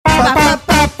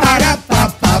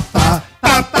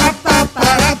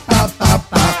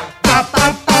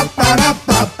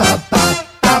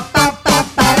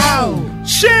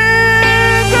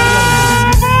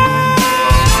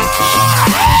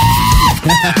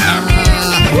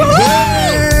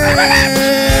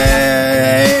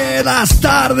Buenas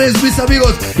tardes, meus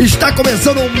amigos. Está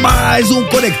começando mais um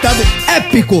Conectado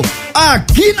épico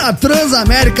aqui na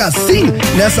Transamérica. Sim,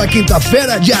 nessa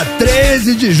quinta-feira, dia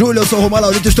 13 de julho. Eu sou o Romano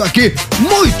Laurito, estou aqui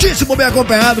muitíssimo bem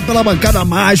acompanhado pela bancada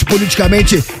mais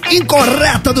politicamente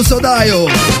incorreta do seu dial.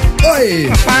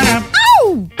 Oi! Para!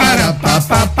 Para, para,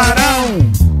 para,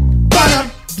 para,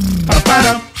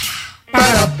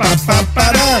 para, para,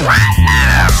 para.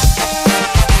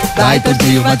 Vai,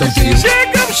 Tontinho, vai, Tontinho.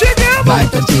 Chegamos! Vai,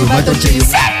 Tontinho, vai, Tontinho.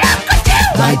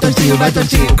 Vai, Tontinho, vai,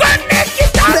 Tontinho.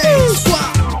 Conectados! 3,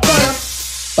 4,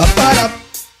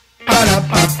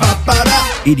 para.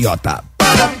 Idiota.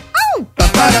 Para.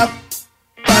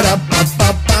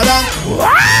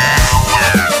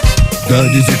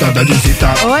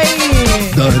 Danisita. Oi!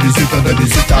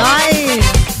 Danisita. Ai!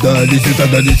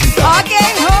 Danisita. Ok,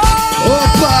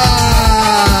 Opa!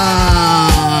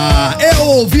 Eu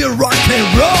ouvi rock and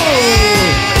roll!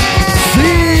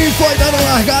 Sim, foi dando a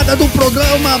largada do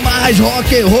programa mais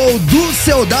rock and roll do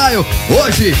seu dial.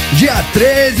 Hoje, dia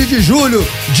 13 de julho,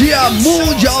 dia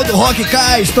Mundial do Rock.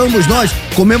 Cá estamos nós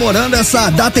comemorando essa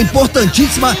data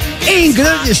importantíssima em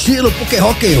grande estilo, porque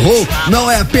rock and roll não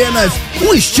é apenas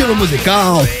um estilo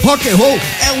musical. Rock and roll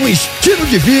é um estilo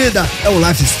de vida, é um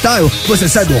lifestyle. Você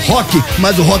sai do rock,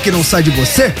 mas o rock não sai de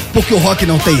você, porque o rock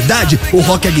não tem idade. O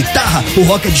rock é guitarra, o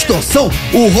rock é distorção,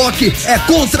 o rock é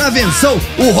contravenção,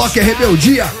 o rock é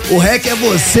rebeldia. O rock é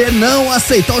você não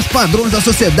aceitar os padrões da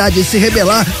sociedade e se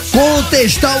rebelar,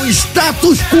 contestar o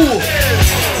status quo.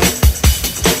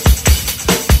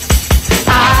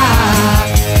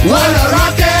 Wanna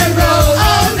rock and roll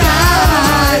all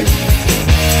night,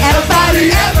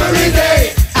 everybody every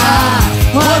day.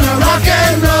 Wanna rock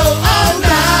and roll all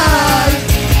night,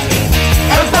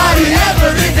 everybody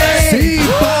every day. Sim,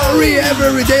 party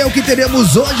every day é o que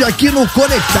teremos hoje aqui no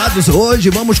Conectados.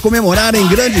 Hoje vamos comemorar em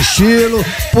grande estilo,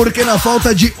 porque na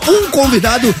falta de um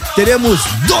convidado, teremos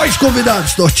 2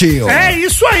 convidados, Tortinho. É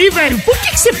isso aí, velho. Por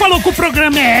que você falou que o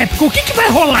programa é épico? O que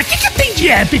vai rolar? O que tem de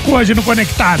épico hoje no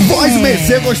Conectado? Voz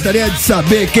Mercê gostaria de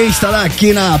saber quem estará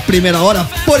aqui na primeira hora,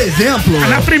 por exemplo.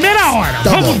 Na primeira hora. Tá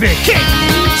Vamos bom. ver. Quem?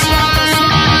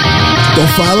 Tô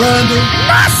falando.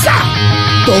 Nossa!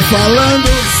 Tô falando.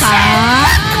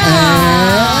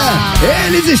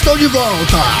 Eles estão de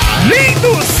volta.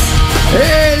 Lindos!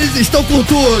 Eles estão com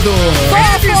tudo.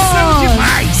 Eles são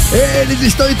demais! Eles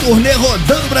estão em turnê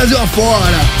rodando o Brasil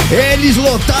afora. Eles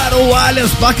lotaram o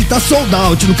Allianz Parque, tá sold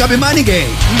out, não cabe mais ninguém.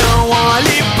 Não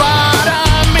olhe para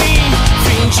mim,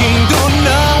 fingindo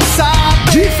não saber.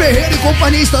 Di Ferreiro e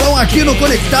companhia estarão aqui no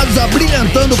Conectados,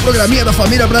 abrilhantando o programinha da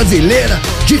família brasileira.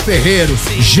 Di Ferreiro,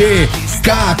 G,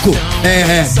 Caco,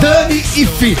 Dani e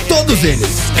Fi, todos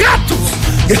eles.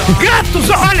 Gatos,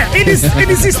 olha,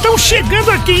 eles estão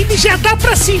chegando aqui e já dá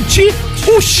pra sentir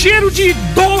o cheiro de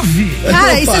Dove.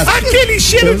 Cara, isso é aquele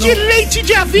cheiro de leite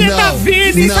de aveia da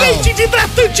Vênis, leite de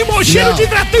hidratante, cheiro de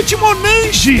hidratante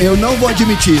Monange. Eu não vou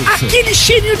admitir isso. Aquele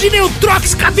cheirinho de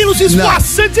Neutrox, cabelos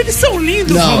esvoaçantes, eles são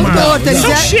lindos, Romano.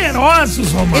 São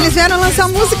cheirosos, Romano. Eles vieram lançar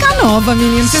música nova,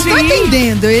 menino. Vocês estão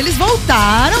entendendo? Eles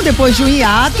voltaram depois de um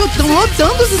hiato, estão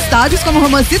lotando os estádios, como o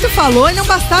Romancito falou, e não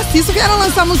bastasse isso, vieram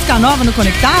lançar música nova no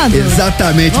Conectado.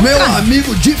 Exatamente. Vamos Meu lá.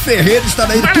 amigo Di Ferreiro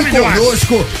estará aqui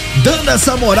conosco, dando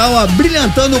essa moral,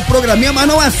 abrilhantando o programinha, mas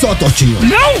não é só, Tortinho.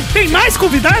 Não? Tem mais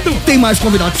convidado? Tem mais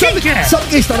convidados. Quem que é? Sabe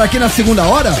quem estará aqui na segunda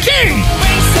hora? Quem?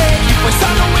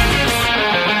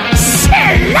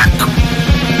 Será?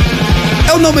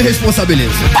 Eu não me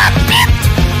responsabilizo.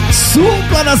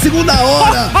 Supla na segunda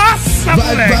hora. Nossa,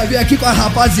 moleque. Vai vir aqui com a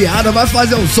rapaziada, vai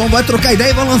fazer um som, vai trocar ideia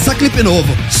e vai lançar clipe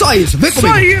novo. Só isso, vem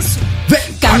comigo. Só isso. Vem.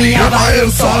 Caminhava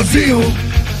eu sozinho,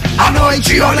 à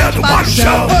noite olhando para o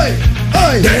chão. Oi.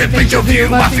 De repente eu vi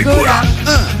uma figura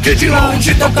que de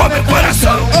longe tocou meu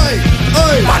coração. Oi.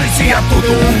 Parecia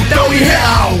tudo tão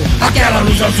irreal, aquela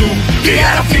luz azul que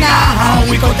era final.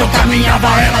 Enquanto eu caminhava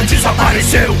ela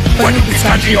desapareceu. Foi no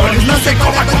piscar de olhos, não sei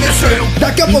como aconteceu.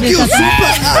 Daqui a pouquinho o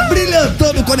Supla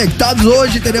abrilhantando Conectados.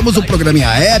 Hoje teremos um programinha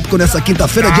épico nessa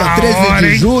quinta-feira, dia 13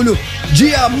 de julho,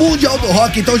 dia Mundial do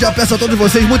Rock. Então já peço a todos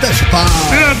vocês muitas palmas.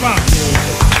 Muitas palmas.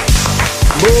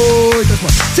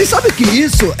 Vocês sabem que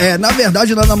isso na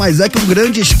verdade, nada mais é que um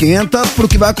grande esquenta pro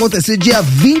que vai acontecer dia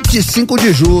 25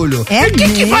 de julho. O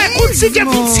que vai acontecer dia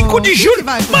 25 de julho?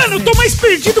 Mano, eu tô mais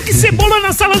perdido que cebola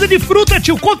na salada de fruta,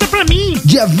 tio. Conta pra mim.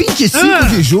 Dia 25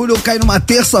 de julho cai numa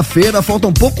terça-feira,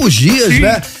 faltam poucos dias,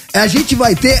 né? A gente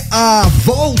vai ter a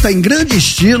volta em grande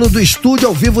estilo do estúdio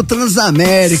ao vivo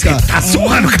Transamérica. Você tá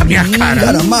zoando com a minha cara.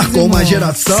 Cara, marcou uma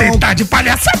geração. Você tá de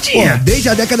palhaçadinha. Pô, desde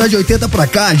a década de 80 pra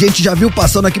cá, a gente já viu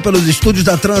passando aqui pelos estúdios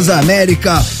da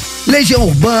Transamérica Legião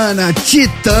Urbana,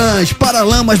 Titãs,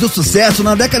 Paralamas do Sucesso.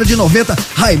 Na década de 90,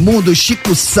 Raimundo,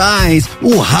 Chico Sainz,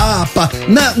 o Rapa.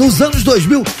 Nos anos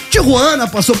 2000, Tijuana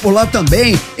passou por lá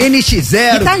também.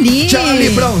 NX0, Rita Lee, Charlie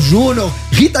Brown Jr.,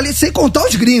 Rita Lee, sem contar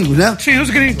os gringos, né? Sim, os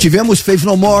gringos. Tivemos Faith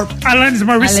No More, Alanis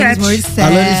Morissette. Alanis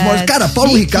Morissette. Cara,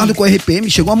 Paulo Ricardo com a RPM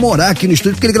chegou a morar aqui no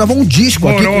estúdio porque ele gravou um disco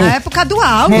aqui com... Na época do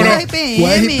álbum, Morou. do RPM. Com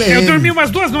RPM. Eu dormi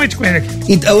umas 2 noites com ele aqui.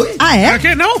 Então, oi? Ah, é? Por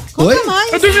que não? Oi? Conta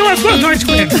mais. Eu dormi umas 2 noites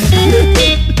com ele.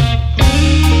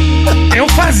 Eu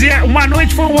fazia, uma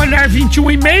noite foi um olhar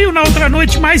 21,5, na outra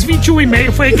noite mais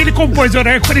 21,5. Foi aí que ele compôs o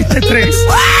horário 43.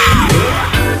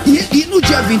 E no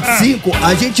dia 25,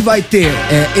 a gente vai ter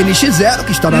NX0,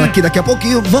 que estará aqui daqui a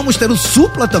pouquinho. Vamos ter o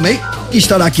Supla também, que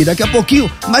estará aqui daqui a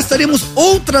pouquinho. Mas teremos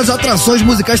outras atrações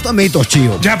musicais também,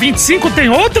 Tortinho. Dia 25 tem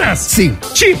outras? Sim.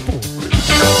 Tipo?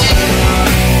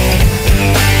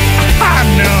 Ah,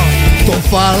 não. Tô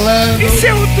falando. Isso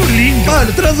é outro lindo.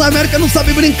 Mano, Transamérica não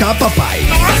sabe brincar, papai.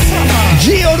 Nossa, mano.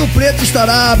 De Ouro Preto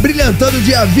estará brilhantando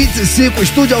dia 25,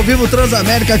 estúdio ao vivo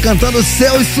Transamérica, cantando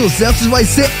seus sucessos. Vai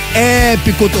ser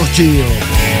épico, Tortinho.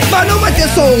 Mas não vai ter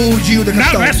só o Dinho da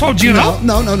Capital. Não é só o Dinho, não?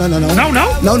 Não.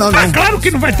 Não? Ah, claro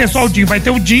que não vai ter só o Dinho. Vai ter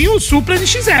o Dinho, o Supla e o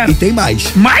NX0. E tem mais.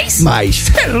 Mais? Mais.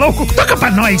 Você é louco? Toca pra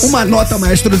nós. Uma nota,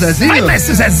 maestro Zezinho? Vai,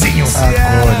 mestre Zezinho.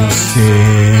 Agora eu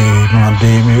sei,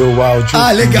 mandei meu áudio.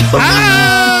 Ah, legal.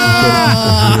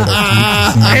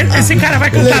 Esse cara vai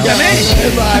cantar Legal. também?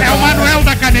 Vai. É o Manuel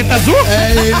da Caneta Azul?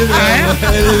 É ele mesmo,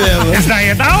 ele mesmo. Esse daí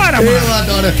é da hora, mano. Eu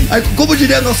adoro. Aí, como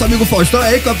diria nosso amigo Faustão, é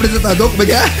aí com o apresentador, como é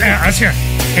que é? É, assim,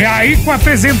 é aí que o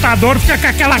apresentador fica com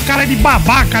aquela cara de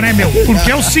babaca, né, meu? Porque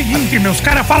é o seguinte, meus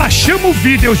caras falam, chama o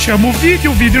vídeo, eu chamo o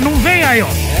vídeo não vem aí, ó.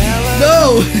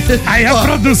 Não! Aí a Ó,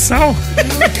 produção...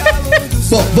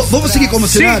 Bom, vamos seguir como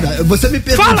se Sim. nada? Você me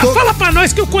perguntou... Fala pra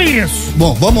nós que eu conheço.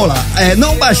 Bom, vamos lá.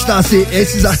 Não bastasse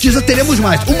esses artistas, teremos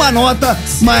mais. Uma nota,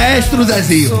 maestro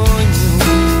Zezinho.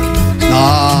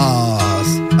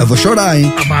 Nossa, eu vou chorar,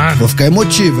 hein? Ah, mano. Vou ficar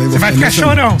emotivo, hein? Você vai ficar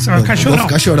chorão, você vai ficar chorão. Vou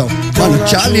ficar chorão. Mano,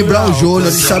 Charlie Brown Jr.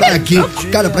 estará aqui.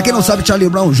 Cara, pra quem não sabe, Charlie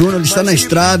Brown Jr. está na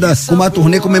estrada com uma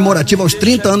turnê comemorativa aos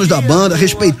 30 anos da banda,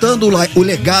 respeitando o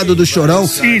legado do Chorão.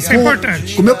 Sim, isso é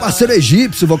importante. Com meu parceiro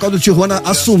egípcio, vocal do Tijuana,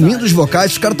 assumindo os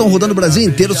vocais. Os caras estão rodando o Brasil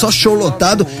inteiro, só show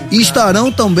lotado. E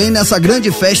estarão também nessa grande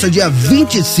festa, dia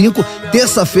 25,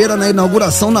 terça-feira, na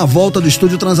inauguração, na volta do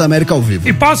estúdio Transamérica ao vivo.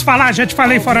 E posso falar, já te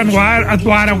falei fora do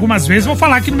ar algumas vezes, vou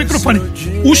falar aqui no microfone.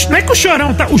 Não é que o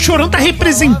Chorão tá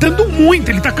representando muito,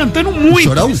 ele tá cantando muito.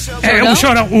 Chorão? É, o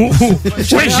Chorão,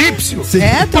 o egípcio. Sim.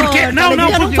 Porque,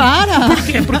 não para. Por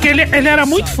quê? Porque ele era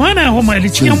muito fã, né, Romano? Ele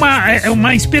tinha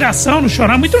uma inspiração no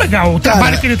Chorão muito legal. O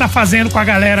trabalho que ele tá fazendo com a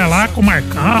galera lá, com o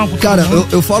Marcão. Com Cara, todo mundo.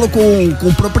 eu falo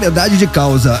com propriedade de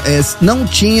causa. Não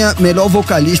tinha melhor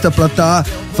vocalista pra estar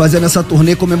fazendo essa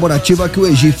turnê comemorativa que o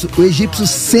egípcio. O egípcio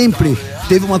sempre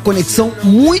teve uma conexão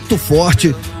muito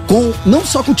forte não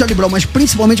só com o Charlie Brown, mas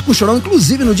principalmente com o Chorão.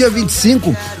 Inclusive, no dia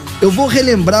 25, eu vou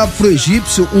relembrar pro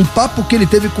egípcio um papo que ele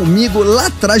teve comigo lá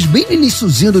atrás, bem no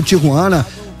iniciozinho do Tijuana.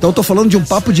 Então eu tô falando de um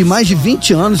papo de mais de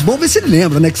 20 anos. Vamos ver se ele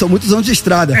lembra, né? Que são muitos anos de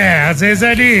estrada. Às vezes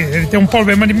ele tem um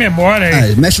problema de memória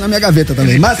aí. Mexe na minha gaveta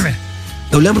também. Mas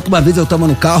eu lembro que uma vez eu tava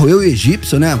no carro, eu e o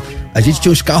egípcio, né? A gente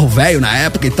tinha uns carros velhos na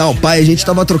época e tal, pai, a gente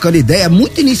tava trocando ideia,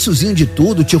 muito iniciozinho de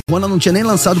tudo. O Tijuana não tinha nem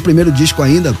lançado o primeiro disco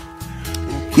ainda.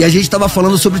 E a gente tava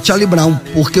falando sobre o Charlie Brown,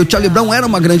 porque o Charlie Brown era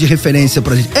uma grande referência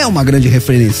pra gente. É uma grande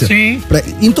referência. Sim.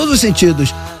 Em todos os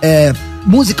sentidos.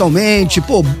 Musicalmente,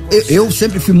 pô, eu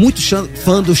sempre fui muito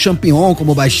fã do Champignon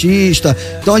como baixista,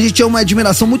 então a gente tinha uma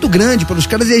admiração muito grande pelos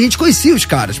caras e a gente conhecia os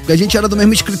caras, porque a gente era do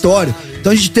mesmo escritório,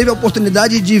 então a gente teve a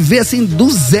oportunidade de ver assim, do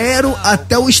zero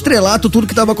até o estrelato, tudo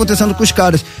que estava acontecendo com os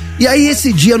caras. E aí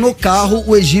esse dia no carro,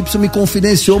 o egípcio me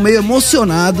confidenciou meio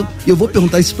emocionado, e eu vou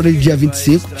perguntar isso pra ele dia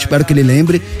 25, espero que ele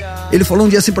lembre. Ele falou um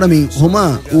dia assim pra mim: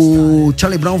 Roman, o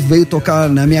Charlie Brown veio tocar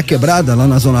na minha quebrada, lá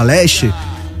na Zona Leste,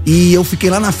 e eu fiquei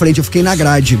lá na frente, eu fiquei na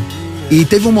grade. E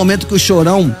teve um momento que o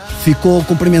Chorão ficou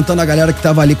cumprimentando a galera que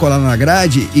tava ali colada na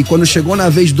grade, e quando chegou na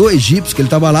vez do egípcio, que ele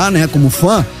tava lá, né, como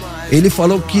fã, ele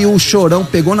falou que o Chorão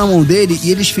pegou na mão dele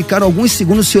e eles ficaram alguns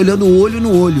segundos se olhando olho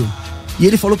no olho. E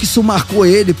ele falou que isso marcou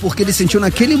ele, porque ele sentiu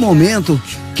naquele momento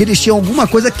que eles tinham alguma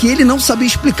coisa que ele não sabia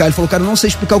explicar. Ele falou, cara, eu não sei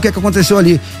explicar o que aconteceu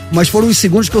ali, mas foram os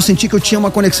segundos que eu senti que eu tinha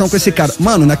uma conexão com esse cara.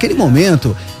 Mano, naquele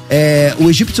momento, o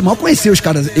egípcio mal conhecia os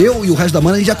caras. Eu e o resto da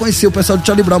banda, a gente já conhecia o pessoal do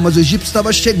Charlie Brown, mas o egípcio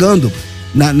estava chegando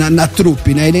na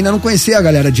trupe, né? Ele ainda não conhecia a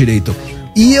galera direito.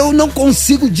 E eu não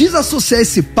consigo desassociar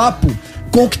esse papo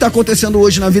com o que tá acontecendo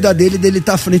hoje na vida dele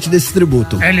tá à frente desse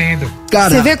tributo. É lindo. Cara,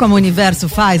 você vê como o universo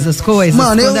faz as coisas?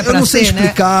 Mano, eu não sei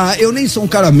explicar, né? Eu nem sou um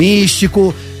cara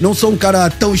místico, não sou um cara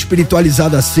tão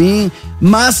espiritualizado assim,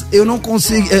 mas eu não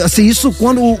consigo, assim, isso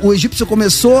quando o egípcio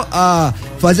começou a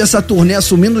fazer essa turnê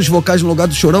assumindo os vocais no lugar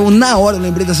do Chorão, na hora eu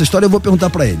lembrei dessa história, eu vou perguntar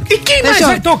pra ele. E quem mais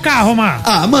vai tocar, Romar?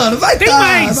 Ah, mano, vai Tem tá,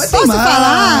 mais. vai ter Posso mais.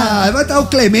 falar? Vai estar o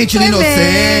Clemente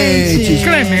Inocente.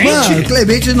 Clemente? Mano,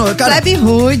 Clemente Inocente. Klebe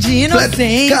Hood,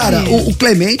 Inocente. Cara, o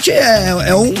Clemente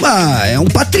é um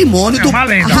patrimônio É do uma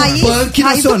lenda. punk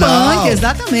raiz do nacional. punk,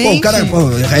 exatamente. Pô, o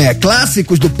cara,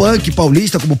 clássicos do punk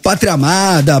paulista, como Pátria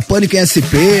Amada, Pânico em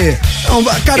SP. Não,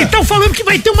 cara, Então falando que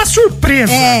vai ter uma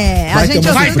surpresa. A gente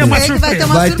vai ter uma surpresa.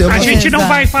 Vai ter uma A gente não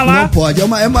vai falar. não pode, é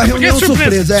uma reunião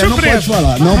surpresa. Não pode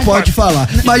falar, não pode falar.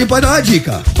 Mas pode dar uma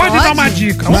dica. Pode dar uma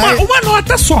dica. Mas- Uma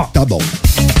nota só. Tá bom.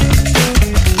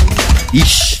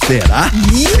 Ixi, será?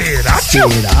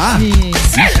 Será?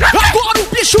 Agora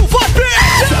o bicho vai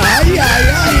pegar!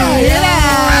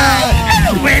 Ai.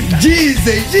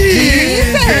 Dizem.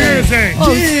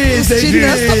 Os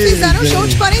Titãs só fizeram um show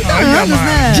de 40 anos,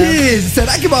 né? Dizem.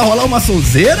 Será que vai rolar uma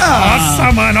sonzeira?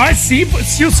 Nossa, mano, olha,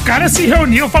 se os caras se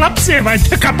reunirem, eu vou falar pra você, vai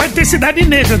ter capaz de ter cidade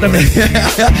negra também.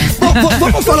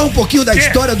 Vamos falar um pouquinho da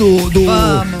história do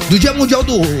Dia Mundial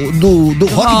do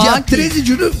Rock, dia 13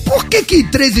 de julho. Por que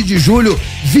 13 de julho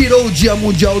virou o Dia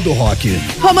Mundial do Rock?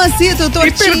 Romancito, E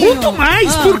Tortinho. pergunto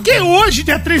mais, por que hoje,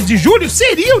 dia 13 de julho,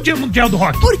 seria o Dia Mundial do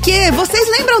Rock? Por quê? Vocês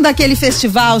lembram daquele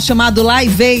festival chamado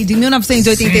Live Aid em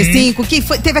 1985? Que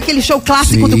teve aquele show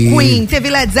clássico do Queen, teve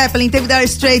Led Zeppelin, teve Dire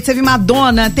Straits, teve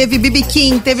Madonna, teve B.B.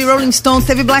 King, teve Rolling Stones,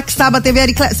 teve Black Sabbath, teve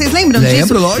Eric Clapton. Vocês lembram disso?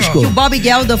 Lembro, lógico. E o Bob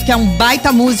Geldof, que é um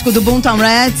baita músico do Boomtown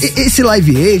Rats. Esse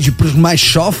Live Aid, pros mais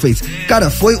chofes, cara,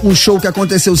 foi um show que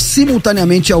aconteceu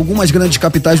simultaneamente em algumas grandes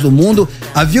capitais do mundo.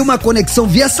 Havia uma conexão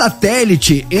via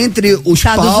satélite entre os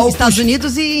palcos. Estados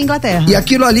Unidos e Inglaterra. E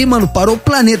aquilo ali, mano, parou o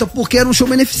planeta, porque era um show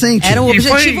beneficente. Era o E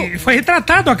objetivo. foi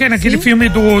retratado aqui naquele filme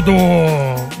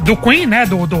do Queen, né?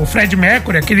 Do Fred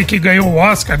Mercury, aquele que ganhou o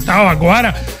Oscar e tal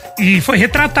agora. E foi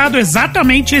retratado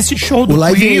exatamente esse show do O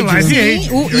Live Queen, Aid, o Live né? Aid.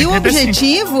 Sim, e o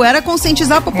objetivo era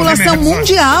conscientizar a população Movimento.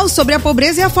 mundial sobre a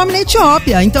pobreza e a fome na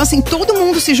Etiópia. Então, assim, todo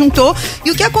mundo se juntou. E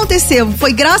o que aconteceu?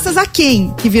 Foi graças a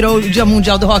quem que virou o Dia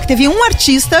Mundial do Rock? Teve um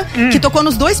artista que tocou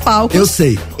nos dois palcos. Eu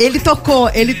sei. Ele tocou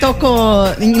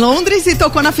em Londres e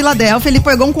tocou na Filadélfia. Ele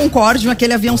pegou um Concorde,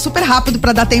 aquele avião super rápido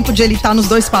pra dar tempo de ele estar nos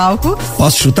dois palcos.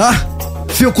 Posso chutar?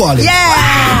 Phil Collins.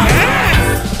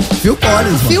 Phil Collins,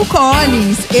 mano. Phil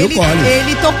Collins. Collins.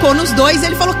 Ele tocou nos dois e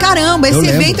ele falou, caramba, esse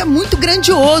evento é muito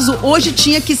grandioso. Hoje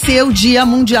tinha que ser o Dia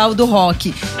Mundial do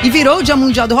Rock. E virou o Dia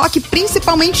Mundial do Rock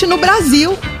principalmente no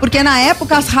Brasil, porque na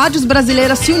época as rádios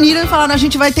brasileiras se uniram e falaram, a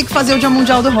gente vai ter que fazer o Dia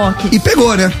Mundial do Rock. E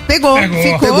pegou, né?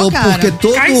 Ficou, cara. Porque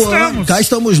todo ano, cá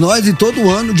estamos nós, e todo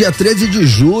ano, dia 13 de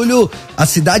julho, a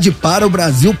cidade para, o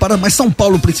Brasil para, mas São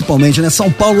Paulo principalmente, né?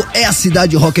 São Paulo é a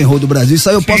cidade rock and roll do Brasil, isso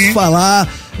aí eu posso falar,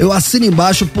 eu assino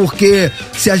embaixo, porque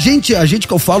se a gente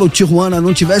que eu falo, Tijuana,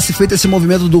 não tivesse feito esse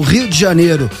movimento do Rio de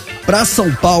Janeiro pra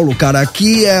São Paulo, cara,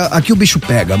 aqui o bicho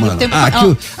pega, mano.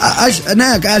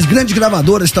 As grandes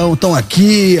gravadoras estão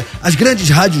aqui, as grandes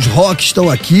rádios rock estão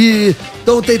aqui,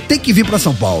 então tem que vir pra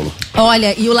São Paulo.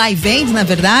 Olha, e o Live Aid, na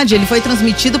verdade, ele foi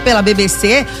transmitido pela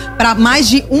BBC para mais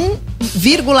de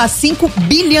 1,5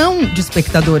 bilhão de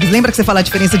espectadores. Lembra que você fala a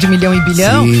diferença de milhão e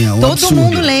bilhão? Sim, é um Todo absurdo.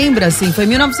 mundo lembra, assim. Foi em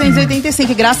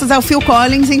 1985, graças ao Phil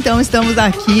Collins, então estamos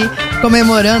aqui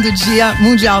comemorando o Dia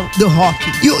Mundial do Rock.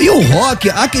 E o rock,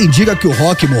 há quem diga que o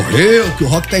rock morreu, que o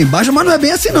rock tá embaixo, mas não é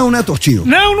bem assim não, né, Tortinho?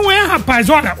 Não é, rapaz.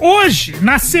 Olha, hoje,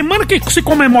 na semana que se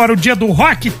comemora o Dia do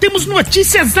Rock, temos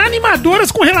notícias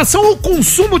animadoras com relação ao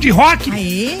consumo de rock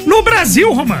no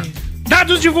Brasil, Romano.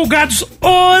 Dados divulgados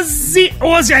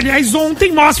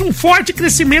ontem mostram um forte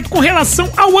crescimento com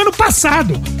relação ao ano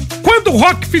passado, quando o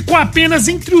rock ficou apenas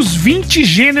entre os 20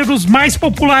 gêneros mais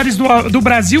populares do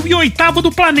Brasil e oitavo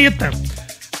do planeta.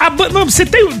 Você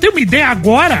tem uma ideia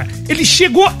agora? Ele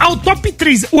chegou ao top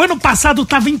 3. O ano passado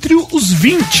estava entre os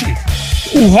 20.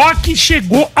 O rock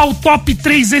chegou ao top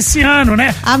 3 esse ano,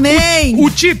 né? Amém! O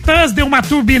Titãs deu uma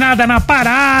turbinada na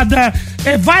parada.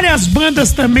 Várias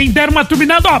bandas também deram uma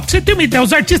turbinada. Ó, pra você ter uma ideia,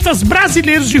 os artistas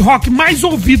brasileiros de rock mais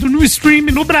ouvidos no stream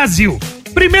no Brasil: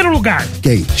 Primeiro lugar.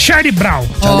 Quem? Charlie Brown.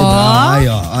 Charlie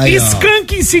Brown. Aí, ó.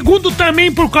 Skank em segundo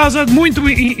também por causa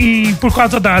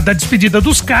da despedida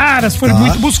dos caras, foi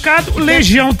muito buscado.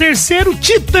 Legião terceiro,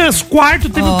 Titãs quarto,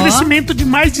 teve um crescimento de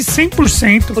mais de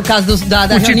 100%. Por causa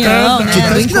da reunião, né?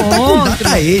 Titãs que ainda tá com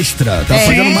data extra, tá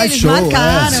fazendo mais show.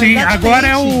 Sim, agora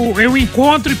é o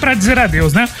encontro e pra dizer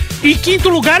adeus, né? Em quinto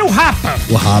lugar, o Rapa.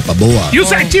 O Rapa, boa. E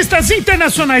os artistas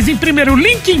internacionais, em primeiro,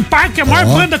 Linkin Park, a maior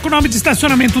banda com nome de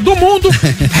estacionamento do mundo.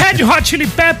 Red Hot Chili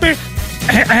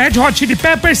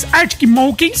Peppers, Arctic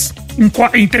Monkeys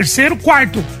em terceiro,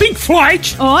 quarto, Pink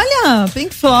Floyd. Olha,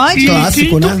 Pink Floyd. E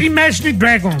clássico, quinto, né? Imagine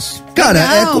Dragons.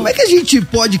 Cara, como é que a gente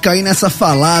pode cair nessa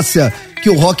falácia que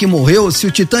o rock morreu se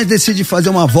o Titãs decide fazer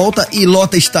uma volta e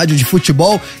lota estádio de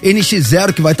futebol?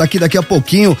 NX0, que vai estar aqui daqui a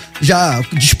pouquinho, já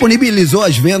disponibilizou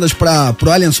as vendas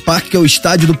pro Allianz Parque, que é o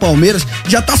estádio do Palmeiras,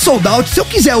 já tá sold out. Se eu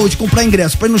quiser hoje comprar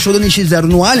ingresso pra ir no show do NX0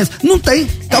 no Allianz, não tem,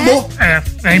 acabou.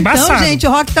 É embaçado. Então, gente,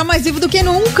 o rock tá mais vivo do que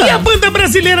nunca. E a banda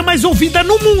brasileira mais ouvida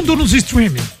no mundo nos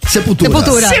streaming? Sepultura, mano.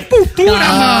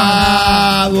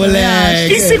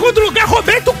 Moleque. Em segundo lugar,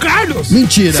 Roberto Carlos.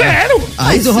 Mentira. Sério?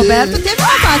 Mas o Roberto teve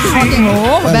uma fase rock and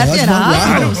roll, Roberto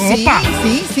Erasmo. Opa.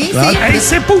 Sim. Claro. É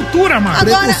Sepultura, mano.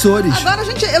 Precursores. Agora,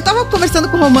 eu tava conversando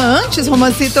com o Roman antes,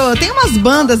 Romancito, tem umas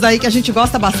bandas aí que a gente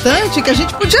gosta bastante, que a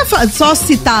gente podia só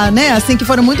citar, né, assim, que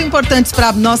foram muito importantes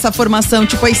pra nossa formação,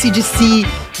 tipo AC/DC,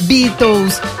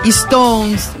 Beatles,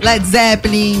 Stones, Led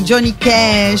Zeppelin, Johnny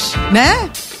Cash, né?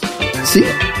 Sim.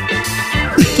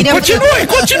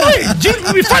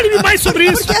 Continue. Me fale mais sobre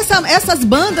isso. Porque essas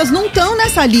bandas não estão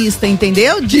nessa lista,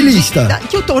 entendeu? Que lista?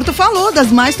 Que o Torto falou,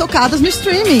 das mais tocadas no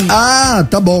streaming. Ah,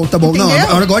 tá bom. Entendeu?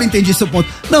 Não, agora entendi seu ponto.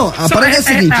 Não, a parada é a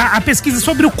seguinte. A pesquisa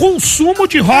sobre o consumo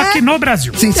de rock no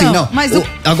Brasil. Sim, não. Mas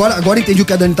agora entendi o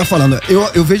que a Dani tá falando.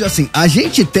 Eu vejo assim, a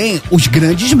gente tem os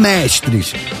grandes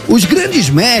mestres. Os grandes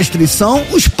mestres são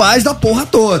os pais da porra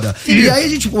toda. Sim. E aí a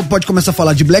gente pode começar a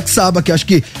falar de Black Sabbath, que acho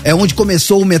que é onde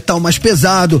começou o metal mais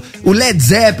pesado. O Led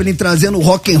Zeppelin trazendo o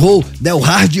rock and roll, né? O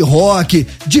hard rock,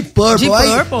 Deep Purple.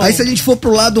 Aí se a gente for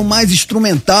pro lado mais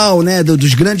instrumental, né?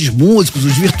 Dos grandes músicos,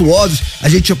 os virtuosos, a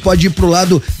gente pode ir pro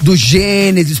lado do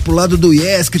Gênesis, pro lado do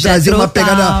Yes, que trazia uma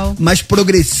pegada mais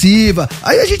progressiva.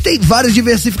 Aí a gente tem várias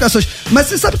diversificações. Mas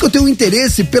você sabe que eu tenho um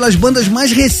interesse pelas bandas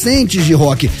mais recentes de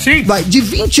rock. Sim. Vai, de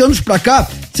 20 anos pra cá,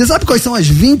 você sabe quais são as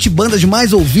 20 bandas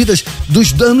mais ouvidas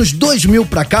dos anos 2000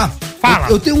 pra cá? Fala.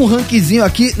 Eu tenho um rankzinho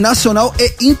aqui, nacional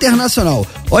e internacional.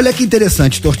 Olha que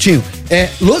interessante, Tortinho.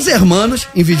 Los Hermanos,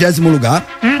 em 20º lugar.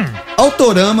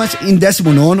 Autoramas, em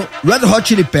 19º. Red Hot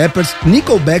Chili Peppers,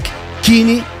 Nickelback,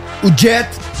 Keane, o Jet,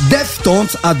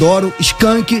 Deftones, adoro,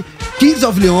 Skank, Kings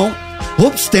of Leon,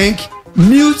 Hopestank,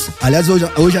 Muse. Aliás,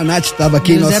 hoje a Nath estava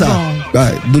aqui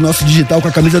do nosso digital com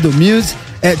a camisa do Muse.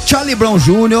 Charlie Brown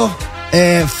Jr.,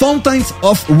 Fountains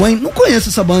of Wayne, não conheço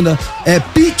essa banda.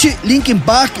 Pitch, Linkin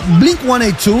Park,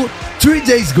 Blink-182, 3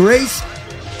 Days Grace,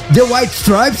 The White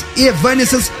Stripes e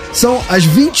Evanescence são as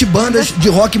 20 bandas de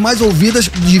rock mais ouvidas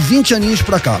de 20 aninhos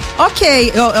pra cá.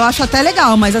 Ok, eu acho até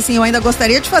legal, mas assim, eu ainda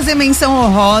gostaria de fazer menção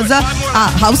honrosa a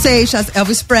Raul Seixas,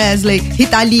 Elvis Presley,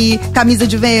 Rita Lee, Camisa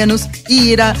de Vênus,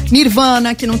 Ira,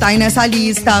 Nirvana, que não tá aí nessa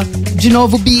lista, de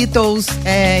novo Beatles.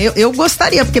 Eu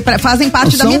gostaria, porque fazem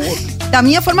parte da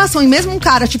minha formação. E mesmo um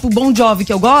cara tipo Bon Jovi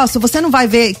que eu gosto, você não vai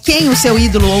ver quem o seu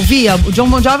ídolo ouvia. O John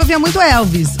Bon Jovi ouvia muito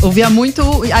Elvis, ouvia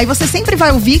muito... Aí você sempre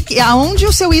vai ouvir aonde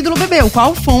o seu ídolo bebeu,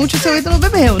 qual fonte o seu ídolo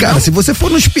bebeu. Cara, se você for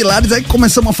nos pilares, aí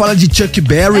começamos a falar de Chuck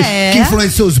Berry, que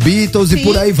influenciou os Beatles e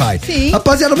por aí vai. Sim.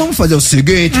 Rapaziada, vamos fazer o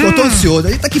seguinte, que eu tô ansioso.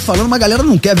 A gente tá aqui falando, mas a galera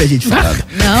não quer ver a gente falando.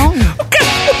 Não.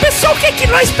 O pessoal quer que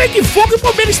nós pegue fogo e o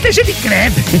Palmeiras esteja de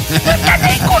greve. Não tá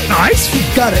nem com nós, filho.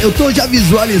 Cara, eu tô já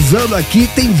visualizando aqui,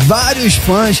 tem vários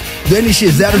fãs do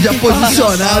NX0 já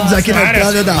posicionados aqui na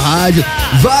entrada da rádio,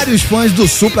 vários fãs do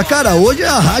Supla. Cara, hoje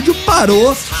a rádio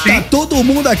parou, tá todo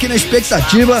mundo aqui na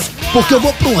expectativa, porque eu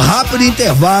vou pra um rápido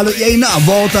intervalo e aí na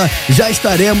volta já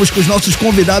estaremos com os nossos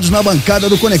convidados na bancada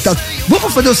do Conectados.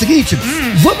 Vamos fazer o seguinte,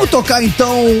 vamos tocar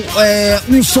então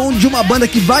um som de uma banda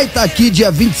que vai estar aqui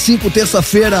dia 25,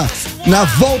 terça-feira, na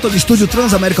volta do estúdio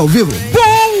Transamérica ao vivo?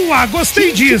 Boa,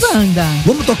 gostei disso. Banda.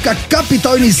 Vamos tocar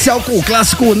Capital Inicial com o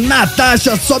clássico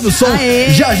Natasha, sobe o som.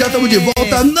 Aê. Já estamos de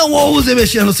volta, não ouse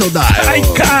mexer no seu dial. Ai,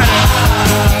 cara.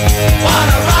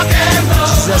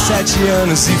 17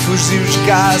 anos e fugiu de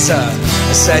casa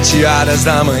às 7 horas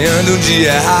da manhã de um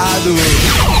dia errado.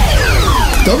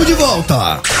 Tamo de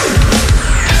volta.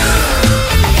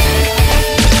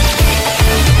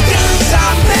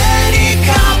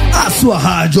 A sua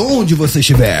rádio, onde você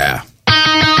estiver.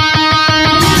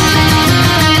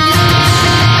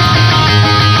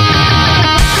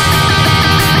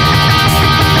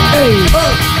 Ei,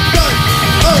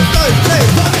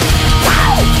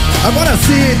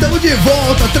 Estamos de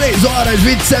volta, 3 horas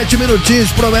 27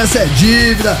 minutinhos, promessa é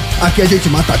dívida. Aqui a gente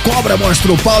mata a cobra,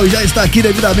 mostra o pau e já está aqui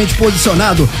devidamente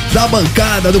posicionado da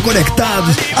bancada do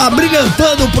Conectados,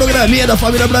 abrilhantando o programinha da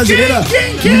família brasileira.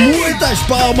 Muitas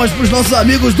palmas pros nossos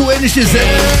amigos do NX0.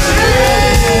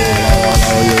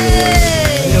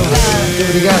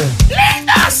 Obrigado.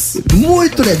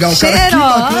 Muito legal, cara.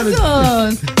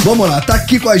 Cheirosos. Vamos lá, tá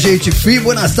aqui com a gente, Fih.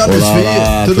 Buenas tardes,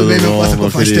 Fih. Tudo bem, meu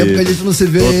parceiro? Faz tempo que a gente não se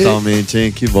vê. Totalmente,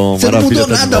 hein? Que bom. Você não mudou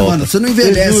nada, mano. Você não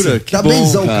envelhece. Tá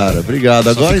benzão, cara. Obrigado.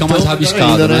 Agora fica então, mais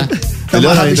rabiscado, né? Tá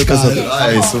melhor mais ainda, rabiscado.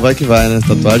 É isso, vai que vai, né?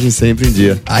 Tatuagem sempre em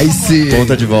dia. Aí sim.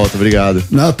 Conta de volta, obrigado.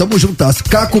 Não, tamo juntas.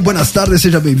 Caco, buenas tardes,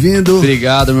 seja bem-vindo.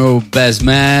 Obrigado, meu best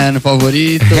man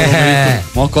favorito.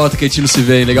 Mó cota que a gente não se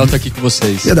vê, legal estar aqui com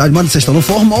vocês. Verdade, mano, vocês estão no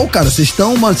formal, cara. Vocês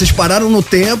estão, mano, vocês pararam no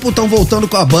tempo, estão voltando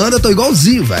com a banda, estão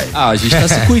igualzinho, velho. A gente tá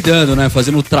se cuidando, né?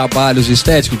 Fazendo trabalhos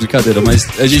estéticos, brincadeira, mas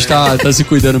a gente tá se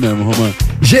cuidando mesmo, Romã.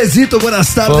 Gesito,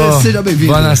 buenas tardes, seja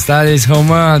bem-vindo. Buenas tardes,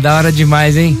 Romã, da hora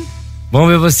demais, hein? Bom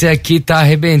ver você aqui, tá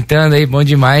arrebentando aí, bom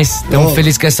demais. Tamo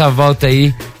feliz com essa volta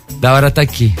aí. Da hora tá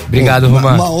aqui. Obrigado,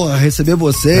 Romã. Uma honra receber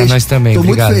vocês. Pra nós também, Tô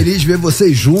obrigado. muito feliz de ver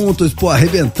vocês juntos, pô,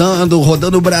 arrebentando,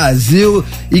 rodando o Brasil.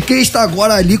 E quem está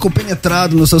agora ali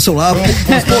compenetrado no seu celular,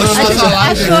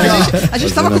 A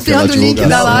gente tava copiando o link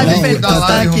da live pra ele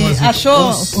postar aqui.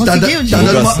 Achou? Conseguiu?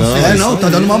 Tá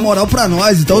dando uma moral pra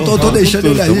nós, então eu tô deixando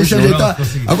ele ali, deixa eu ajeitar.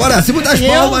 Agora, cima das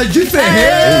palmas de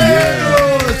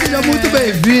Ferreiro! Seja muito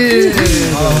bem-vindo!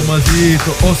 Fala,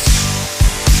 Romanzito.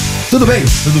 Tudo bem?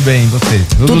 Tudo bem, você?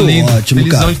 Tudo lindo. ótimo,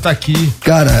 Felizão cara. de estar aqui.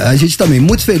 Cara, a gente também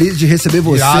muito feliz de receber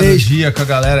Virado o vocês. dia com a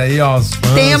galera aí, ó. Os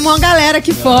fãs. Tem uma galera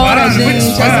aqui fora, gente.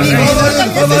 As meninas.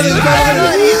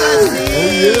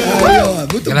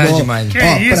 Muito Galera bom. demais.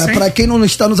 Ó, pra quem não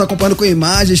está nos acompanhando com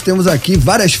imagens, temos aqui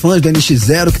várias fãs do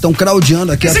NX0 que estão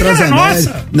craudiando aqui Esse atrás cara da é neve.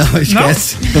 nossa. Não,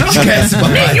 esquece. Não? Esquece,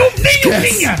 papai. Nenhum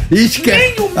minha. Esquece.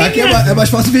 Nenhum Aqui minha. é mais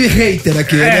fácil vir hater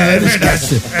aqui, né? Não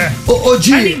esquece. Ô,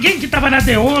 Di. Mas ninguém que tava na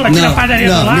Deola, aqui na padaria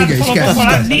do lado, ninguém, falou esquece. pra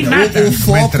falar nem nada. O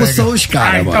foco são os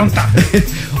caras, então mano. tá.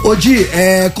 Ô, Di,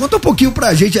 conta um pouquinho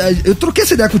pra gente. Eu troquei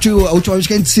essa ideia contigo a última vez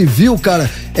que a gente se viu, cara.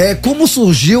 Como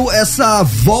surgiu essa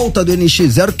volta do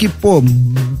NX0 que, pô,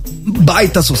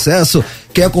 baita sucesso.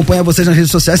 Quem acompanha vocês nas redes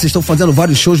sociais, vocês estão fazendo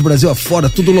vários shows Brasil afora,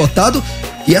 tudo lotado.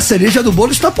 E a cereja do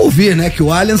bolo está por vir, né? Que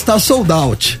o Allianz tá sold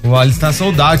out. O Allianz tá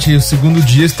sold out e o segundo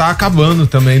dia está acabando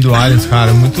também do Allianz,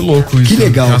 cara. Muito louco isso. Que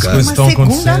legal, As cara. coisas Uma estão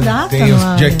segunda acontecendo. data Tem no os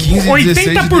dia Allianz. 15 e 16 de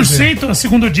dezembro. 80% no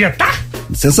segundo dia, tá?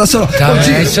 Sensacional. Tá, Ô,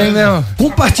 Di, é isso aí mesmo.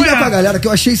 compartilha com a galera que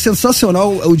eu achei sensacional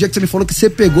o dia que você me falou que você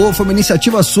pegou, foi uma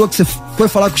iniciativa sua que você foi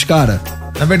falar com os caras.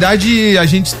 Na verdade, a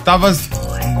gente tava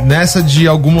nessa de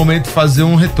algum momento fazer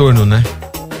um retorno, né?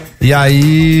 E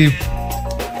aí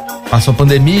passou a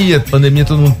pandemia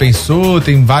todo mundo pensou,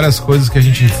 tem várias coisas que a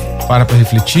gente para pra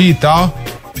refletir e tal.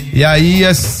 E aí,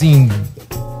 assim,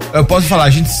 eu posso falar, a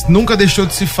gente nunca deixou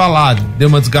de se falar, deu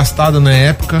uma desgastada na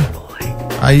época.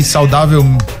 Aí saudável,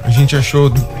 a gente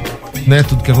achou, né,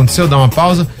 tudo que aconteceu, dar uma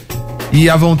pausa. E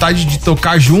a vontade de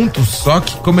tocar juntos, só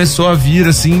que começou a vir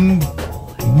assim,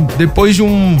 depois de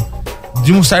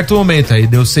um certo momento aí,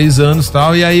 deu 6 anos e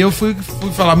tal, e aí eu fui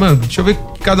falar, mano, deixa eu ver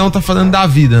o que cada um tá falando da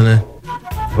vida, né?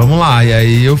 Vamos lá, e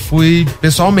aí eu fui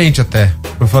pessoalmente até,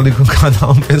 eu falei com cada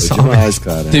um pessoalmente. Demais,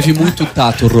 cara. Teve muito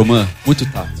tato, Romã, muito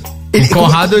tato. O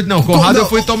Conrado eu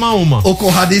fui tomar uma. Ô,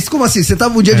 Conrado, isso como assim? Você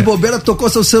tava um dia de bobeira, tocou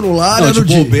seu celular, Não, era de no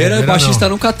dia. bobeira, baixista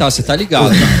nunca tá, você tá ligado.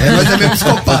 Mas é meio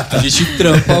psicopata. A gente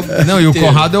trampa. Não, e o inteiro.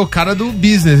 Conrado é o cara do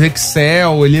business,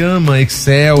 Excel, ele ama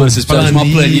Excel. Mano, vocês precisam de uma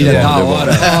planilha da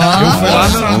hora. Eu fui lá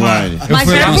no Online. Mas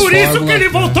fui é lá- por isso que ele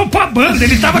voltou pra banda.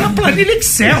 Ele tava na planilha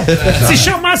Excel. Se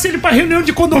chamasse ele pra reunião de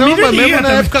Não, condomínio, mas ele mesmo ia. na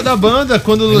também. época da banda,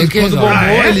 quando bombou,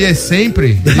 é? ele é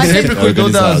sempre. Ele sempre cuidou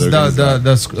Organizado.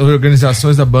 das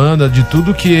organizações da banda, de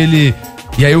tudo que ele.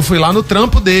 E aí eu fui lá no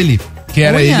trampo dele, que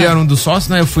era Olha. ele, era um dos sócios,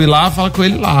 né? Eu fui lá falar com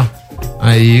ele lá.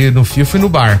 Aí no fim eu fui no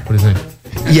bar, por exemplo.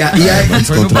 E aí,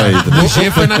 Foi no bar. No G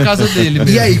foi na casa dele mesmo.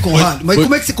 e aí, Conrado, mas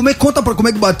conta como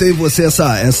é que bateu em você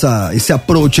esse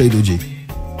approach aí do Di?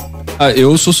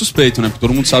 Eu sou suspeito, né? Porque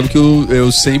todo mundo sabe que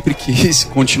eu sempre quis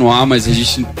continuar, mas a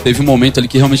gente teve um momento ali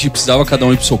que realmente precisava cada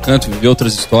um ir pro seu canto, viver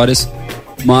outras histórias.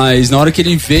 Mas na hora que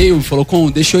ele veio, falou,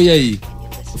 deixa eu ir aí.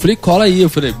 Eu falei, cola aí. Eu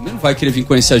falei, ele não vai querer vir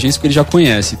conhecer a gente porque ele já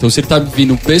conhece. Então se ele tá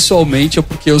vindo pessoalmente é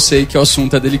porque eu sei que o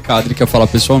assunto é delicado, ele quer falar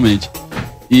pessoalmente.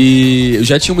 E eu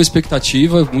já tinha uma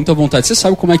expectativa, muita vontade. Você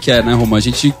sabe como é que é, né, Roma? A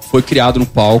gente foi criado no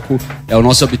palco, é o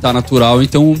nosso habitat natural,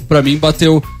 então pra mim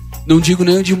bateu, não digo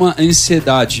nem de uma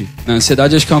ansiedade. Né?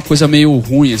 Ansiedade acho que é uma coisa meio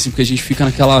ruim, assim, porque a gente fica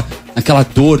naquela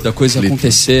dor da coisa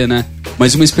acontecer, né?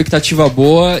 Mas uma expectativa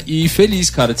boa e feliz,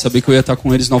 cara, de saber que eu ia estar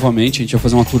com eles novamente. A gente ia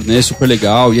fazer uma turnê super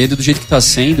legal. E ainda do jeito que tá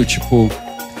sendo, tipo,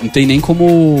 não tem nem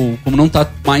como não tá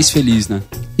mais feliz, né?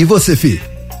 E você, Fih?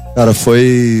 Cara,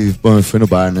 foi no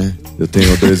bar, né? Eu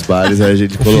tenho 2 bares, aí a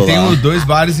gente colou lá. Tem 2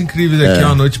 bares incríveis aqui,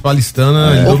 uma noite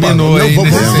paulistana, dominou aí.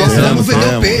 Vamos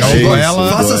vender o peixe.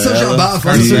 Faça seu jabá,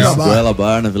 Goela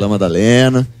Bar na Vila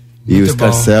Madalena e o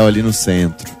Escarcel ali no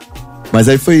centro. Mas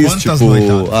aí foi isso, Quantas tipo,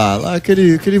 noitadas? lá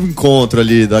aquele encontro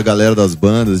ali da galera das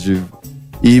bandas,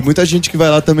 e muita gente que vai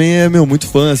lá também é, muito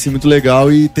fã, assim, muito legal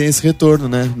e tem esse retorno,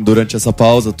 né? Durante essa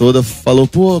pausa toda, falou,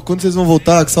 pô, quando vocês vão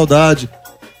voltar? Que saudade.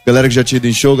 Galera que já tinha ido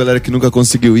em show, galera que nunca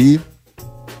conseguiu ir.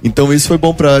 Então isso foi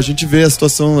bom pra gente ver a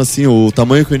situação, assim, o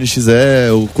tamanho que o NX é,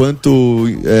 o quanto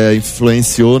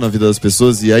influenciou na vida das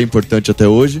pessoas e é importante até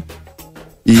hoje.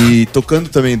 E tocando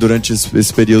também durante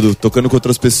esse período, tocando com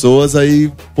outras pessoas,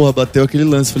 aí, porra, bateu aquele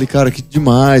lance. Falei, cara, que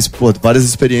demais, pô, várias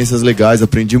experiências legais,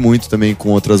 aprendi muito também com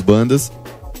outras bandas.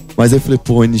 Mas aí falei,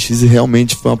 pô, o NX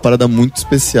realmente foi uma parada muito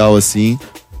especial, assim.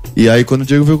 E aí quando o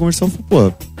Diego veio conversar, eu falei,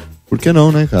 pô, por que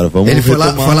não, né, cara? Vamos Ele foi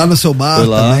lá no seu bar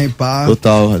também, pá.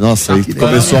 Total. Nossa, aí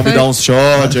começou a me dar uns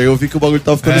shots, aí eu vi que o bagulho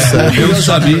tava ficando sério. Eu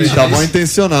sabia. Tava mal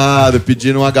intencionado,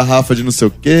 pedindo uma garrafa de não sei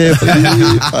o quê.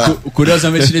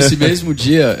 Curiosamente, nesse mesmo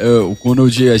dia, quando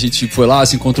a gente foi lá,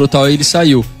 se encontrou e tal, aí ele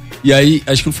saiu. E aí,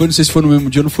 acho que não sei se foi no mesmo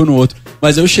dia ou não foi no outro.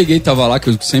 Mas eu cheguei, tava lá, que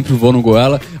eu sempre vou no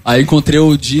Goela. Aí encontrei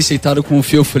o Di sentado com o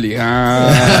Fio, eu falei, Eu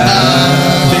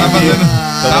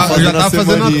já tava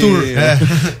fazendo a tour.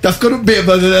 Tá ficando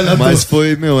bêbado, né? Mas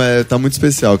foi, tá muito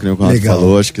especial, que nem o Renato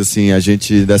falou. Acho que assim, a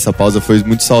gente, dessa pausa foi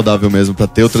muito saudável mesmo, pra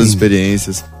ter outras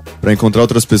experiências, pra encontrar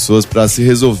outras pessoas, pra se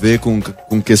resolver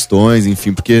com questões,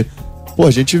 enfim, porque, pô,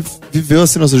 a gente viveu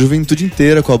assim, nossa juventude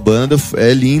inteira com a banda,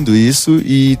 é lindo isso,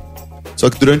 e só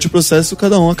que durante o processo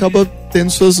cada um acaba tendo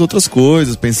suas outras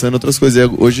coisas, pensando em outras coisas,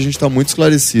 e hoje a gente tá muito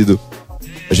esclarecido.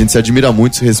 A gente se admira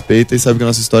muito, se respeita e sabe que a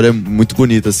nossa história é muito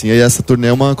bonita, assim. E essa turnê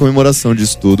é uma comemoração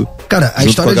disso tudo. Cara, a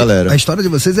história de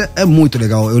vocês é muito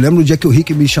legal. Eu lembro no dia que o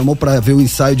Rick me chamou pra ver o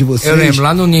ensaio de vocês. Eu lembro,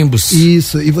 lá no Nimbus.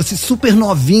 Isso, e vocês super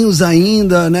novinhos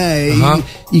ainda, né? Uhum.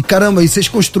 E caramba, e vocês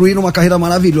construíram uma carreira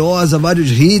maravilhosa, vários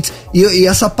hits. E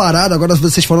essa parada, agora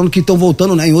vocês falando que estão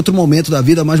voltando, né? Em outro momento da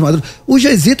vida, mais maduro. O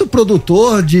Gesito,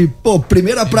 produtor de,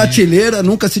 primeira prateleira,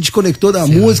 nunca se desconectou da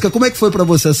música. Como é que foi pra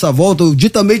você essa volta? O Di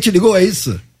também te ligou, é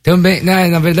isso? Também, né,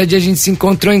 na verdade a gente se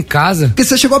encontrou em casa. Porque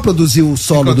você chegou a produzir o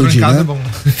solo do Di, né? É bom.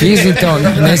 Fiz então,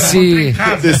 nesse...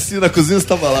 Desci na cozinha, você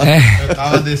tava lá. Eu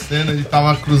tava descendo, ele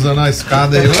tava cruzando a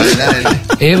escada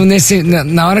e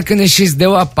na hora que o NX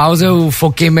deu a pausa, eu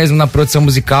foquei mesmo na produção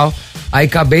musical. Aí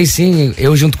acabei, sim,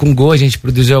 eu junto com o Go, a gente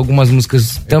produziu algumas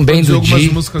músicas também do Di.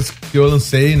 Algumas músicas que eu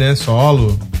lancei, né,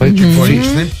 solo. Foi a gente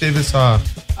sempre teve essa...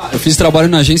 Eu fiz trabalho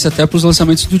na agência até pros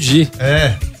lançamentos do Di.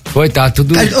 Foi, tá,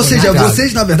 tudo... Ou seja,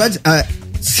 vocês, na verdade,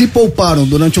 se pouparam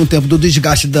durante um tempo do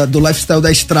desgaste do lifestyle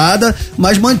da estrada,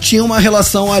 mas mantinham uma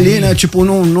relação ali, né? Tipo,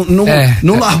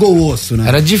 não largou o osso, né?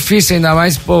 Era difícil, ainda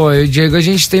mais, eu e o Diego, a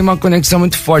gente tem uma conexão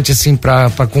muito forte, assim, pra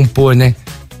compor, né?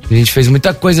 A gente fez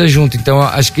muita coisa junto, então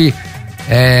acho que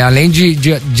além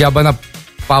de a banda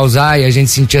pausar e a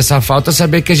gente sentir essa falta,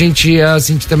 saber que a gente ia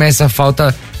sentir também essa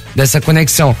falta dessa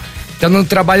conexão. Então no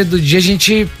trabalho do dia a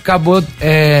gente acabou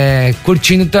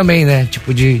curtindo também, né?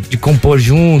 Tipo, de compor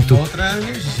junto.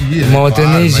 Uma outra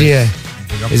energia.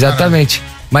 Exatamente.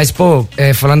 Mas,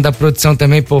 falando da produção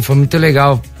também, foi muito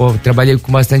legal. Trabalhei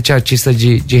com bastante artista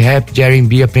de rap, de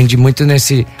R&B, aprendi muito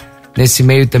nesse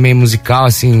meio também musical,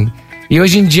 assim. E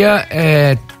hoje em dia,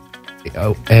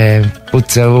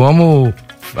 eu amo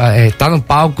tá no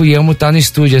palco e amo tá no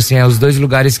estúdio, assim. É os dois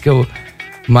lugares que eu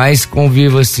mais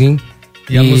convivo, assim.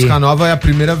 E a música nova é a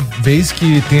primeira vez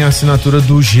que tem a assinatura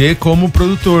do G como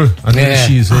produtor, a NX,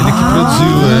 ele que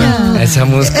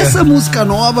produziu, Essa música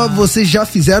nova vocês já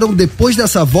fizeram depois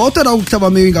dessa volta ou era algo que tava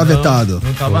meio engavetado?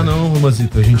 Não tava não,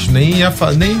 Romazito, a gente nem ia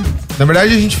na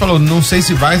verdade a gente falou, não sei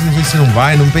se vai, não sei se não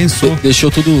vai, não pensou. Deixou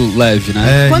tudo leve,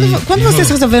 né? Quando vocês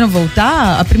resolveram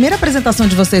voltar, a primeira apresentação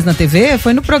de vocês na TV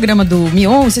foi no programa do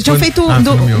Mion, vocês tinham feito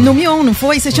no Mion, não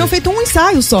foi? Vocês tinham feito um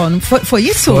ensaio só, não foi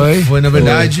isso? Foi na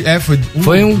verdade,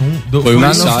 foi um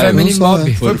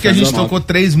ensaio. Foi porque a gente tocou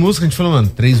 3 músicas, a gente falou, mano,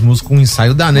 3 músicas, um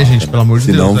ensaio dá, né, gente? Pelo amor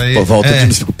de Deus. Aí, volta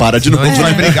de novo, para de novo. A gente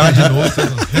vai brigar de novo.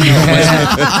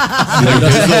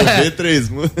 Resolver 3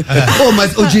 músicas.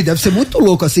 Mas, Di, deve ser muito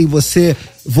louco, assim,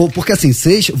 porque assim,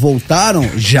 vocês voltaram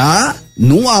já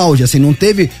no auge, assim,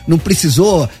 não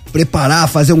precisou preparar,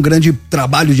 fazer um grande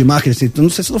trabalho de marketing, assim, não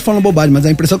sei se eu tô falando bobagem, mas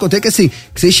a impressão que eu tenho é que, assim,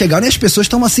 que vocês chegaram e as pessoas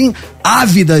estão, assim,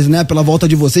 ávidas, né, pela volta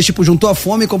de vocês, tipo, juntou a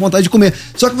fome com a vontade de comer.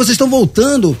 Só que vocês estão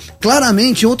voltando,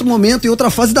 claramente, em outro momento, em outra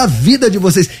fase da vida de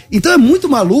vocês. Então é muito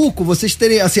maluco vocês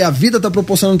terem, assim, a vida tá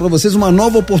proporcionando pra vocês uma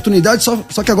nova oportunidade,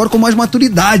 só que agora com mais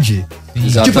maturidade.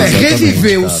 Tipo, é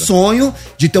reviver o sonho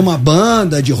de ter uma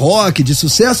banda de rock, de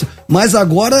sucesso, mas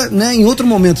agora, né, em outro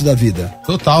momento da vida.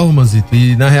 Total, Romanzito.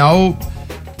 E na real,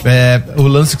 o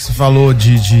lance que você falou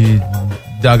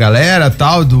da galera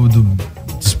tal, de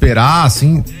esperar,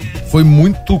 assim, foi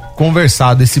muito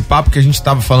conversado. Esse papo que a gente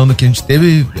tava falando, que a gente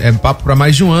teve, papo pra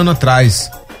mais de um ano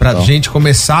atrás. Pra gente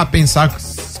começar a pensar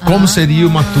como seria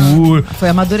uma tour. Foi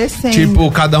amadurecendo. Tipo,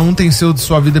 cada um tem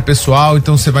sua vida pessoal,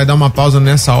 então você vai dar uma pausa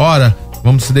nessa hora,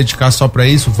 vamos se dedicar só pra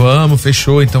isso? Vamos,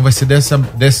 fechou. Então vai ser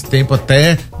desse tempo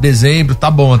até dezembro, tá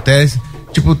bom, até,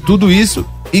 tipo, tudo isso.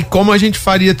 E como a gente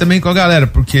faria também com a galera,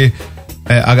 porque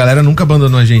a galera nunca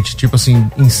abandonou a gente. Tipo assim,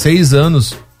 em 6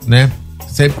 anos, né,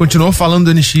 sempre continuou falando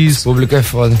do NX. O público é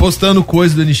foda. Postando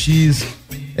coisa do NX.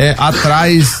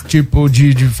 Atrás, tipo,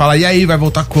 de falar, e aí, vai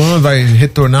voltar quando? Vai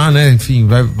retornar, né? Enfim,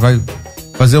 vai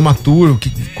fazer uma tour,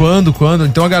 quando?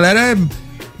 Então a galera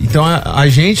Então a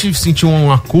gente sentiu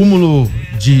um acúmulo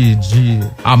de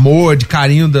amor, de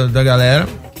carinho da galera.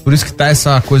 Por isso que tá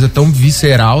essa coisa tão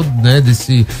visceral, né?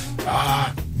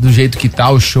 Do jeito que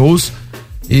tá os shows.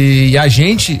 E a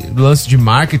gente, lance de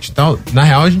marketing e tal, na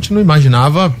real a gente não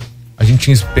imaginava, a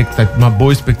gente tinha uma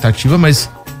boa expectativa, mas,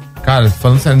 cara,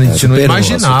 falando sério, a gente não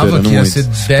imaginava que ia ser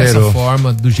dessa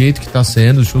forma, do jeito que tá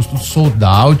sendo, os shows tudo sold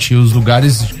out, os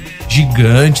lugares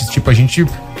gigantes, tipo, a gente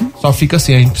só fica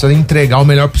assim, a gente precisa entregar o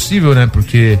melhor possível, né,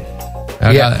 porque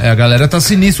a galera tá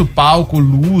sinistro, palco,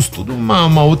 luz, tudo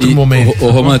um outro momento.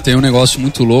 Ô Roman, tem um negócio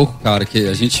muito louco, cara, que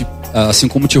a gente, assim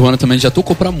como o Tijuana também, já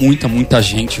tocou pra muita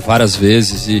gente várias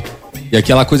vezes e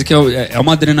aquela coisa que é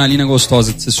uma adrenalina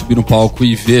gostosa de você subir no palco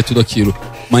e ver tudo aquilo.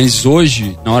 Mas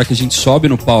hoje, na hora que a gente sobe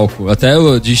no palco, até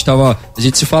a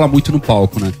gente se fala muito no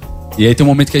palco, né? E aí tem um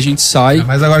momento que a gente sai.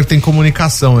 Mas agora que tem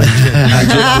comunicação, né?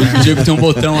 O Diego tem um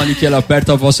botão ali que ele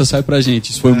aperta, a voz só sai pra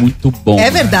gente. Isso foi muito bom. É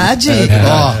verdade?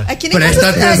 Ó, que nem presta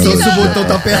atenção se o botão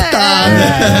tá apertado.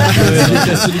 Ele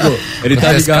já se ligou. Ele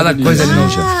tá ligado nisso. Coisa ali não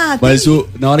já. Mas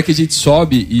na hora que a gente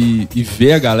sobe e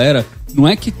vê a galera, não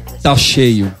é que tá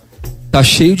cheio. Tá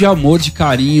cheio de amor, de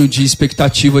carinho, de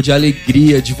expectativa, de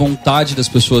alegria, de vontade das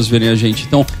pessoas verem a gente.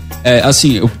 Então,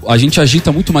 assim, a gente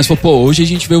agita muito mais. Pô, hoje a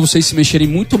gente vê vocês se mexerem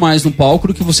muito mais no palco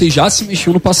do que vocês já se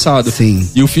mexiam no passado. Sim.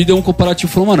 E o Fih deu um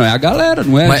comparativo e falou, mano, é a galera,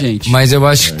 não é a gente. Mas eu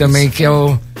acho também que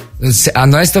a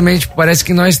nós também, tipo, parece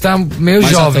que nós tá meio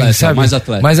mais jovem, atleta, sabe?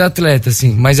 Mais atleta,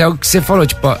 assim. Mas é o que você falou,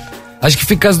 tipo, acho que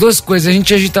fica as duas coisas. A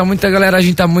gente agita muito, a galera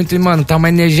agita muito e, mano, tá uma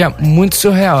energia muito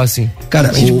surreal, assim.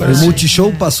 Cara, o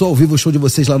Multishow passou ao vivo o show de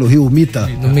vocês lá no Rio, o Mita.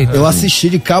 Eu assisti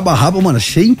de cabo a rabo, mano,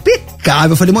 achei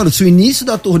impecável. Eu falei, mano, se o início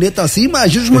da turnê tá assim,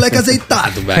 imagina os moleques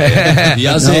azeitados, velho. E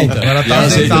azeita. Agora tá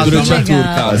azeitado durante a tour,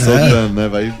 cara. Soltando, né?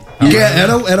 Vai... Porque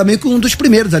era meio que um dos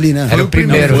primeiros ali, né? Foi o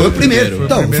primeiro. Foi o primeiro.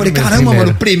 Então, eu falei, caramba,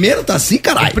 mano, o primeiro tá assim,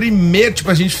 caralho. O primeiro, tipo,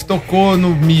 a gente tocou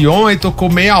no Mion e tocou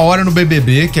meia hora no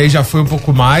BBB, que aí já foi um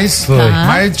pouco mais. Foi.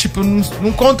 Mas, tipo,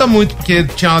 não conta muito, porque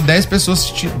tinha 10 pessoas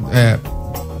assistindo.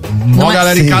 Uma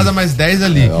galera em casa, mais 10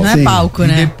 ali. Não é palco,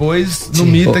 né? E depois no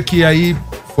Mita, que aí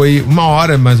foi 1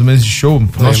 hora mais ou menos de show.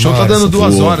 Nosso show tá dando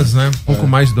 2 horas, né? Um pouco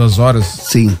mais de 2 horas.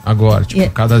 Sim. Agora, tipo,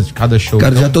 cada show.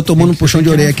 Cara, já tô tomando um puxão de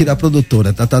orelha aqui da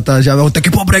produtora. Já tem que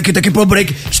pôr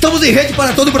break. Estamos em rede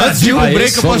para todo o Brasil. Antes de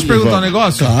break, eu posso perguntar um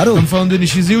negócio? Claro. Estamos falando do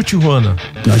NX e o Tijuana.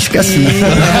 Não esqueci.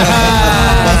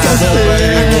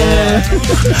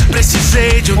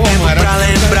 Precisei de um tempo pra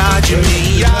lembrar de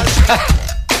mim.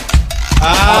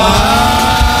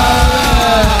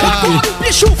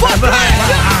 Bicho,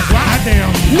 aguardem!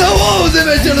 Não ouse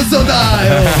mexer no seu dial!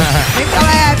 Vem pra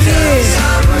leve!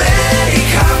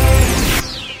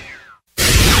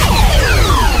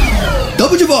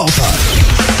 Tamo de volta!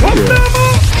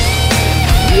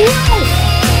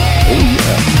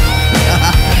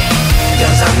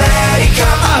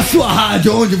 A sua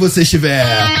rádio, onde você estiver.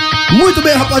 Muito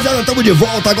bem, rapaziada, estamos de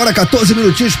volta. Agora 14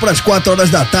 minutinhos para as 4 horas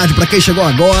da tarde. Para quem chegou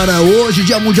agora, hoje,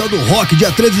 Dia Mundial do Rock,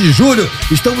 dia 13 de julho.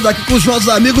 Estamos aqui com os nossos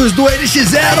amigos do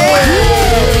NX0.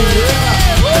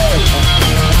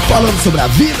 Falando sobre a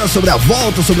vida, sobre a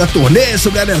volta, sobre a turnê,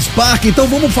 sobre a Allianz Parque. Então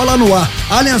vamos falar no ar.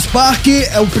 Allianz Parque,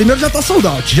 o primeiro já tá sold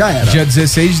out, já era. Dia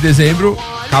 16 de dezembro,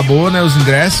 acabou, né, os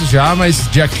ingressos já, mas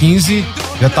dia 15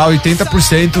 já tá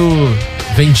 80%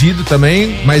 vendido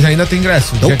também, mas ainda tem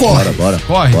ingresso. Então corre. Bora.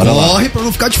 Corre pra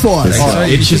não ficar de fora.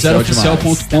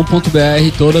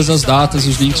 NX0oficial.com.br, todas as datas,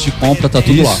 os links de compra, tá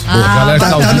tudo lá. Galera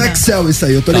Tá no Excel isso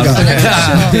aí, eu tô ligado.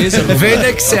 Veio do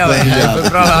Excel, foi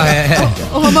pra lá,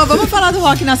 Ô, Romão, vamos falar do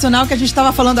rock nacional, que a gente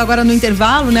tava falando agora no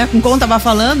intervalo, né? Com o Con tava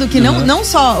falando que não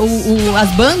só as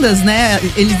bandas, né?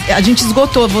 A gente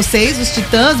esgotou vocês, os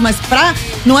Titãs, mas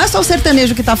não é só o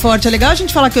sertanejo que tá forte. É legal a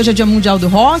gente falar que hoje é Dia Mundial do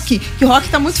Rock, que o rock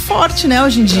tá muito forte, né,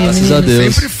 hoje em dia. Graças a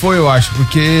Deus. Sempre foi, eu acho,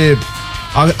 porque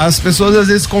as pessoas às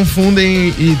vezes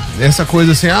confundem essa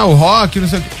coisa assim, o rock, não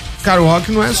sei o que. Cara, o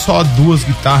rock não é só duas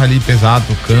guitarras ali pesadas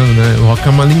tocando, né? O rock é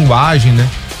uma linguagem, né?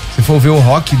 Se for ver o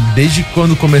rock, desde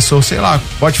quando começou, sei lá,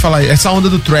 pode falar, essa onda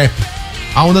do trap.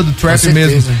 A onda do trap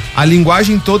mesmo. A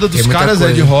linguagem toda dos caras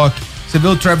é de rock. Você vê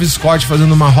o Travis Scott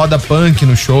fazendo uma roda punk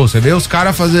no show, você vê os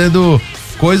caras fazendo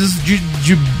coisas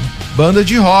de banda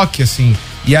de rock, assim.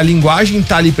 E a linguagem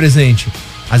tá ali presente.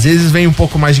 Às vezes vem um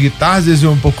pouco mais de guitarra, às vezes vem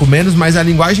um pouco menos, mas a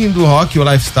linguagem do rock, o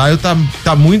lifestyle,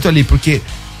 tá muito ali, porque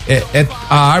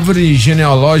a árvore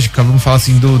genealógica, vamos falar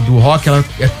assim, do rock, ela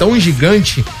é tão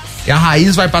gigante e a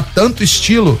raiz vai pra tanto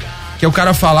estilo que o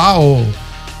cara fala, o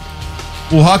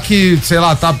rock, sei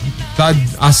lá, tá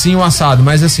assim o assado,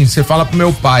 mas assim, você fala pro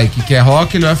meu pai que é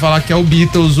rock, ele vai falar que é o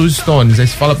Beatles, os Stones. Aí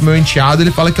você fala pro meu enteado,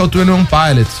 ele fala que é o 21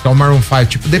 Pilots, que é o Maroon 5.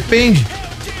 Tipo, depende.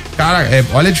 Cara,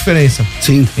 olha a diferença.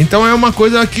 Sim. Então é uma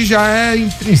coisa que já é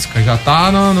intrínseca, já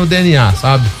tá no DNA,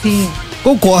 sabe? Sim.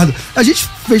 Concordo. A gente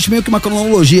fez meio que uma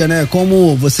cronologia, né?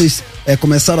 Como vocês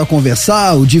começaram a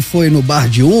conversar, o Di foi no bar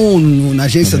de um, na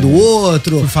agência do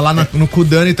outro. Fui falar com o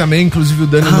Dani também, inclusive o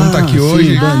Dani não tá aqui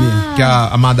hoje. Dani. Que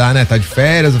a Madá, né, tá de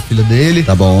férias, a filha dele.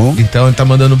 Tá bom. Então ele tá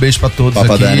mandando um beijo pra todos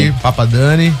Papa aqui. Dani. Papa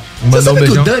Dani. Você Mandou um sabe que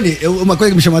beijão. o Dani, uma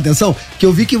coisa que me chamou a atenção, que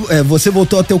eu vi que você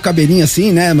voltou a ter o cabelinho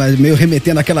assim, né, mas meio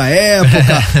remetendo àquela época.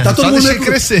 Tá todo Só mundo deixei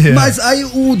crescer. Mas aí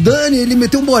o Dani, ele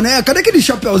meteu um boné. Cadê aquele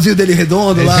chapeuzinho dele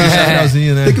redondo lá? Tem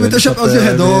chapeuzinho, né? Tem que meter o chapeuzinho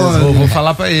redondo. Vou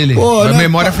falar pra ele. Pô, É né?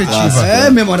 memória afetiva.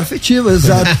 Memória afetiva,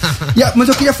 exato. Mas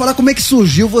eu queria falar como é que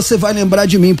surgiu Você Vai Lembrar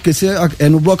de Mim, porque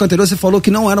no bloco anterior você falou que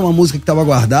não era uma música que estava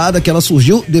guardada, que ela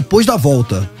surgiu depois da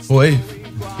volta. Foi.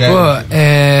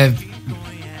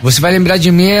 Você Vai Lembrar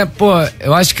de Mim,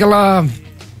 eu acho que ela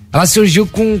surgiu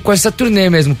com essa turnê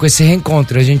mesmo, com esse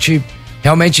reencontro. A gente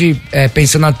realmente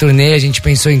pensou na turnê, a gente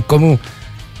pensou em como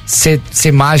ser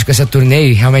mágico essa turnê,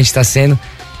 e realmente está sendo.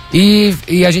 E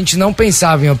a gente não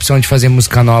pensava em opção de fazer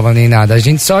música nova nem nada. A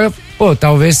gente só,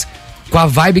 talvez com a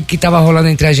vibe que tava rolando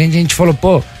entre a gente falou,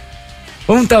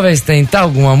 vamos talvez tentar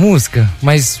alguma música,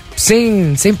 mas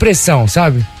sem pressão,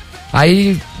 sabe?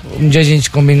 Aí um dia a gente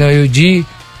combinou, eu e o Di,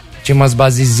 tinha umas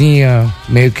basezinhas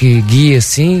meio que guia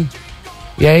assim.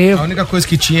 E aí A única coisa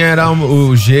que tinha era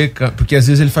o G, porque às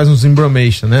vezes ele faz uns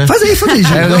embromation, né? Faz aí,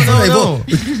 gente. Não.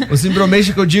 Os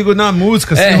embromation que eu digo na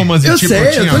música, assim, romanzinho. Eu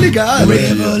sei, eu tô ligado.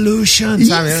 Revolution,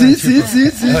 sabe? Sim.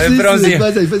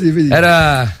 Faz aí.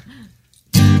 era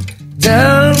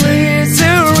There is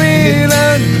a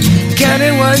reason, can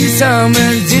it one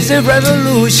summon, this is a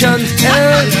revolution.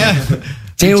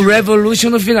 Tem o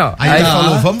Revolution no final. Aí ele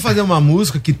falou, vamos fazer uma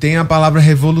música que tem a palavra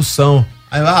revolução.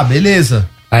 Aí, beleza.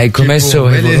 Aí começou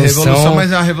a revolução.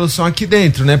 Mas é a revolução aqui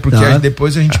dentro, né? Porque aí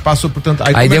depois a gente passou por tanto...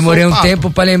 Aí demorei um tempo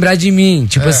pra lembrar de mim.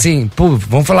 Tipo assim,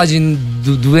 vamos falar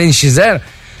do NX0?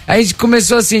 Aí a gente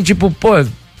começou assim, tipo,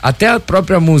 até a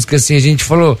própria música, assim, a gente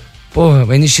falou, o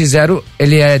NX0,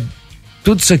 ele é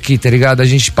tudo isso aqui, tá ligado? A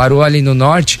gente parou ali no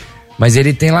norte, mas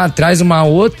ele tem lá atrás uma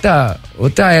outra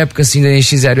época, assim, do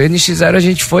NX0. O NX0 a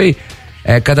gente foi...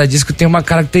 cada disco tem uma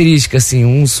característica, assim,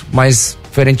 uns mais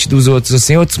diferentes dos outros,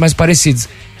 assim, outros mais parecidos.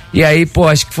 E aí,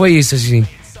 acho que foi isso, assim.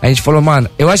 A gente falou, mano,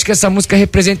 eu acho que essa música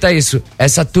representa isso.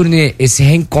 Essa turnê, esse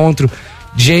reencontro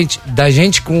da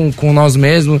gente com nós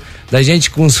mesmos, da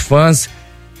gente com os fãs.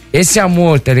 Esse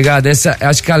amor, tá ligado?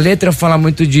 Acho que a letra fala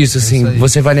muito disso, assim.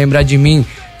 Você vai lembrar de mim.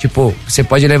 Tipo, você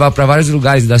pode levar pra vários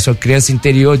lugares da sua criança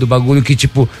interior, do bagulho que,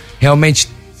 tipo, realmente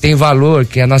tem valor,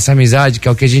 que é a nossa amizade, que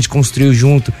é o que a gente construiu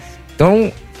junto.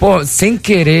 Então, sem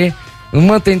querer,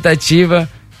 numa tentativa,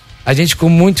 a gente ficou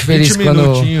muito feliz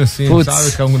quando... assim,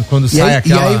 sabe? Quando sai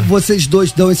aquela... E aí vocês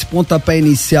dois dão esse pontapé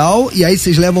inicial, e aí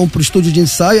vocês levam pro estúdio de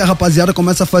ensaio e a rapaziada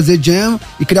começa a fazer jam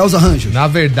e criar os arranjos. Na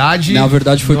verdade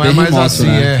foi não bem é mais remoto, assim,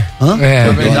 né? Na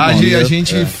verdade, a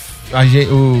gente...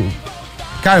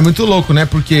 Cara, é muito louco, né?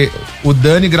 Porque o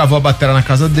Dani gravou a bateria na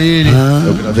casa dele.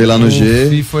 Eu gravei lá no G.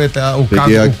 E foi até o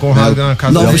Conrado na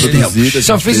casa dele.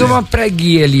 Só fiz uma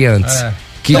pré-guia ali antes.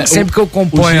 Que sempre que eu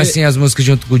componho assim as músicas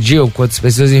junto com o Gil, com outras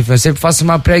pessoas, enfim, eu sempre faço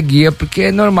uma pré-guia, porque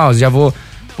é normal, já vou,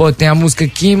 pô, tem a música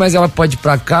aqui, mas ela pode ir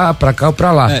pra cá ou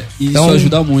pra lá. Isso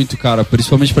ajuda muito, cara,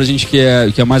 principalmente pra gente que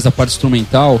é mais da parte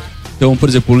instrumental. Então, por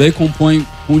exemplo, o Lê compõe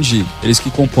com o G, eles que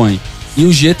compõem. E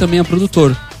o G também é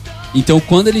produtor. Então,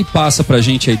 quando ele passa pra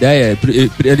gente a ideia,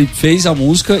 ele fez a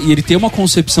música e ele tem uma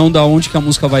concepção da onde que a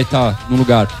música vai estar no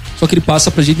lugar. Só que ele passa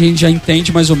pra gente e a gente já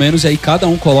entende mais ou menos, e aí cada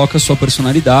um coloca a sua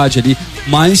personalidade ali,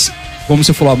 mas, como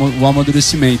você falou, o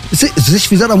amadurecimento. Vocês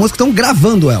fizeram a música, estão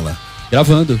gravando ela.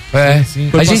 Gravando. Sim.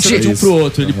 Foi passando de um pro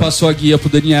outro. Ele passou a guia pro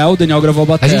Daniel, o Daniel gravou a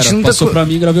bateria. A gente nunca passou pra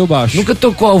mim e gravei o baixo. Nunca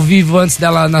tocou ao vivo antes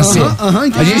dela nascer.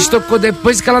 A gente tocou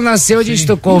depois que ela nasceu, a gente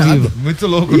tocou ao vivo. Muito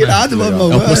louco, Irado, né?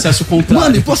 mano. É um processo contrário.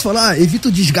 Mano, e posso falar? Evita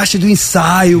o desgaste do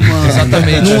ensaio, mano.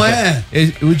 Exatamente. Não é?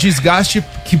 O desgaste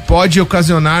que pode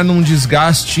ocasionar num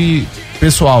desgaste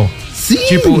pessoal. Sim.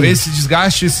 Tipo, esse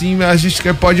desgaste, assim, a gente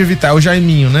pode evitar. É o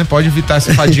Jaiminho, né? Pode evitar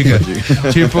essa fadiga.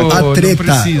 Tipo, A treta. não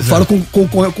precisa. Eu falo com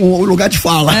o lugar de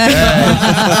fala.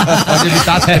 Pode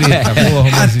evitar a treta.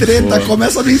 Porra, A treta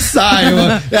começa no ensaio,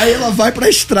 aí ela vai pra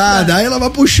estrada, aí ela vai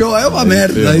pro show, aí é uma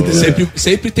merda.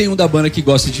 Sempre tem um da banda que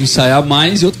gosta de ensaiar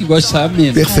mais e outro que gosta de ensaiar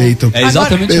menos. Perfeito. É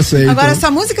exatamente isso. Perfeito. Agora,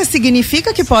 essa música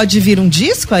significa que pode vir um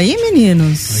disco aí,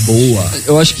 meninos? Boa.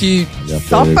 Eu acho que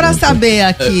Só pra saber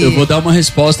aqui. eu vou dar uma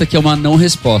resposta que é uma não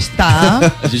resposta.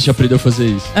 Tá. A gente aprendeu a fazer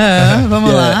isso.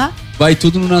 Vamos lá. Vai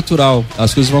tudo no natural.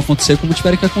 As coisas vão acontecer como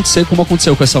tiverem que acontecer, como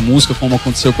aconteceu com essa música, como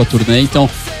aconteceu com a turnê. Então,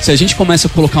 se a gente começa a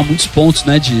colocar muitos pontos,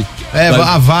 né, de...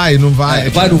 vai, não vai.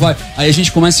 Não vai. Aí a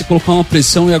gente começa a colocar uma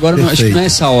pressão e agora acho que não é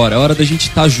essa hora. É hora da gente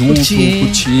estar junto,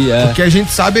 curtir. O que a gente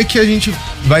sabe é que a gente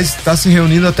vai estar se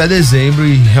reunindo até dezembro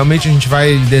e realmente a gente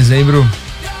vai em dezembro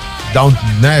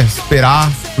esperar,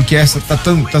 porque essa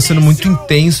tá sendo muito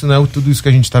intenso, né? Tudo isso que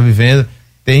a gente tá vivendo.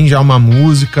 Tem já uma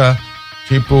música,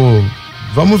 tipo,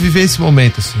 vamos viver esse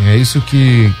momento, assim. É isso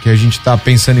que a gente tá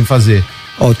pensando em fazer.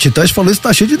 O Titãs falou isso,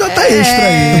 tá cheio de data extra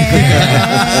aí.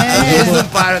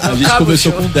 A gente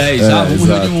começou com 10. Vamos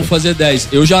reunir, vamos fazer 10.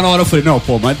 Eu já na hora falei, não,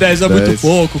 pô, mas 10 é muito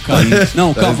pouco, cara.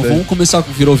 Não, calma, vamos começar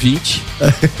com virou 20.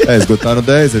 Esgotaram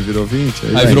 10, aí virou 20.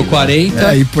 Aí virou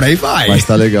 40. E por aí vai. Mas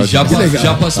tá legal. Já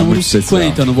passamos nos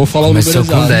 50, não vou falar o número exato.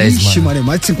 Com 10, Ixi, mano,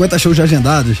 mais de 50 shows já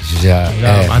agendados. Já.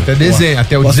 Até dezembro,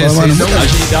 até o Posso 16 falar, não.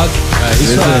 Agendado.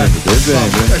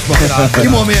 Que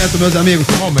momento, meus amigos.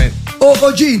 Que momento.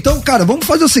 Ô, Di, então, cara, vamos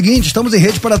fazer o seguinte, estamos em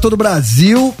rede para todo o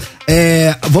Brasil,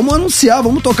 vamos anunciar,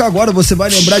 vamos tocar agora, você vai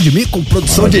lembrar de mim com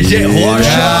produção de DJ Rocha.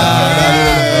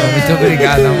 Muito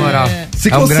obrigado, na moral.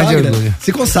 Um grande orgulho.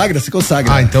 Se consagra.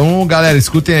 Então, galera,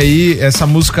 escutem aí, essa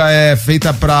música é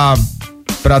feita pra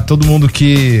todo mundo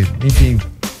que, enfim,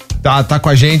 tá com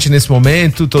a gente nesse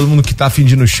momento, todo mundo que tá afim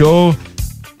de ir no show,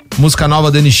 música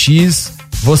nova da NX,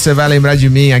 você vai lembrar de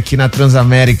mim aqui na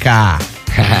Transamérica.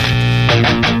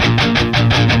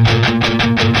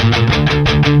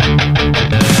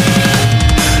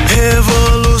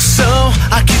 Revolução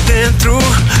aqui dentro.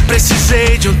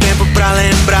 Precisei de um tempo pra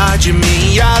lembrar de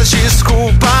mim. E as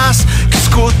desculpas que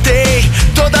escutei,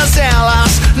 todas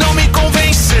elas não me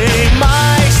convencem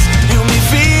mais. Eu me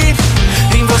vi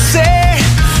em você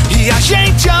e a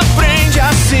gente aprende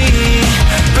assim.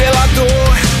 Pela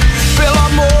dor, pelo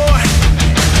amor,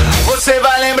 você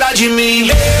vai lembrar de mim.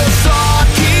 Eu só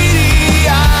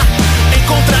queria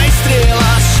encontrar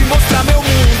estrelas, te mostrar meu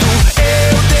mundo.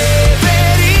 Eu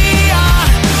deveria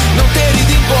não ter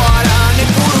ido embora nem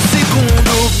por um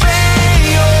segundo.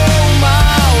 Bem ou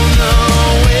mal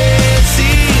não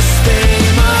existem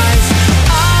mais.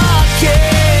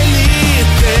 Aquele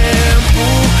tempo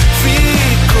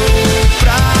ficou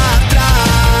pra trás.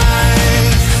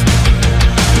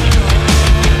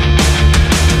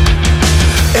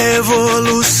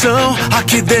 Evolução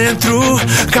aqui dentro,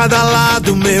 cada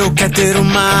lado meu quer ter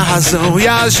uma razão. E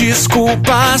as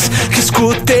desculpas que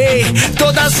escutei,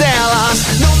 todas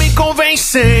elas não me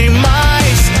convencem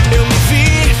mais. Eu me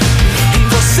vi em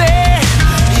você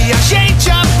e a gente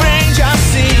aprende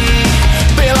assim.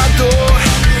 Pela dor,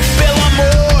 pelo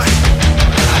amor,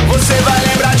 você vai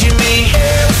lembrar de mim.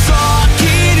 Eu só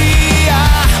queria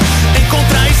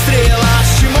encontrar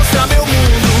estrelas, te mostrar meu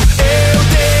mundo. Eu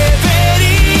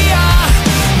deveria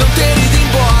não ter ido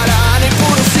embora nem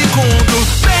por um segundo.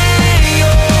 Bem ou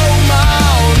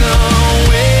mal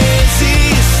não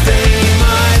existem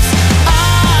mais.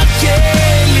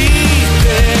 Aquele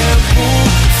tempo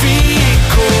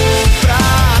ficou pra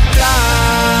trás.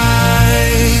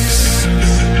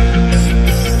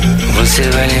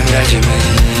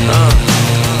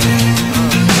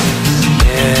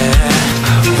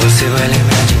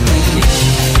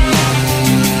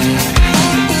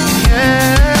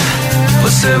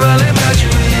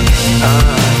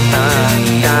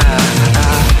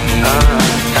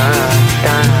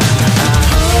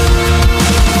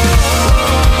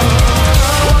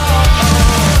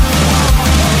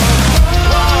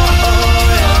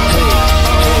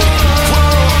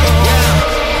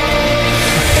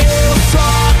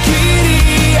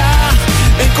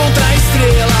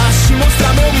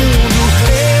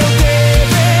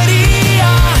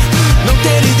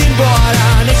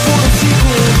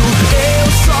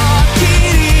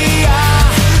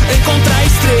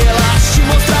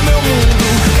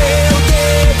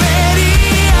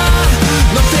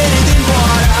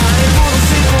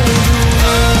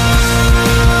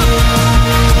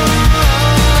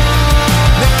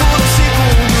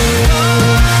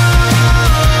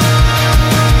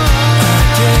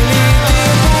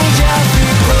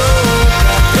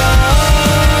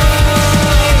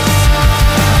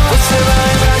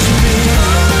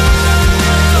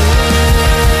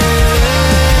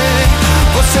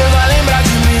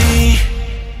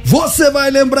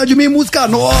 vai lembrar de mim, música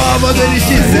nova do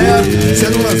NX0,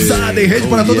 sendo lançada em rede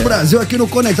para todo o Brasil aqui no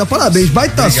Conectados. Parabéns,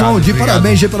 baita som, de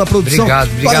parabéns G pela produção. Obrigado,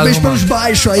 parabéns Romano. pelos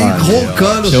baixos aí,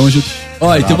 roncando.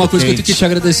 Ó, e tem uma coisa que eu tenho que te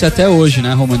agradecer até hoje,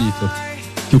 né, Romanito?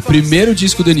 Que o primeiro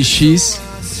disco do NX,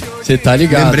 você tá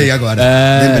ligado? Lembrei agora,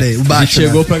 lembrei, o baixo. A gente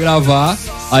chegou pra gravar,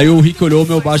 aí o Rick olhou o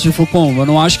meu baixo e falou, pô, eu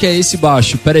não acho que é esse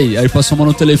baixo, peraí. Aí passou uma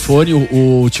no telefone,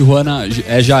 o Tijuana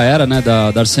já era, né,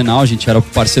 da Arsenal, a gente era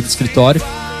parceiro do escritório.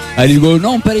 Aí ele ligou,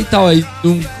 não, peraí tal. Aí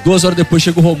 2 horas depois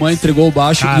chegou o Romã, entregou o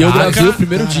baixo. E eu gravei o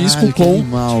primeiro disco com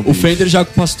animal, o Fender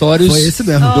Jaco Pastorius. Foi esse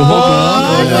mesmo. Do Romã.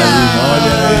 Olha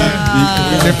aí.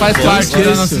 Você faz parte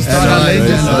da nossa história além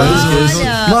disso.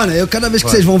 Mano, cada vez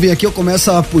que vocês vão vir aqui, eu começo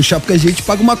a puxar, porque a gente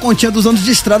paga uma continha dos anos de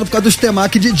estrada por causa dos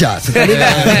temaki de jazz, tá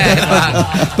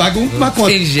ligado? Paga uma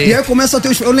conta. E aí eu começo a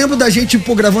ter eu lembro da gente,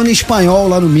 pô, gravando em espanhol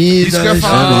lá no Midas. Isso que eu ia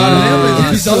falar. Eu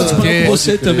fiz aula de espanhol com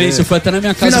você também. Você foi até na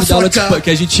minha casa me dar aula de espanhol, que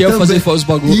a gente ia fazer os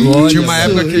bagulhos. Tinha uma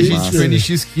época que a gente, o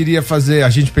NX queria fazer, a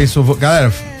gente pensou,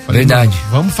 galera, verdade.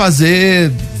 Vamos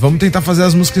tentar fazer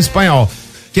as músicas em espanhol.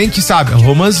 Quem que sabe?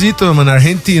 Romanzito, mano,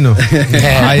 argentino.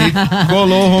 Aí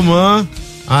colou o Romã,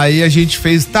 aí a gente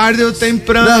fez tarde ou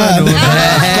temprano.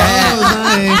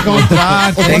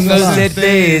 Encontrar. Tengo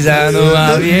certeza, no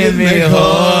había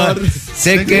mejor.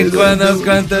 Sé que cuando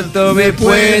canto tú me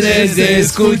puedes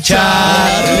escuchar.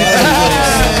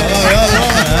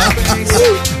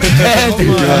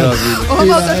 Ô,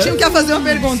 Romualdo, o Tortinho quer fazer uma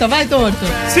pergunta, vai, Torto.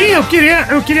 Sim, eu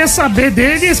queria saber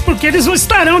deles, porque eles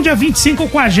estarão dia 25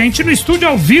 com a gente no estúdio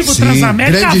ao vivo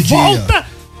Transamérica, a volta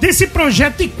desse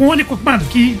projeto icônico, mano,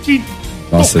 que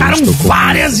tocaram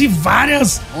várias e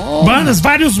várias bandas,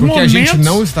 vários porque momentos. A gente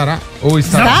não estará ou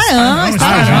estará?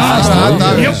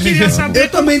 Estarão. Eu queria saber. Eu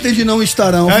também entendi não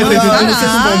estarão. Vocês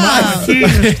não vão mais aqui,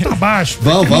 tá baixo.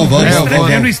 Vamos.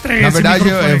 Estreia Na esse verdade,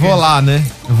 eu microfone vou aqui. lá, né?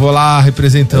 Eu vou lá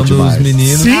representando os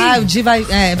meninos. Sim. O Di vai.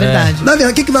 É verdade. Na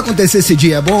verdade, o que vai acontecer esse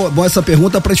dia? É bom essa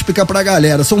pergunta pra explicar pra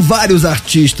galera. São vários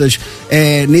artistas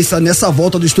nessa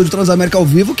volta do Estúdio Transamérica ao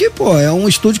vivo, que, pô, é um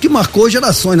estúdio que marcou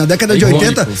gerações. Na década de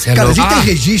 80, cara, a gente tem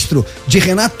registro de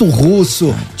Renato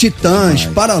Russo, Titãs,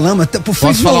 Paralamas,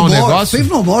 Posso falar um negócio? Faith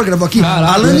No More gravou aqui,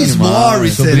 Caraca, Alanis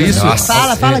Morissette. Sobre isso?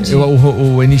 Fala, Di.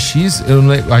 O NX,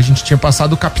 a gente tinha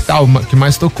passado o Capital, que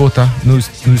mais tocou, tá? No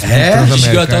Estúdio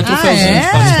Chegou até Transamérica. o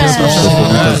troféuzinho.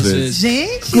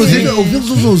 Gente. Inclusive, ouvimos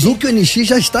o Zuzu que o NX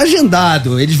já está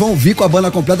agendado. Eles vão vir com a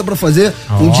banda completa pra fazer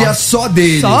um dia só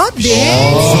deles. Só dele.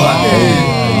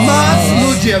 Mas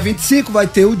no dia 25 vai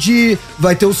ter o Di,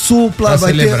 vai ter o Supla,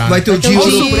 vai ter o Di. o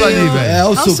Supla ali, velho.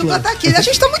 O O Supla Supla. tá aqui. A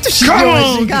gente tá muito chique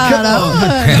hoje, cara.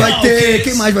 Vai ter,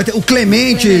 quem mais? Vai ter o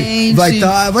Clemente. Vai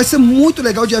estar. Vai ser muito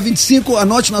legal dia 25.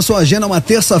 Anote na sua agenda, uma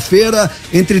terça-feira,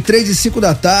 entre 3 e 5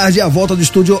 da tarde, a volta do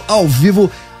estúdio ao vivo.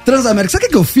 Transamérica. Sabe o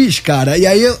que eu fiz, cara? E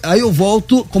aí eu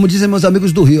volto, como dizem meus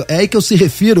amigos do Rio, é aí que eu se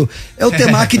refiro, é o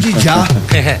temaki de já.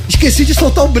 Esqueci de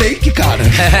soltar o break, cara.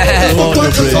 Eu tô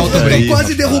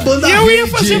quase derrubando a rede. Eu ia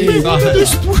fazer a pergunta do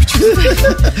estúdio.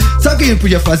 Sabe o que a gente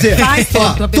podia fazer? Faz,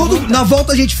 Na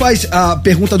volta a gente faz a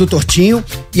pergunta do Tortinho,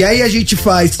 e aí a gente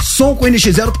faz som com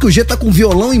NX0, porque o G tá com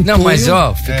violão em punho. Não, mas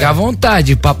ó, fica à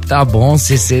vontade, o papo tá bom,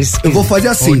 vocês Eu vou fazer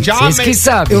assim. Vocês que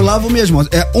sabem. Eu lavo minhas mãos.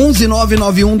 É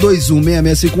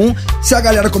 11991216651. Se a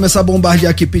galera começar a bombardear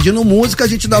aqui pedindo música, a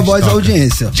gente dá voz à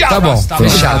audiência. Tá bom,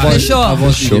 fechado. Fechou.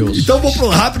 Então vou pro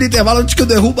rápido intervalo antes que eu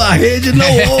derrubo a rede. Não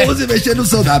ouse mexer no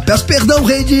celular. Peço perdão,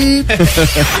 rede.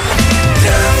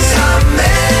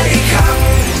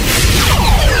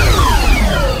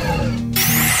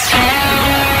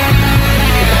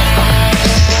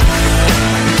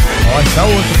 Ó, essa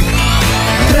outra.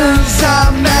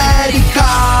 Transamérica.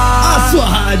 A sua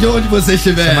rádio, onde você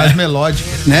estiver. É mais melódica.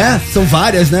 Né? São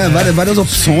várias, né? Várias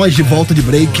opções de volta de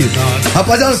break.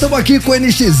 Rapaziada, estamos aqui com o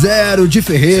NX0, Di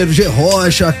Ferreiro, G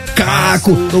Rocha,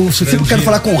 Caco. Eu sempre quero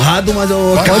falar Conrado, mas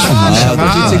eu quero chamar. Chama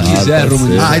do jeito que você quiser,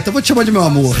 Romualdo. Ah, então vou te chamar de meu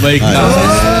amor.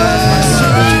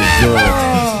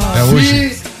 É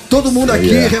hoje. Todo mundo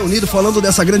aqui reunido falando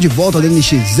dessa grande volta do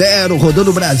NX0, rodando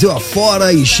o Brasil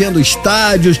afora, enchendo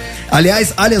estádios.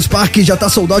 Aliás, Allianz Parque já tá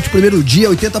sold out o primeiro dia,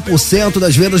 80%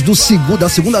 das vendas da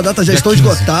segunda data já estão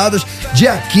esgotadas.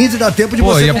 Dia 15 dá tempo de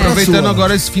você e comprar aproveitando sua.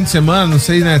 agora esse fim de semana, não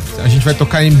sei, né? A gente vai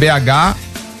tocar em BH,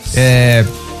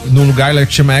 num lugar lá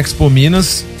que chama Expo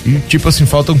Minas. E, tipo assim,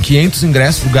 faltam 500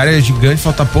 ingressos, o lugar é gigante,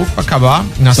 falta pouco pra acabar.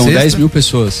 São 10 mil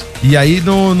pessoas. E aí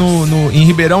em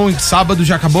Ribeirão, sábado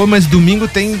já acabou, mas domingo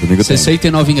tem.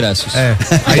 69 ingressos.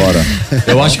 Bora.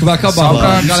 Eu acho que vai acabar. Só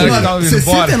pra galera que tá ouvindo.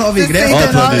 Bora. 69 ingressos. Olha a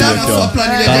planilha aqui, ó.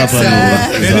 Planilha Tá na planilha.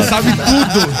 Ele sabe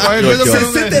tudo. Qualquer coisa eu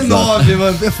quero ver. 69,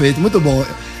 mano, perfeito, muito bom.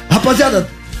 Rapaziada,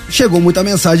 chegou muita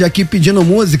mensagem aqui pedindo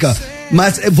música.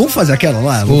 Mas vamos fazer aquela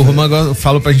lá? O Roman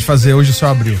falou pra gente fazer hoje, o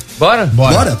senhor abriu. Bora?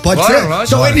 Bora? Pode ser?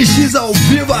 Lógico. Então NX ao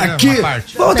vivo aqui.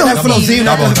 Vamos ter um refrãozinho,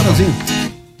 né? Um refrãozinho.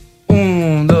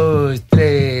 1, 2,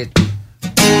 3.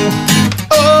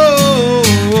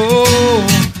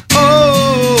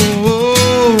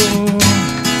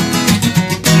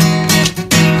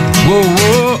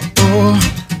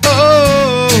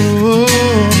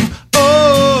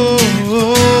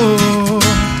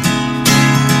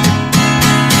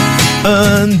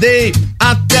 Andei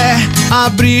até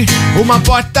abrir uma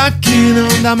porta que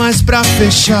não dá mais pra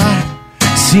fechar.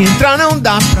 Se entrar não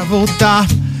dá pra voltar.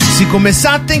 Se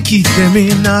começar tem que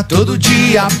terminar. Todo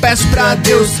dia peço pra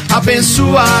Deus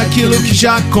abençoar aquilo que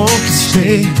já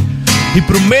conquistei e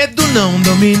pro medo não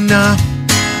dominar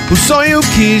o sonho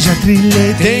que já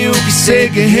trilhei. Tenho que ser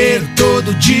guerreiro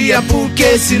todo dia,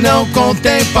 porque senão com o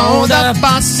tempo a onda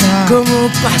passa. Como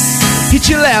passa? E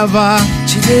te leva,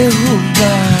 Te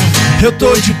derruba. eu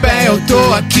tô de pé, eu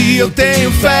tô aqui, eu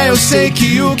tenho fé, eu sei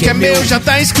que o que é meu já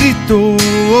tá escrito,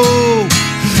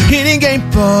 e ninguém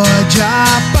pode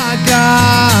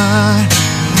apagar.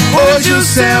 Hoje o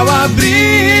céu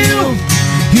abriu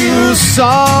e o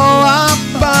sol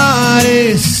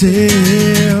apareceu.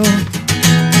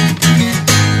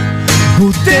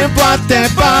 O tempo até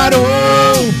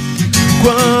parou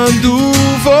quando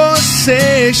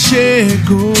você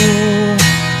chegou.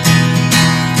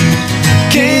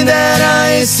 Quem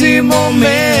dera esse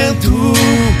momento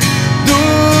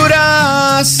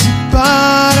durasse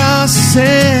para sempre.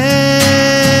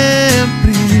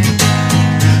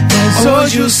 Mas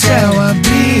hoje o céu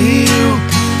abriu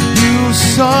e o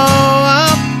sol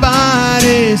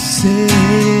apareceu.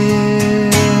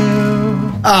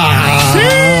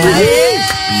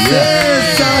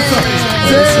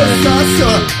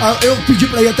 Sensacional. Eu pedi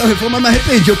pra ir até o refrão, mas me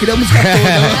arrependi. Eu queria a música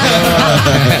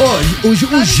toda. O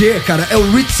G, cara, é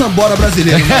o Rich Sambora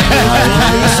brasileiro.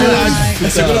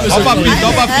 Ó o papito, ó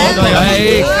o papito.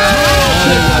 Aí, cara.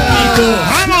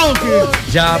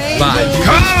 Já paga.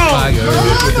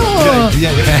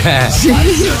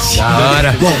 Da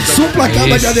hora. Bom, Supla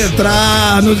acaba de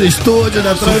adentrar nos estúdios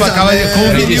da Supla acaba de com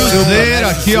o vinilzeiro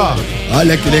aqui, ó.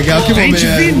 Olha que legal, que Vem de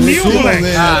momento. vinil,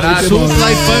 moleque. Caralho,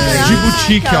 Supla e punks de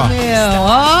boutique, ó.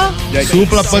 Ó.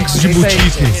 Supla punks de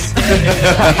boutique.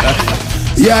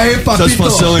 E aí, papito?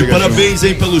 Satisfação, hein? Parabéns,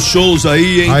 hein, pelos shows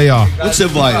aí, hein? Aí, ó. Onde você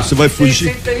vai? Você vai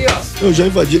fugir? Eu já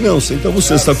invadi. Não, senta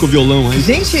você tá com o violão aí.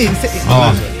 Gente,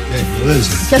 Ó. Beleza?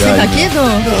 quer sentar aqui, Du?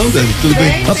 Não, Dani, tudo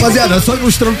bem. Rapaziada, só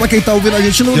ilustrando pra quem tá ouvindo a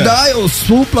gente no Dial,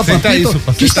 Supla, Senta aí, Papito,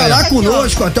 Supla, que senta estará aí.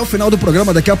 conosco até o final do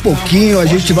programa. Daqui a pouquinho a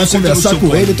gente vai conversar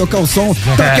com ele, tocar o som.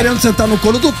 Tá querendo sentar no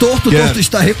colo do Torto, o Torto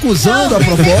está recusando a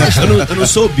proposta. Eu não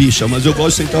sou bicha, mas eu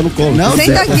gosto de sentar no colo. Não,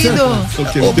 Senta senta, aqui, senta. Du. Só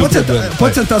que não tem problema.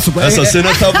 Pode sentar, Supla. Essa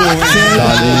cena tá boa, hein?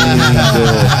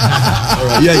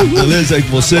 E aí, beleza aí com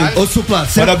você? Ô, Supla,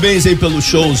 senta. Parabéns aí pelos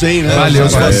shows, hein? Né? Valeu,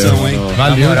 Satisfação, hein?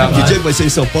 Valeu. Que dia que vai ser em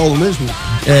São Paulo mesmo?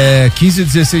 15 e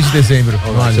 16 de dezembro.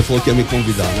 Olha, Você falou que ia me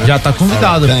convidar, né? já tá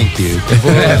convidado. Thank you.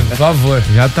 Por favor,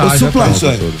 já tá. Ô, já Supla, tá. Isso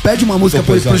aí. pede uma música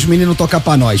pros meninos tocar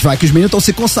pra nós. Vai, que os meninos estão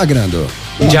se consagrando.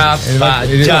 Já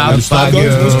ele paga.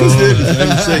 As músicas deles, né?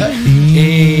 Não sei.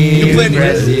 Em play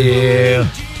Brasil.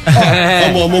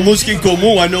 Uma música em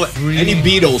comum, I know any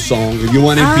Beatles song. If you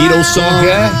want a Beatles song.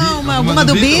 Alguma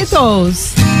do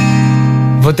Beatles?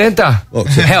 Vou tentar.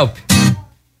 Help.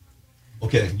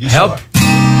 Okay, you Help.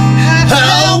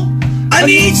 Help! I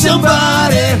need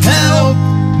somebody help.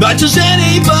 Not just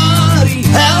anybody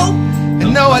help.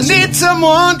 And now I need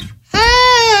someone.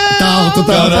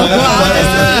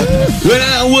 When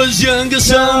I was younger,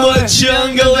 so much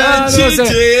younger than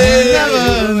today,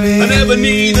 I never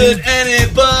needed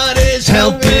anybody's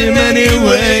help in any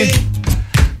way.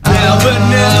 Now, but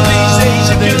now these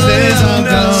days I'm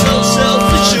not so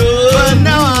self-assured. But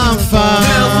now I'm fine.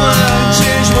 Now when I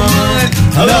change my mind,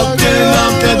 I'll open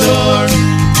up the door.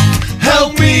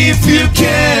 Help me if you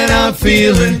can, I'm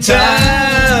feeling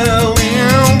down.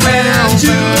 And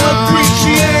to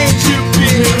appreciate you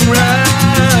being around.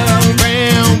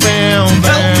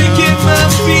 Help me get my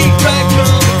feet back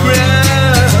on the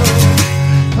ground.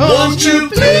 Won't you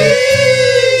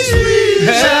please,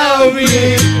 please help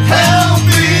me, help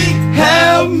me,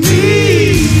 help me.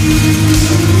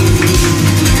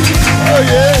 Oh,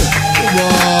 yeah.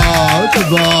 Muito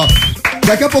bom.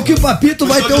 Daqui a pouquinho o Papito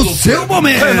vai ter o seu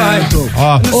momento.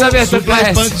 Ó, Não sabia Supla tocar e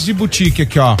essa. punks de boutique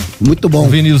aqui, ó. Muito bom.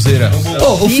 Vinilzeira.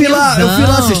 Eu fui lá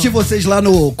assistir vocês lá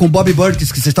com o Bob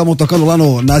Burks, que vocês estavam tocando lá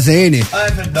na ZN.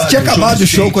 É verdade. Tinha acabado o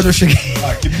show quando eu cheguei.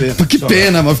 Que pena. Que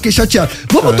pena, mano. Fiquei chateado.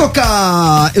 Vamos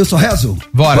tocar Eu Só Rezo?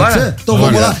 Bora. Pode ser? Então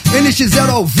vamos lá. NX0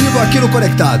 ao vivo aqui no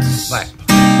Conectados. Vai.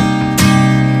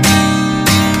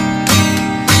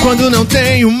 quando não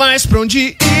tenho mais pra onde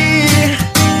ir.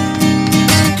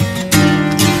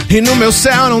 E no meu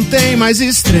céu não tem mais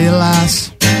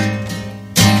estrelas.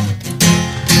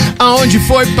 Aonde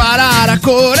foi parar a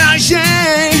coragem?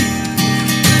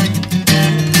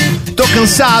 Tô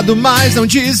cansado, mas não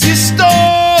desisto.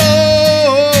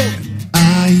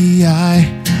 Ai, ai,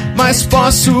 mas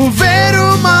posso ver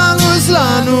uma luz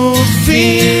lá no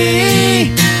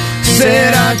fim.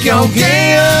 Será que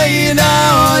alguém ainda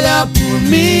olha por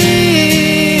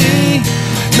mim?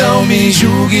 Não me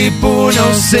julgue por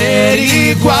não ser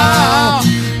igual.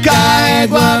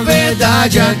 Carrego a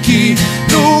verdade aqui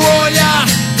no olhar,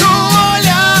 no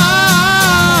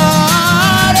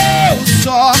olhar. Eu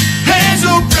só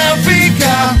rezo pra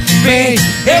ficar bem.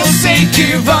 Eu sei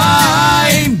que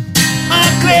vai.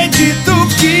 Acredito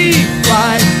que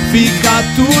vai ficar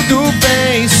tudo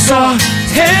bem. Só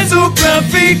rezo pra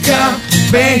ficar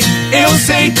bem. Eu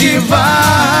sei que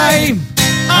vai.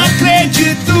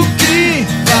 Acredito que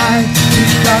vai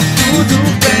ficar tudo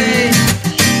bem.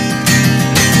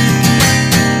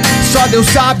 Só Deus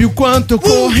sabe o quanto eu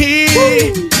corri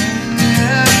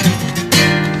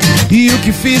e o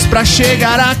que fiz pra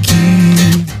chegar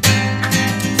aqui.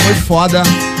 Foi foda.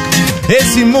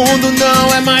 Esse mundo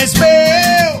não é mais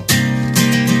meu.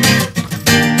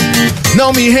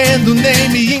 Não me rendo nem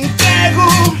me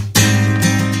entrego.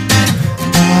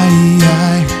 Ai,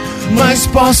 ai, mas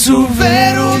posso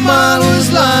ver uma luz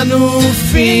lá no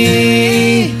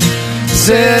fim.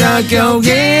 Será que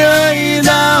alguém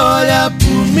ainda olha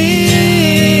por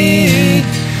mim?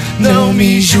 Não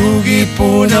me julgue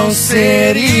por não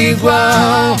ser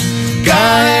igual.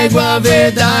 Carrego a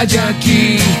verdade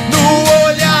aqui no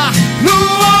olhar, no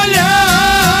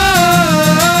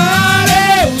olhar.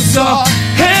 Eu só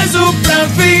rezo pra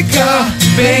ficar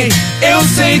bem. Eu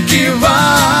sei que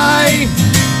vai.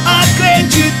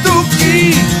 Acredito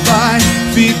que vai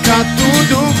ficar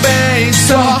tudo bem.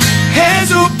 Só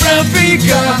rezo pra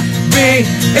ficar bem.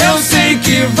 Eu sei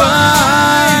que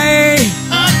vai.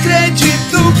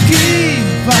 Acredito que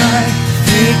vai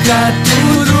ficar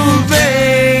tudo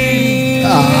bem.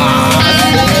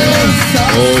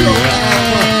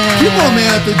 Que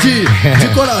momento de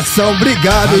coração.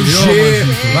 Obrigado, G.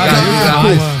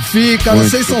 Fica, Muito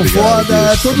vocês são obrigado, foda.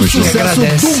 Deus. Todo o Muito sucesso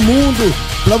agradece. do mundo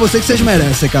pra você que vocês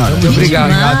merecem, cara. Muito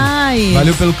obrigado. demais.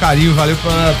 Valeu pelo carinho, valeu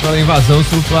pela invasão,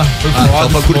 Supla. Foi foda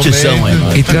uma esse curtição momento.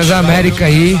 aí, E Transamérica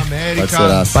aí,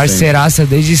 Parceiraço. parceiraça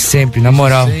desde sempre, na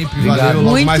moral. Sempre, Obrigado. valeu. Logo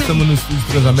Muito. mais estamos no estúdio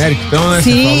Transamérica, então, né?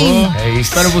 Sim. Você falou. É isso.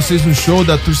 Espero vocês no show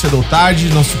da Tour Cedo ou Tarde.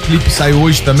 Nosso clipe saiu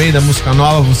hoje também, da música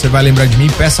nova. Você vai lembrar de mim.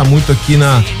 Peça muito aqui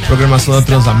na programação da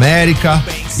Transamérica.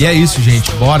 E é isso,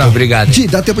 gente. Bora. Obrigado. Di,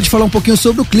 dá tempo de falar um pouquinho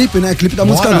sobre o clipe, né? Clipe da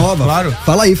música Bora, nova. claro.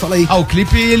 Fala aí, fala aí. Ah, o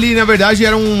clipe, ele na verdade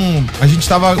era a gente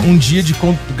tava um dia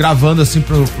gravando assim,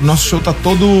 o nosso show tá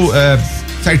todo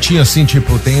certinho assim,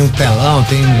 tipo, tem um telão,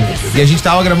 e a gente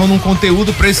tava gravando um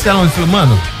conteúdo pra esse telão. A gente falou,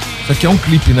 mano, isso aqui é um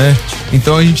clipe, né?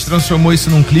 Então a gente transformou isso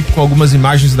num clipe com algumas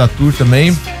imagens da tour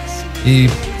também. E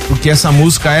porque essa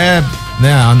música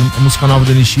né, a música nova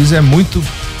do NX é muito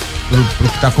pro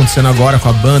que tá acontecendo agora com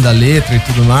a banda, a letra e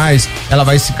tudo mais. Ela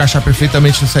vai se encaixar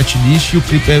perfeitamente no setlist e o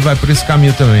clipe aí vai por esse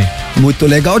caminho também. Muito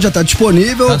legal, já tá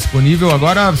disponível. Tá disponível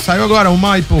agora, saiu agora,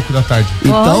 1h pouco da tarde.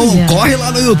 Então, Olha. corre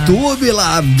lá no YouTube,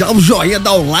 lá, dá um joinha,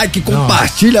 dá um like,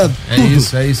 compartilha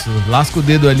tudo. É isso. Lasca o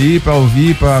dedo ali pra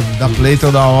ouvir, pra dar play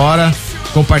toda hora.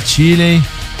 Compartilhem.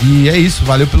 E é isso,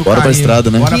 valeu pelo Bora pra carinho. estrada,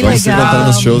 né? Bora Que pra Vamos se legal. encontrar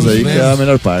nos shows aí, que é a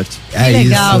melhor parte. Que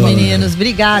legal, isso, meninos.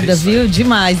 Obrigada, viu?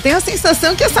 Demais. Tenho a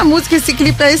sensação que essa música, esse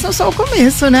clipe aí são só o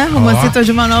começo, né? Romancito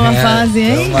de uma nova fase,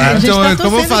 hein? A gente Então, tá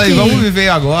como eu torcendo falei, aqui. vamos viver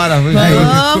agora. Vamos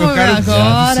eu quero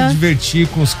agora. se divertir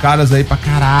com os caras aí pra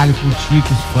caralho, curtir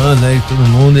com os fãs aí, todo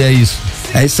mundo, e é isso.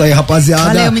 É isso aí, rapaziada.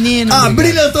 Valeu, menino.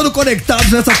 Brilhantando Conectados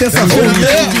nessa terça-feira,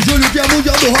 3 de julho, Dia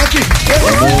Mundial do Rock.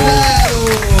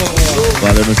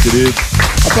 Valeu, meu querido.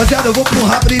 Rapaziada, eu vou pra um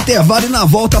rápido intervalo e na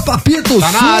volta, Papito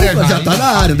Tá na área, Supla, já já, tá na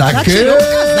área. Daqui. tirou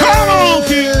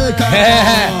Karaoke.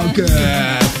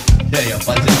 E aí,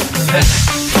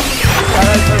 rapaziada?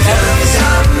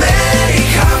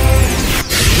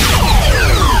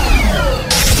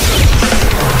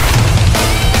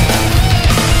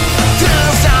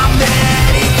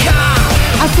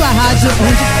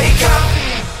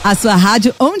 A sua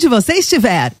rádio onde você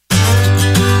estiver.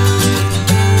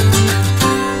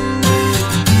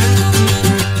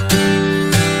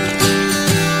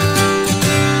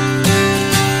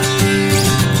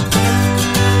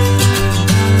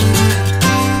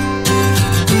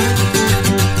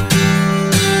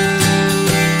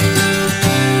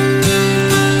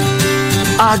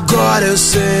 Agora eu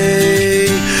sei,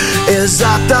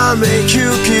 exatamente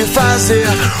o que fazer.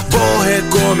 Bom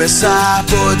recomeçar,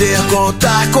 poder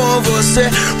contar com você,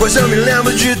 pois eu me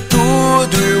lembro de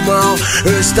tudo, irmão.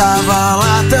 Eu estava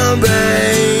lá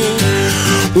também.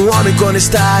 Um homem quando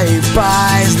está em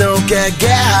paz não quer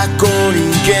guerra com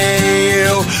ninguém.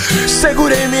 Eu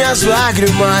segurei minhas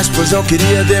lágrimas, pois não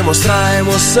queria demonstrar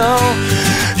emoção,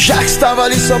 já que estava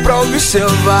ali só pra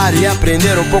observar e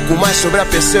aprender um pouco mais sobre a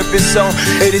percepção.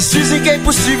 Eles dizem que é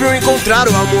impossível encontrar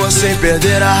o amor sem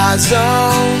perder a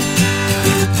razão,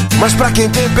 mas pra quem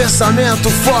tem pensamento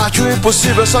forte, o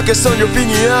impossível é só questão de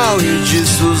opinião. E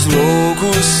disso os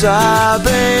loucos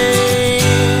sabem,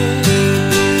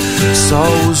 só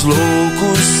os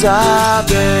loucos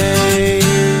sabem.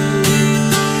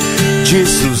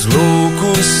 Disso os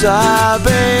loucos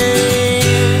sabem,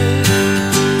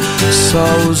 só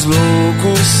os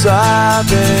loucos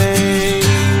sabem.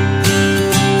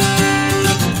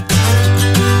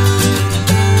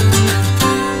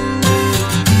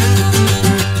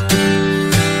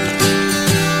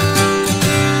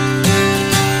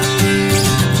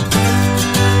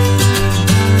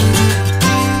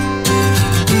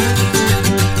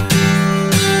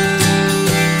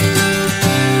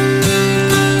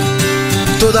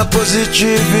 Toda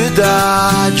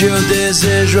positividade eu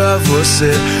desejo a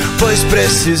você, pois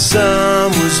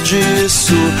precisamos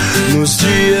disso nos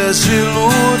dias de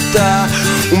luta.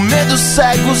 O medo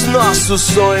cega os nossos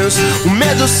sonhos, o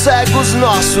medo cega os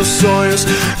nossos sonhos.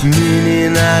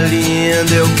 Menina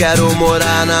linda, eu quero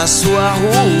morar na sua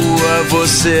rua.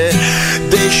 Você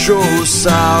deixou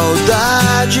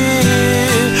saudade,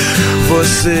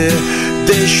 você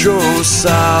deixou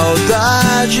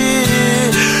saudade.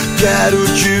 Quero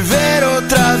te ver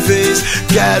outra vez,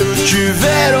 quero te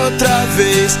ver outra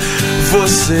vez.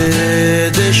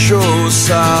 Você deixou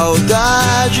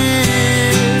saudade.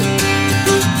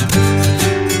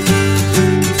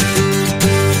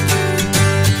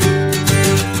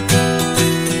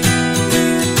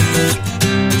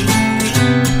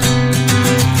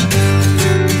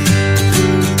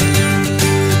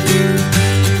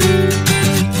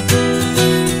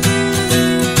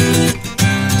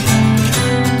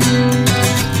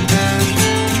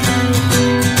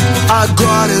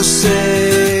 Agora eu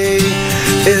sei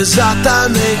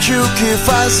exatamente o que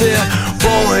fazer.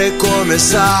 Bom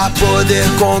recomeçar, poder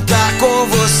contar com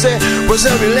você, pois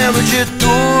eu me lembro de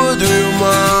tudo,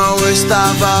 irmão. Eu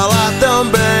estava lá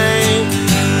também.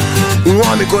 Um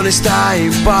homem quando está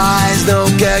em paz não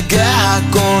quer guerra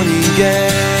com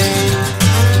ninguém.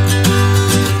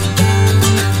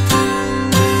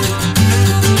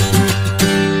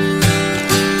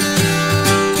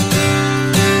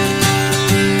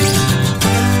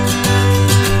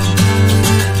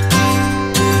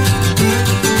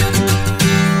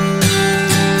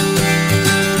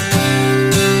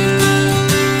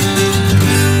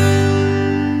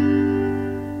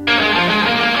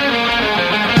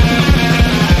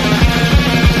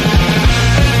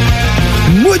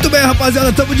 Muito bem, rapaziada,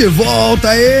 estamos de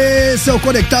volta. Esse é o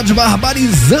Conectados,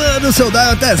 barbarizando o seu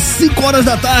dial até 5 horas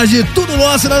da tarde. Tudo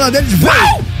nosso, nada deles.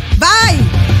 Vai! Vai!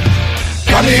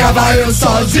 Caminhava eu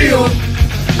sozinho,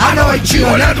 à noite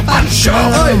olhando para o chão.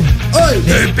 Oi, oi.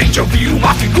 De repente eu vi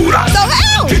uma figura Sou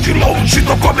eu! que de longe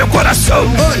tocou meu coração.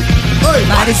 Oi, oi.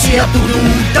 Parecia tudo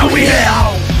tão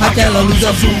irreal, aquela luz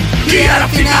azul que era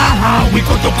final.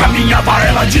 Enquanto eu caminhava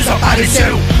ela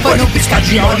desapareceu. Foi num piscar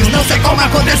de olhos, não sei como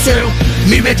aconteceu.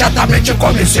 Imediatamente eu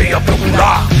comecei a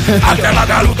procurar aquela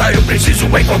garota, eu preciso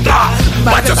encontrar.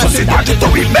 Mas essa cidade tão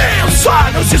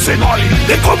imensa, não se sei nome,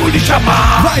 nem como lhe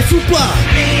chamar. Vai, Supla!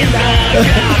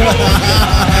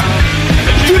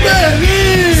 Que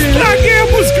delícia! Estraguei a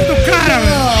música do cara,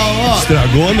 velho.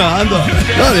 Estragou nada.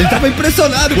 Não, ele tava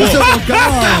impressionado com o seu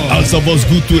vocal. Essa voz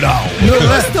gutural.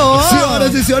 Gostou?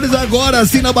 Senhoras e senhores, agora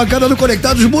assim na bancada do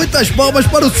Conectados, muitas palmas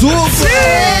para o Supla!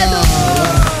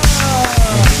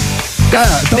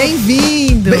 Cara,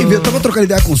 Bem-vindo! Bem-vindo. Eu tava trocando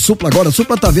ideia com o Supla agora. O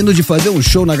Supla tá vindo de fazer um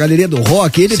show na Galeria do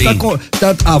Rock. Ele tá com.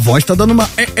 A voz tá dando uma.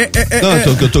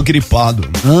 Não, eu tô gripado.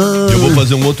 Eu vou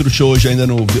fazer um outro show hoje ainda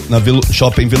na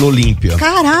Shopping Vila Olímpia.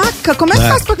 Caraca, como é que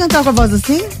faz pra cantar com a voz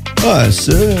assim?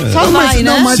 Só vai,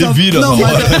 né? Se vira, não,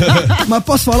 mas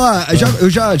posso falar?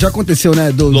 Já aconteceu,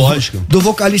 né? Lógico. Do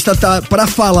vocalista tá pra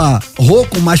falar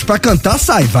rouco, mas pra cantar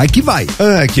sai, vai que vai.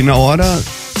 É, que na hora,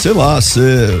 sei lá,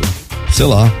 sei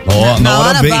lá. Na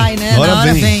hora vem. vai, né? Na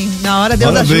hora vem. Na hora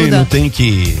Deus ajuda. Vem, não tem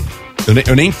que...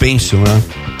 Eu nem penso, né?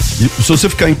 E se você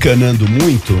ficar encanando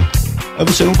muito, aí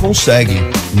você não consegue.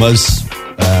 Mas...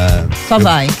 Só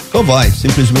vai,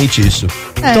 simplesmente isso.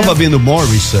 Eu tava vendo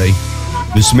Morrissey.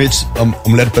 O Smith, a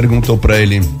mulher perguntou pra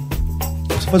ele: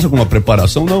 você faz alguma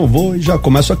preparação? Não, eu vou e já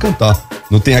começo a cantar.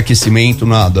 não tem aquecimento,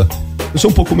 nada. Eu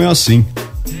sou um pouco meio assim.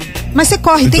 Mas você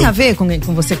corre, então, tem a ver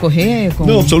com você correr?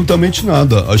 Não, absolutamente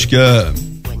nada. Acho que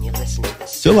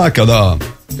sei lá, cada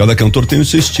cantor tem o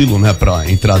seu estilo, né? Pra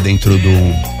entrar dentro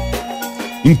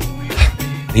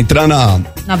entrar na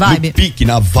vibe. No pique,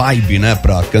 na vibe, né?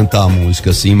 Pra cantar a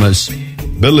música, assim, mas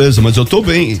beleza, mas eu tô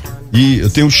bem. E eu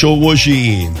tenho um show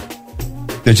hoje,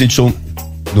 tem gente show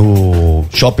no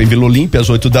Shopping Vila Olímpia às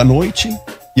 8 da noite,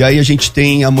 e aí a gente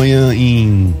tem amanhã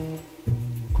em,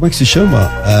 como é que se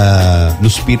chama?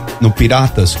 No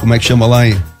Piratas, como é que chama lá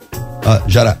em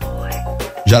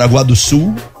Jaraguá do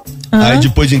Sul. Aí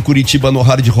depois em Curitiba no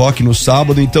Hard Rock no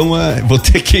sábado, então vou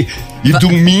ter que ir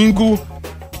domingo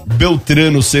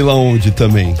Beltrano, sei lá onde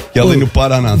também, que é ali no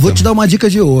Paraná. Vou te dar uma dica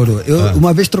de ouro. Eu,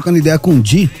 uma vez trocando ideia com o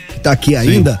Di, que tá aqui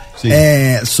ainda, sim.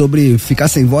 Sobre ficar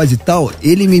sem voz e tal,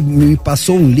 ele me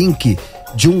passou um link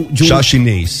de um chá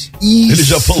chinês. Isso. Ele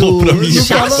já falou pra mim.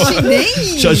 Chá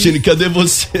chinês? Chá chinês, cadê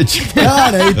você?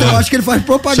 Cara, então acho que ele faz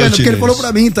propaganda, porque ele falou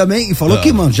pra mim também e falou que,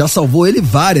 mano, já salvou ele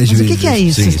várias vezes. Mas o que é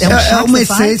isso? Sim. É uma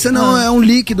essência, não, é um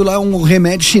líquido lá, um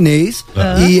remédio chinês.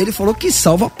 E ele falou que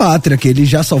salva a pátria, que ele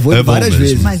já salvou ele várias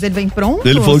vezes. Mas ele vem pronto?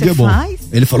 Ele falou que é bom.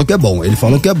 Ele falou que é bom, ele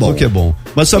falou que é bom. Que é bom.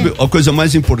 Mas sabe, a coisa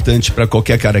mais importante pra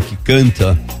qualquer cara que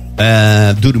canta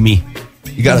é dormir.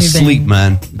 You gotta sleep,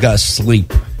 man. You gotta sleep.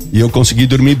 E eu consegui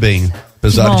dormir bem.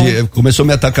 Apesar de... Começou a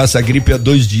me atacar essa gripe há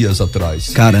 2 dias atrás.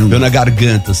 Caramba. Deu na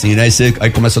garganta, assim, né? Aí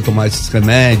começa a tomar esses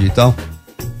remédios e tal.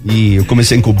 E eu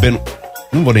comecei incubando...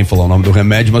 Não vou nem falar o nome do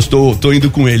remédio, mas tô indo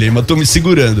com ele, mas tô me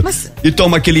segurando. E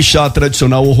toma aquele chá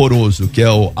tradicional horroroso, que é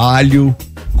o alho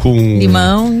com...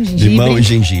 Limão e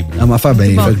gengibre. Faz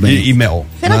bem. E mel.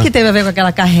 Será que teve a ver com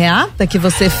aquela carreata que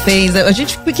você fez? A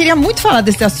gente queria muito falar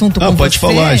desse assunto com pode você.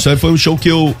 falar. Isso aí foi um show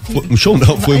que um show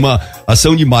não, foi uma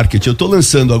ação de marketing. Eu tô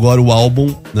lançando agora o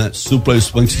álbum, né? Supla e os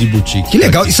Punks de Boutique. Que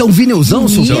legal. Isso é um vinilzão,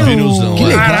 Supla? Isso é um vinilzão. Que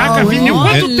legal. Caraca, vinil.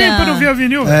 Quanto tempo eu não vi o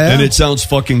vinil? And it sounds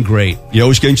fucking great. E é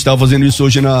hoje que a gente tá fazendo isso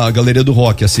hoje na Galeria do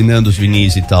Rock, assinando os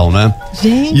vinis e tal, né?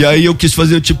 Gente. E aí eu quis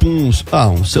fazer tipo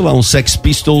sei lá, uns Sex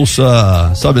Pistols,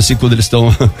 sabe assim, quando eles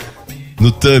estão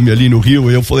no Tami ali no Rio,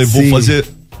 e eu falei, vou fazer.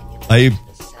 Aí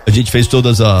a gente fez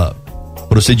todas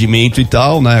procedimento e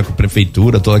tal, né, com a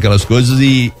prefeitura, todas aquelas coisas,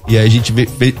 e aí a gente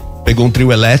pegou um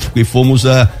trio elétrico e fomos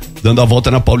dando a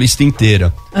volta na Paulista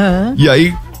inteira. E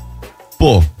aí,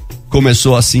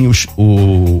 começou assim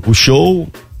o show,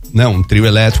 né, um trio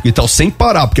elétrico e tal, sem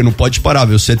parar, porque não pode parar,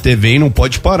 viu? Você vem e não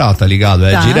pode parar, tá ligado?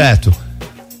 É direto.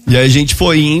 E aí a gente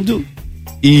foi indo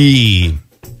e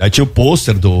aí tinha o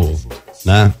pôster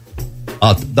né?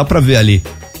 Dá pra ver ali.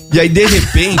 E aí, de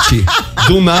repente,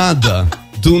 do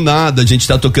nada, a gente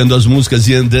tá tocando as músicas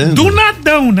e andando. Do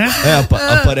nadão, né?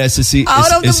 Aparece esse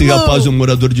rapaz, um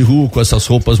morador de rua, com essas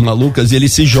roupas malucas, e ele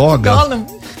se joga.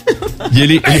 E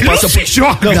ele passa por...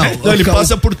 Não, ele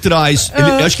passa por trás.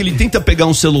 Eu acho que ele tenta pegar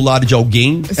um celular de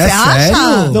alguém. Você acha?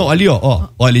 Sério? Não, ali, ó,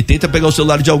 ele tenta pegar o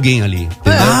celular de alguém ali.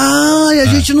 E a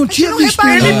gente não tinha visto.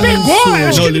 Ele pegou,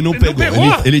 não, ele não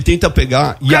pegou. Ele tenta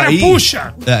pegar e aí...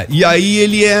 puxa. E aí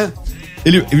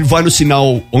ele vai no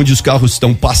sinal onde os carros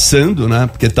estão passando, né?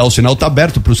 Porque o sinal tá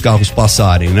aberto para os carros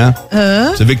passarem, né?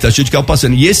 Você vê que tá cheio de carro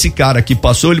passando. E esse cara que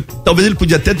passou, talvez ele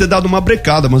podia até ter dado uma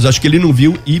brecada, mas acho que ele não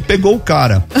viu e pegou o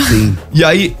cara. Sim. E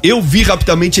aí eu vi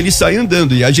rapidamente ele sair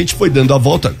andando e a gente foi dando a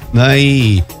volta, né?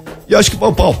 E acho que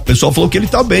o pessoal falou que ele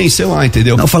tá bem, sei lá,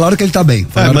 entendeu? Não, falaram que ele tá bem.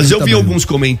 Mas eu vi alguns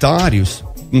comentários,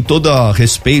 com todo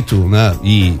respeito, né?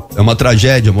 E é uma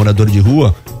tragédia, morador de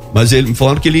rua. Mas ele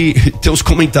falando que ele tem uns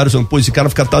comentários falando, esse cara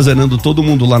fica atazanando todo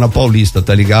mundo lá na Paulista,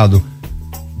 tá ligado?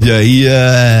 E aí,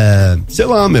 sei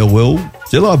lá,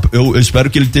 eu espero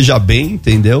que ele esteja bem,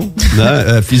 entendeu?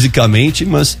 Né? Fisicamente,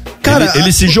 mas cara,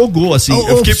 ele se jogou, assim.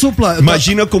 Supla,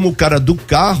 imagina como o cara do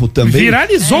carro também...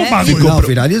 Viralizou o bagulho.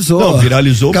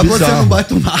 Viralizou Acabou bizarro. sendo um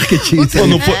baita marketing.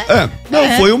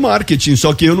 Foi o marketing,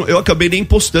 só que eu acabei nem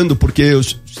postando, porque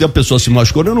se a pessoa se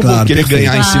machucou, eu não vou querer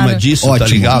ganhar em cima disso, tá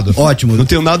ligado? Ótimo. Não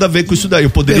tenho nada a ver com isso daí.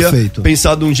 Eu poderia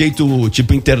pensar de um jeito,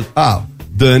 tipo,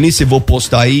 dane-se, vou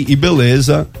postar aí e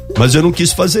beleza. Mas eu não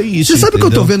quis fazer isso. Você sabe o que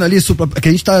eu tô vendo ali, Supla? Que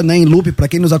a gente tá em loop, pra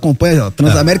quem nos acompanha, a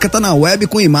Transamérica tá na web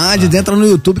com imagens, entra no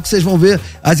YouTube que vocês vão ver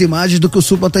as imagens do que o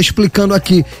Supla tá explicando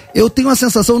aqui. Eu tenho uma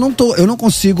sensação, eu não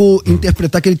consigo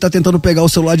interpretar que ele tá tentando pegar o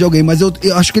celular de alguém, mas eu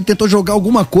acho que ele tentou jogar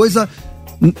alguma coisa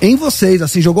em vocês,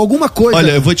 assim, jogou alguma coisa.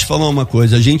 Olha, eu vou te falar uma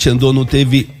coisa, a gente andou, não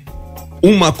teve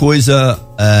uma coisa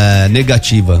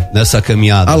negativa nessa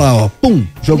caminhada. Olha lá, ó, pum,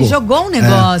 jogou. Ele jogou um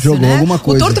negócio, jogou né? alguma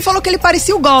coisa. O Torto falou que ele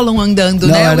parecia o Gollum andando,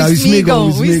 Não, né? era o Smeagol,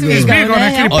 O Smeagol,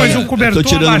 né? Que ele pôs um cobertor, tô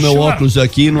tirando meu óculos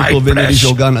aqui, não tô vendo ele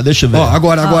jogar nada. Deixa eu ver. Ó,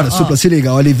 agora, Supla, se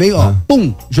liga. Ó, ele veio, ó,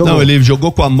 pum, jogou. Não, ele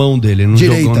jogou com a mão dele, não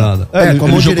jogou nada. Ele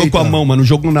jogou direita. com a mão, mas não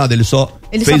jogou nada, ele só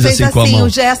Ele fez só fez assim com a mão. o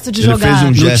gesto de Ele jogar. fez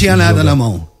um gesto Não tinha de nada jogar. na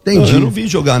mão. Entendi. Eu não vi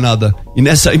jogar nada. E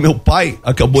nessa aí meu pai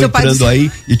acabou Seu pai entrando disse-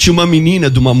 aí e tinha uma menina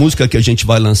de uma música que a gente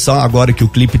vai lançar, agora que o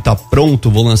clipe tá pronto,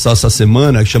 vou lançar essa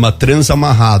semana, que chama Trans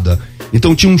Amarrada.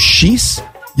 Então tinha um X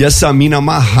e essa mina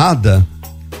amarrada.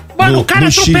 Mano, o cara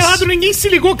no X. atropelado, ninguém se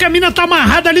ligou que a mina tá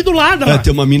amarrada ali do lado. ó.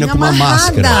 Tem uma mina com uma Amarrada.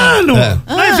 máscara. Mano,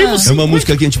 nós vimos É uma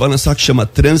música que a gente vai lançar que chama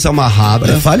Trans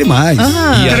Amarrada. Fale mais. E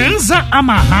aí- transa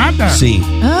amarrada? Sim.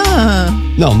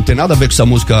 Não tem nada a ver com essa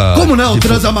música. Como não?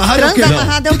 Transamarrada é o quê?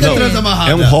 Transamarrada é o quê? que é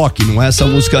transamarrada? É um rock, não é essa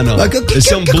música não.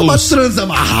 Esse é um que é uma blues.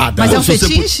 transamarrada? Mas é um Se você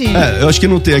fetiche? eu acho que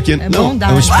não tem aqui. não, bom dar,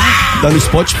 é um, né? tá no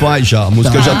Spotify já. A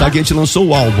música já tá que a gente lançou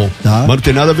o álbum. Tá. Mas não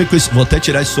tem nada a ver com isso. Vou até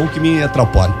tirar esse som que me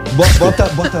atrapalha.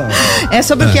 Bota. É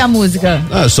sobre o que a música?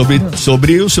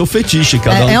 Sobre o seu fetiche,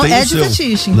 cada um tem é o de seu.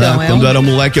 fetiche, então, Né? é Quando um- eu era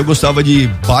moleque, eu gostava de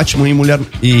Batman e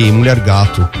Mulher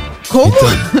Gato. Como?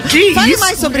 Que Fale isso?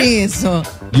 mais sobre isso.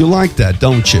 You like that,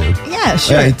 don't you? Yeah,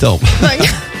 sure. Então.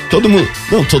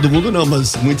 Todo mundo não,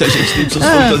 mas muita gente tem suas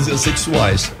fantasias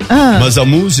sexuais. Mas a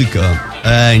música,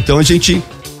 então a gente...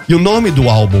 E o nome do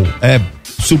álbum é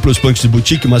Supla os Punks de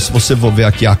Boutique, mas se você for ver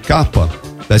aqui a capa,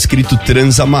 tá escrito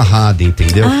Trans Amarrada,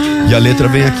 entendeu? E a letra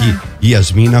vem aqui. E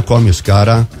as mina come os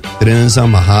cara, trans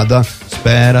amarrada,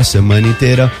 espera a semana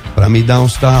inteira pra me dar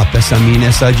uns tapas. Essa mina,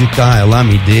 essa de cá, ela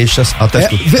me deixa... Até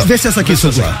Vê se essa aqui,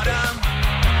 Supla.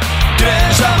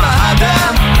 Trans amarrada,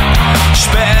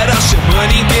 espera a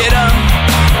semana inteira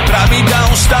pra me dar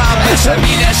uns tapas. Essa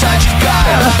mina, essa de cá,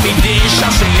 ela me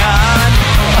deixa sem ar.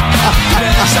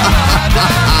 Trans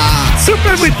amarrada.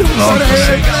 Super muito louco.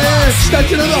 Você tá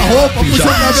tirando a roupa, puxa o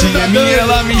cabelo Se é minha,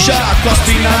 ela me já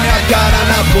cospe na minha cara,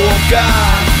 na boca,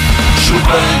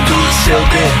 chupando seu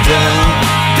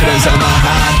dedão. Trans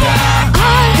amarrada.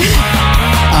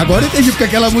 Agora eu entendi porque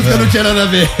aquela música não tinha nada a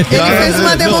ver. Ele fez uma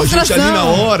Não, a demonstração. gente ali na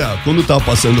hora, quando tava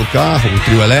passando o carro, o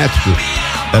trio elétrico,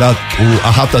 era a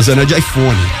ratazana de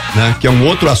iPhone, né? Que é um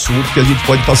outro assunto que a gente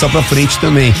pode passar pra frente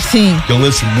também. Sim. Que é um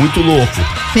lance muito louco.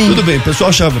 Sim. Tudo bem, o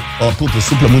pessoal achava, puta,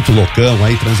 Supla é muito loucão,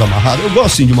 aí transamarrado. Eu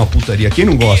gosto sim de uma putaria. Quem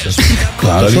não gosta?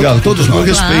 Claro, tá ligado? todos Com nós.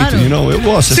 respeito, Claro. eu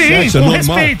gosto, Sim, é sexo, é com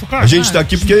normal. respeito, claro. A gente tá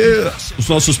aqui porque os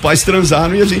nossos pais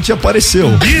transaram e a gente apareceu.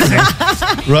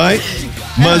 Right?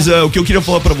 Mas o que eu queria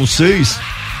falar pra vocês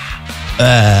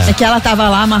É que ela tava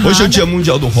lá amarrada. hoje é o Dia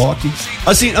Mundial do Rock.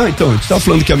 Assim, então, a gente tava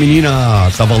falando que a menina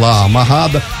tava lá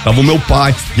amarrada, tava o meu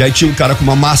pai, e aí tinha um cara com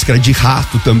uma máscara de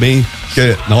rato também,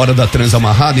 que na hora da trans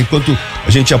amarrada, enquanto a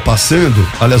gente ia passando,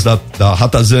 aliás, da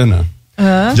ratazana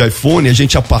de iPhone, a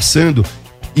gente ia passando,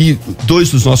 e dois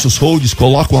dos nossos holds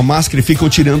colocam a máscara e ficam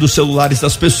tirando os celulares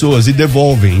das pessoas e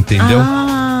devolvem, entendeu?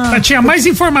 Tinha mais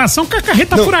informação que a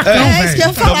carreta Não, furacão, É isso que eu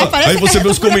ia velho. falar. Parece Aí você que vê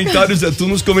os tá por aqui. comentários,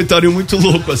 tudo uns comentários muito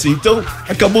loucos, assim. Então,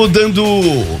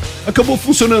 acabou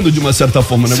funcionando de uma certa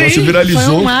forma. O negócio Sim, viralizou.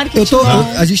 Foi um marketing.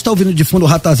 A gente tá ouvindo de fundo o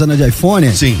Ratazana de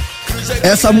iPhone. Sim.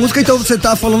 Essa música, então, você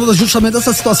tá falando justamente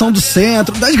dessa situação do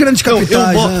centro, das grandes Então,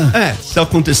 capitais, né? tá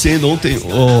acontecendo ontem,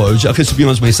 eu já recebi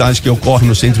umas mensagens que ocorrem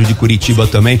no centro de Curitiba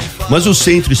também, mas o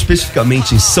centro,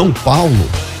 especificamente em São Paulo,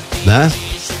 né?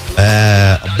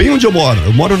 Bem onde eu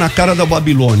moro na cara da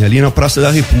Babilônia, ali na Praça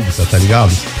da República, tá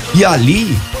ligado? E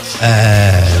ali,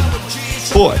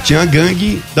 tinha a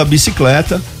gangue da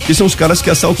bicicleta, que são os caras que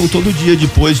assaltam todo dia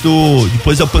depois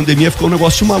da pandemia, ficou um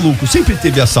negócio maluco. Sempre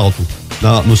teve assalto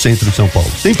no centro de São Paulo,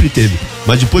 sempre teve.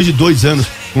 Mas depois de 2 anos,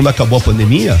 quando acabou a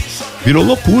pandemia, virou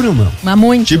loucura, mano. Mas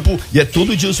muito. Tipo, e é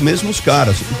todo dia os mesmos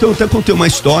caras. Então eu até contei uma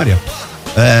história.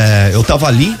 Eu tava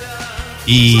ali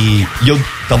e eu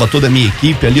tava toda a minha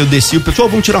equipe ali, eu desci, o pessoal,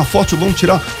 vamos tirar uma foto, vamos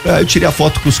tirar. Eu tirei a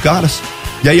foto com os caras,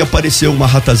 e aí apareceu uma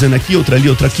ratazana aqui, outra ali,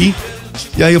 outra aqui.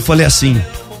 E aí eu falei assim: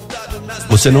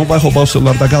 você não vai roubar o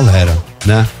celular da galera,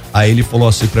 né? Aí ele falou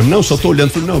assim pra mim: não, só tô olhando.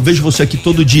 Eu falei: não, eu vejo você aqui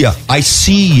todo dia. I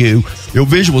see you. Eu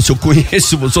vejo você, eu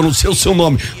conheço você, eu não sei o seu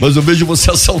nome, mas eu vejo você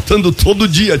assaltando todo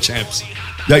dia, champs.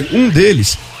 E aí um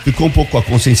deles ficou um pouco com a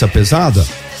consciência pesada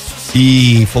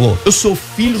e falou: eu sou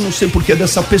filho, não sei porquê,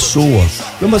 dessa pessoa.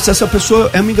 Não, mas essa pessoa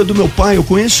é amiga do meu pai, eu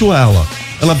conheço ela.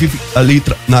 Ela vive ali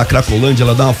na Cracolândia,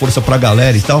 ela dá uma força pra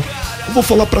galera e tal. Eu vou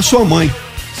falar pra sua mãe.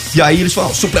 E aí eles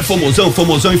falaram: Supla é famosão,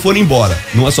 e foram embora.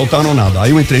 Não assaltaram nada.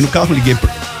 Aí eu entrei no carro, liguei,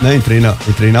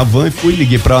 entrei na van e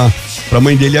liguei pra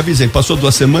mãe dele e avisei. Passou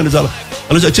 2 semanas, ela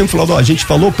já tinha falado: a gente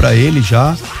falou pra ele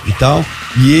já e tal,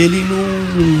 e ele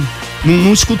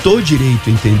não escutou direito,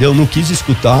 entendeu? Não quis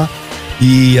escutar.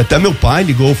 E até meu pai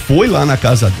ligou, foi lá na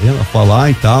casa dela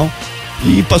falar e tal.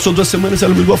 E passou 2 semanas,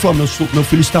 ela me ligou e falou: meu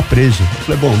filho está preso. Eu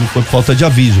falei: bom, não foi por falta de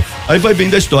aviso. Aí vai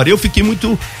bem da história. Eu fiquei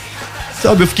muito,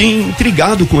 sabe, eu fiquei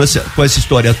intrigado com essa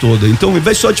história toda. Então, ao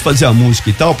invés só de fazer a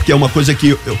música e tal, porque é uma coisa que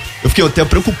eu fiquei até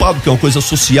preocupado, porque é uma coisa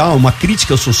social, uma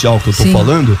crítica social que eu tô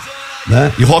falando,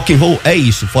 né? E rock and roll é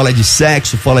isso, fala de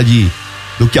sexo, fala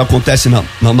do que acontece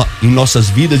em nossas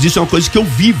vidas. Isso é uma coisa que eu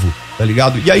vivo, tá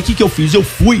ligado? E aí o que eu fiz? Eu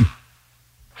fui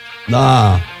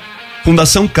na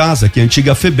Fundação Casa, que é a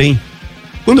antiga FEBEM.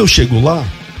 Quando eu chego lá,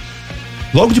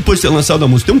 logo depois de ter lançado a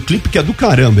música, tem um clipe que é do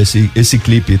caramba, esse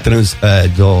clipe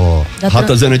do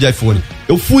Ratazana de iPhone.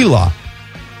 Eu fui lá.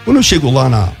 Quando eu chego lá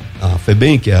na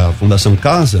FEBEM, que é a Fundação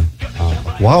Casa, a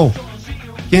atual,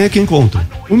 quem é que encontro?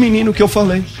 O menino que eu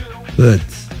falei.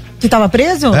 Que tava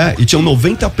preso? E tinham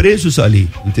 90 presos ali,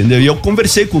 entendeu? E eu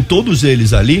conversei com todos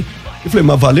eles ali. Eu falei: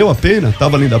 mas valeu a pena? Tá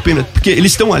valendo a pena? Porque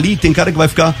eles estão ali, tem cara que vai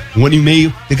ficar 1 ano e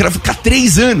meio, tem cara que vai ficar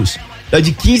 3 anos.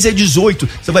 De 15 a 18,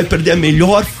 você vai perder a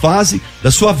melhor fase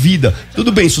da sua vida. Tudo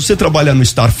bem, se você trabalhar no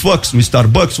Starbucks,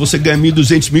 você ganha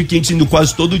 1.200, 1.500 indo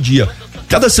quase todo dia.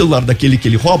 Cada celular daquele que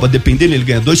ele rouba, dependendo, ele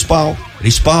ganha 2 pau,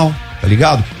 3 pau, tá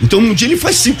ligado? Então num dia ele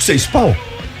faz 5, 6 pau.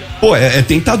 Pô, é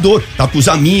tentador, tá com os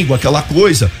amigos, aquela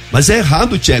coisa. Mas é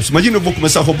errado, Champs. Imagina, eu vou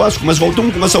começar a roubar, todo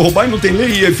mundo começa a roubar e não tem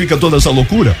lei, e aí fica toda essa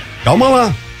loucura. Calma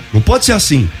lá, não pode ser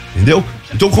assim, entendeu?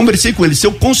 Então eu conversei com eles, se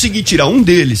eu conseguir tirar um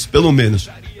deles, pelo menos,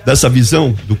 dessa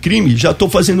visão do crime, já tô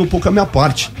fazendo um pouco a minha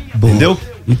parte, entendeu?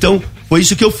 Então, foi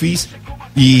isso que eu fiz.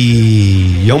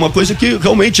 E é uma coisa que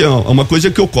realmente é uma coisa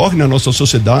que ocorre na nossa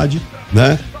sociedade,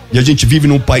 né? E a gente vive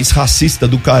num país racista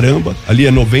do caramba. Ali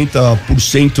é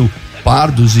 90%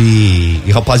 pardos e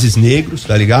rapazes negros,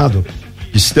 tá ligado?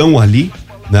 Estão ali,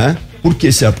 né? Por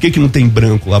que será? Por que não tem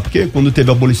branco lá? Porque quando teve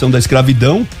a abolição da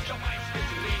escravidão,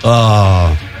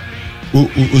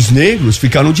 os negros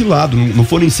ficaram de lado, não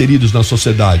foram inseridos na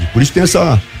sociedade. Por isso tem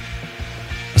essa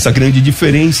grande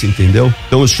diferença, entendeu?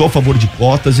 Então eu sou a favor de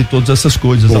cotas e todas essas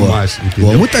coisas a mais,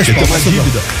 entendeu? Muitas cotas. Tem uma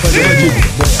dívida.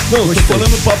 Não, tô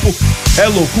falando papo.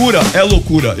 É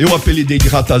loucura. Eu apelidei de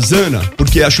Ratazana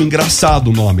porque acho engraçado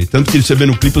o nome. Tanto que você vê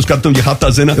no clipe, os caras estão de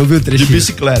Ratazana de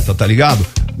bicicleta, tá ligado?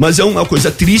 Mas é uma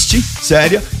coisa triste,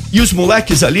 séria. E os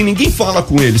moleques ali, ninguém fala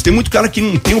com eles. Tem muito cara que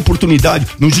não tem oportunidade,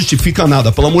 não justifica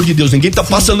nada. Pelo amor de Deus, ninguém tá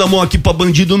passando a mão aqui pra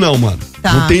bandido, não, mano.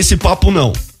 Tá. Não tem esse papo,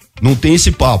 não. Não tem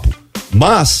esse papo.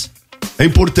 Mas é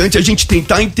importante a gente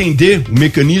tentar entender o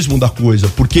mecanismo da coisa,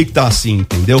 por que tá assim,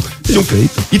 entendeu?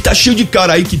 E tá cheio de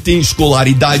cara aí que tem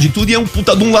escolaridade e tudo, e é um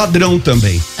puta de um ladrão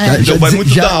também. Então vai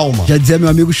muito da alma. Já dizia meu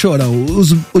amigo Chorão,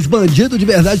 os bandidos de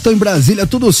verdade estão em Brasília,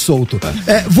 tudo solto.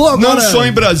 Vou agora... Não só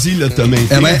em Brasília também,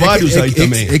 tem vários aí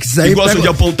também. Que gostam de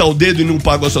apontar o dedo e não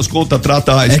pagam as suas contas,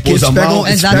 trata a esposa mal.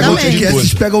 Exatamente.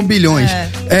 Esses pegam bilhões.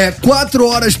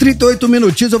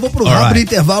 4h38, eu vou pro rápido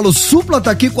intervalo. Supla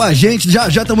tá aqui com a gente, já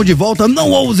estamos de volta.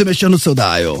 Não ouse mexer no seu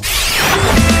dial.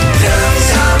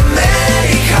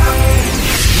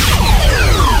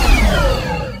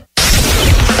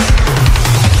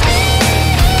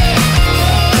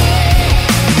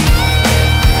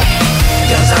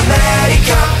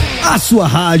 A sua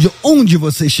rádio, onde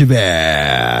você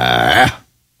estiver.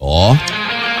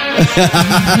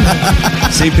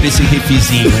 Sempre esse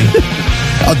riffzinho, hein?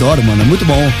 Adoro, mano, é muito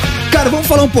bom. Cara, vamos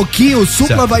falar um pouquinho, o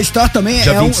Supla vai estar também...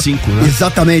 Dia 25, né?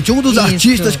 Exatamente, um dos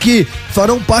artistas que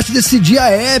farão parte desse dia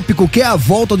épico, que é a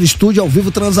volta do estúdio ao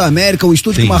vivo Transamérica, um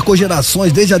estúdio que marcou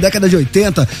gerações desde a década de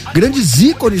 80. Grandes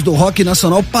ícones do rock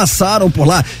nacional passaram por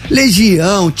lá.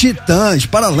 Legião, Titãs,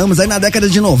 Paralamas. Aí na década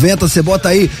de 90 você bota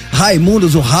aí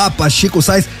Raimundos, o Rapa, Chico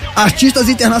Sainz, artistas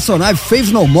internacionais, Faith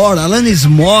No More, Alanis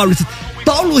Morris...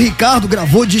 Paulo Ricardo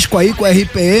gravou disco aí com a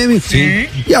RPM. Sim.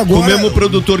 E agora... O mesmo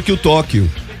produtor que o Tóquio,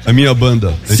 a minha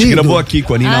banda. A gente gravou aqui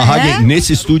com a Nina Hagen,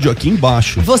 nesse estúdio aqui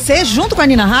embaixo. Você junto com a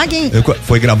Nina Hagen?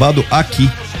 Foi gravado aqui.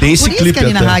 Tem esse clipe que a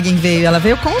Nina Hagen veio, ela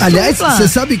veio com o Aliás, Supla. você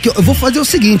sabe que eu vou fazer o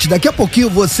seguinte, daqui a pouquinho,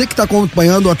 você que tá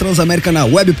acompanhando a Transamérica na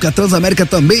web, porque a Transamérica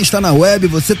também está na web,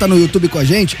 você tá no YouTube com a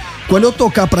gente, quando eu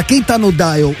tocar pra quem tá no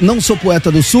dial, Não Sou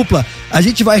Poeta do Supla, a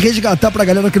gente vai resgatar pra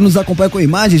galera que nos acompanha com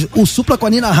imagens, o Supla com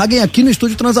a Nina Hagen aqui no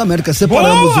estúdio Transamérica,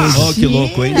 separamos hoje. Que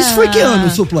louco, hein? Isso foi que ano,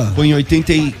 Supla? Foi em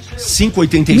 85,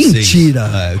 86.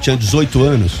 Mentira. Eu tinha 18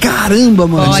 anos. Caramba,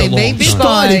 mano.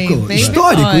 Histórico.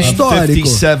 Histórico.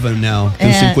 57 now,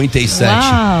 tenho 57.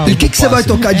 E o que você vai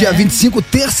tocar dia 25,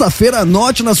 terça-feira?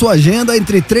 Anote na sua agenda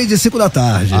entre 3 e 5 da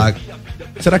tarde.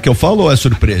 Será que eu falo ou é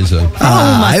surpresa?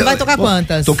 Você vai tocar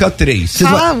quantas? Tocar 3.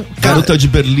 Fala. Garota de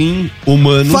Berlim,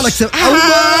 Humanos. Fala que você...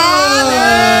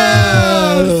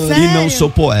 E Não Sou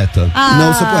Poeta.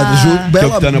 Não Sou Poeta. Ju, Que é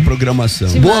o que tá na programação.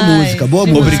 Boa música, boa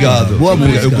música. Obrigado. Boa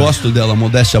música. Eu gosto dela,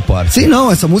 modéstia à parte. Sim,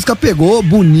 não, essa música pegou,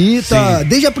 bonita. Sim.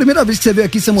 Desde a primeira vez que você veio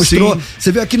aqui, você mostrou. Sim.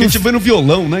 Você veio aqui Que no. a gente foi no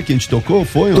violão, né? Que a gente tocou,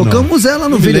 foi ou não? Tocamos ela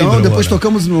no Não me violão, lembro depois agora.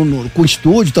 tocamos com o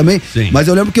estúdio também. Sim. Mas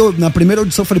eu lembro que na primeira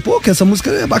audição eu falei, pô, que essa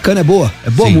música é bacana, é boa. É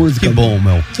boa Sim, música. Que bom,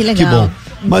 Mel. Que legal. Que bom.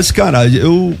 Mas, cara,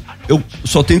 eu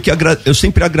só tenho que eu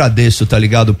sempre agradeço, tá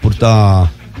ligado? Por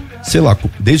estar, sei lá,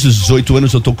 desde os 18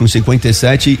 anos eu tô com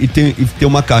 57 e ter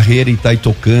uma carreira e tá aí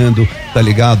tocando, tá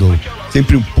ligado?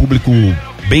 Sempre um público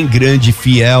bem grande,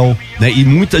 fiel, né? E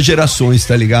muitas gerações,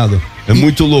 tá ligado? É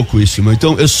muito louco isso, meu.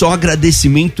 Então, só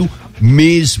agradecimento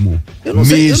mesmo. Eu não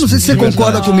sei se você de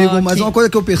concorda verdade. comigo, mas uma coisa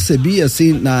que eu percebi,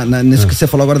 assim, nisso que você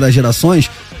falou agora das gerações,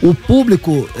 o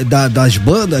público das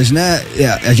bandas, né?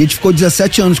 A gente ficou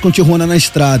 17 anos com Tijuana na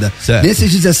estrada. Certo.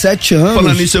 Nesses 17 anos.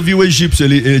 Falando nisso, eu vi o Egípcio, a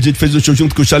gente fez um show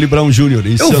junto com o Charlie Brown Jr. Eu vi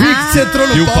que você entrou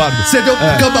E no o palco, Pardo. você deu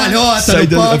cambalhota Saí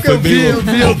no palco, foi eu bem vi, louco.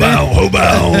 eu vi.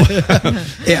 Roubão.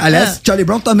 Aliás, Charlie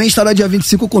Brown também estará dia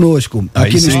 25 conosco, Aí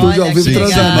aqui no sim. estúdio ao Olha vivo que legal.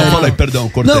 Transamérica. Não, fala aí, perdão,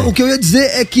 cortei. Não, o que eu ia dizer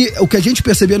é que o que a gente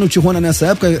percebia no Tijuana nessa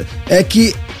época é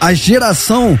que a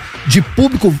geração de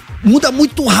público muda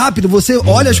muito rápido. Você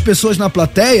olha as pessoas na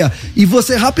plateia e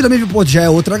você rapidamente, pô, já é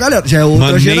outra galera, já é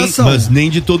outra geração. Mas nem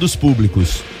de todos os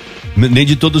públicos, nem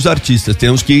de todos os artistas. Tem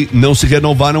uns que não se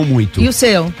renovaram muito. E o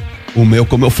seu? O meu,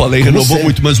 como eu falei, Como renovou sempre.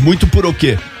 muito, mas muito por o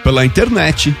quê? Pela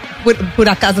internet. Por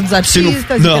a casa dos Se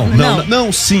artistas?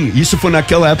 não, sim. Isso foi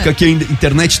naquela época que a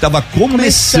internet estava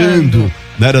começando.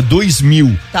 Né, era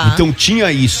 2000. Tá. Então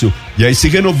tinha isso. E aí se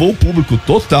renovou o público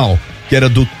total, que era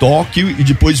do toque e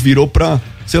depois virou pra,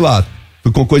 sei lá,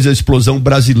 foi com coisa da explosão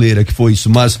brasileira que foi isso.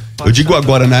 Mas eu digo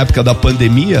agora, na época da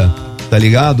pandemia, tá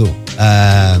ligado?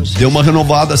 Deu uma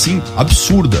renovada assim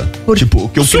absurda. Tipo, o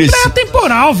que eu Supla é preciso.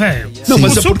 atemporal, velho. Não,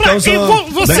 mas é por Supla, causa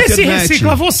você da se internet.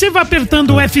 recicla, você vai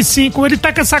apertando o F5, ele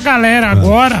tá com essa galera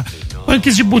agora,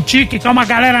 punks de boutique, que é uma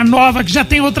galera nova, que já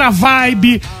tem outra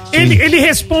vibe. Ele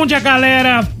responde a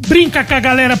galera, brinca com a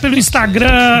galera pelo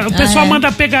Instagram, o pessoal manda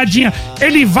pegadinha,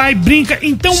 ele vai, brinca.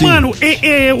 Então, Sim. mano,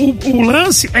 o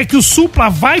lance é que o Supla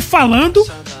vai falando,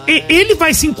 ele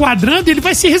vai se enquadrando, ele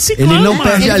vai se reciclando. Ele não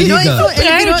mano. perde a Ele virou liga. influ-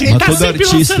 ele virou- Ele Mas tá todo sempre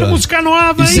artista lançando música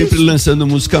nova. e sempre lançando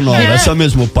música nova. Essa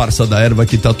mesmo parça da erva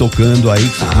que tá tocando aí.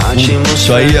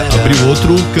 Isso aí abriu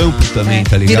outro campo também,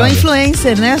 tá ligado? Virou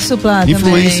influencer, né, Supla?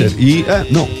 Influencer.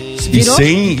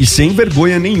 Também. E sem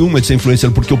vergonha nenhuma de ser influencer,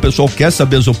 porque o pessoal quer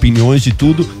saber as opiniões de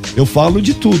tudo. Eu falo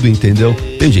de tudo, entendeu?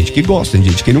 Tem gente que gosta, tem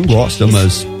gente que não gosta,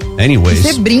 mas anyways.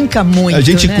 Você brinca muito, A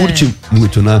gente né? curte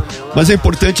muito, né? Mas é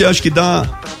importante, acho que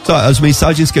dar, sabe, as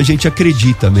mensagens que a gente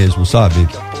acredita mesmo, sabe?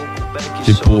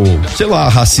 Tipo, sei lá,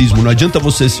 racismo. Não adianta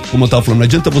você, como eu tava falando, não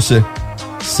adianta você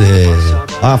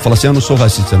fala assim, eu não sou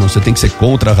racista, não. Você tem que ser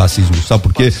contra racismo, sabe?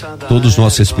 Porque todos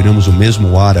nós respiramos o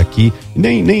mesmo ar aqui.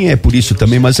 Nem é por isso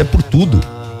também, mas é por tudo.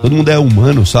 Todo mundo é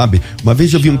humano, sabe? Uma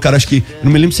vez eu vi um cara, acho que,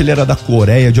 não me lembro se ele era da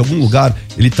Coreia, de algum lugar.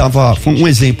 Ele tava, foi um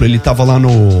exemplo, ele tava lá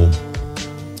no...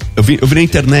 Eu vi na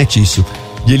internet isso.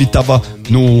 E ele tava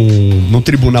no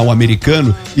tribunal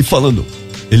americano e falando,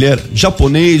 ele era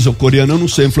japonês ou coreano, eu não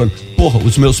sei, falando, porra,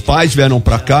 os meus pais vieram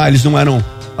pra cá, eles não eram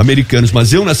americanos,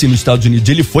 mas eu nasci nos Estados Unidos.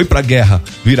 Ele foi pra guerra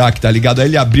do Iraque, tá ligado? Aí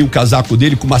ele abriu o casaco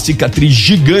dele com uma cicatriz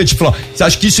gigante, falou, você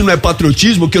acha que isso não é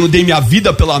patriotismo, que eu não dei minha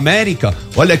vida pela América?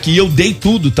 Olha aqui, eu dei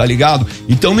tudo, tá ligado?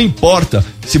 Então não importa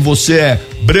se você é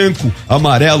branco,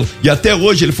 amarelo, e até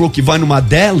hoje ele falou que vai numa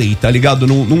deli, tá ligado?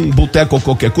 Num boteco ou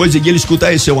qualquer coisa, e ele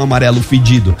escuta, esse é um amarelo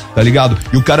fedido, tá ligado?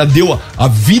 E o cara deu a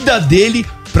vida dele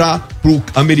pro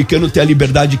americano ter a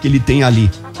liberdade que ele tem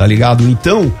ali, tá ligado?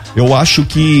 Então, eu acho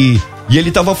que... E ele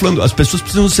tava falando, as pessoas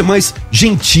precisam ser mais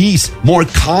gentis, more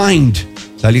kind,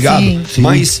 tá ligado? Sim.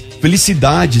 Mais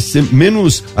felicidade,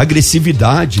 menos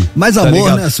agressividade. Mais tá amor,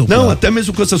 ligado? né, Supla? Não, até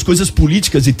mesmo com essas coisas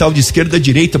políticas e tal, de esquerda e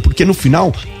direita, porque no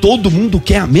final, todo mundo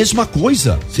quer a mesma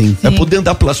coisa. Sim. É poder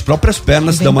andar pelas próprias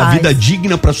pernas, Tem dar uma paz. vida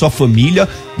digna pra sua família.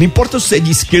 Não importa se é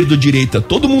de esquerda ou direita,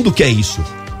 todo mundo quer isso.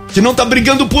 Se não tá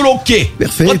brigando por o quê?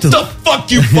 Perfeito. What the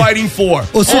fuck you fighting for?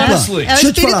 Ô, Supla, Honestly. É o deixa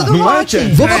eu te espírito falar. do Não é, rock. Tchê?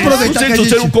 Vamos aproveitar Não sei que a se você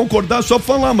gente... não concordar, só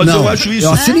falar, mas eu acho isso.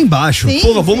 Eu assino embaixo. Sim.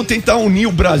 Porra, vamos tentar unir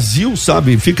o Brasil,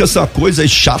 sabe? Fica essa coisa aí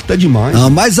chata demais.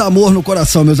 Mais amor no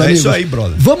coração, meus amigos. isso aí,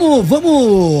 brother.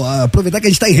 Vamos aproveitar que a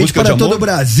gente tá em rede Música para de todo amor? o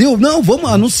Brasil. Não,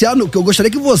 vamos anunciar, que eu gostaria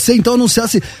que você então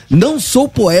anunciasse Não Sou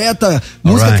Poeta,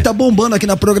 música Alright. que tá bombando aqui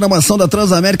na programação da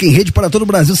Transamérica em rede para todo o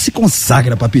Brasil. Se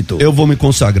consagra, papito. Eu vou me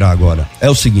consagrar agora. É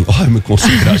o seguinte, me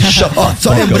consagrar. Ó,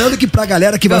 só lembrando que pra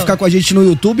galera que vai ficar com a gente no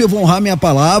YouTube, eu vou honrar minha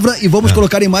palavra e vamos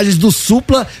colocar imagens do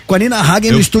Supla com a Nina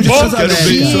Hagen no estúdio quero Transamérica.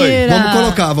 ver isso aí.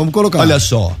 Vamos colocar. Olha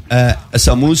só,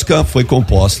 essa música foi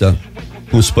composta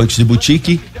com os punks de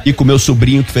boutique e com meu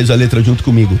sobrinho que fez a letra junto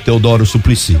comigo, Teodoro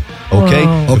Suplicy, ok?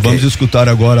 Vamos escutar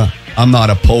agora I'm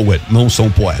Not a Poet, não sou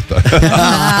um poeta.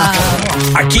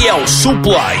 Aqui é o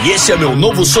Supla e esse é meu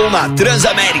novo som na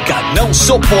Transamérica. Não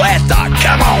sou poeta,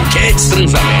 come on kids,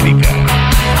 Transamérica.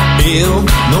 Eu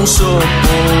não sou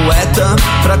poeta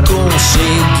pra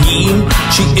conseguir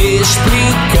te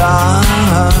explicar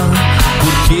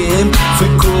porque fui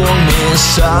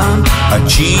começar a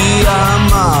te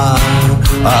amar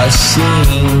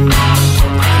assim.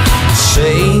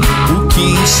 Sei o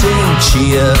que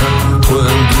sentia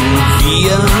quando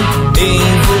via em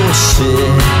você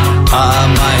a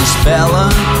mais bela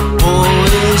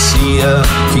poesia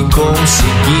que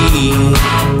consegui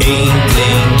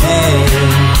entender.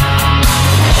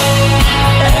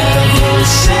 É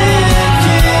você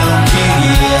que eu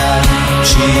queria,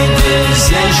 te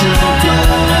desejo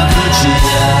todo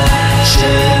dia,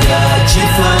 chega de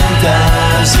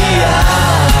fantasia.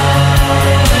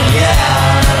 Yeah.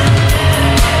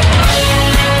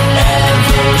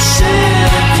 Você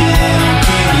que eu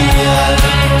queria,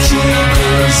 te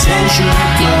desejo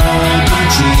todo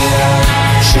dia,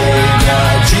 chega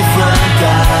de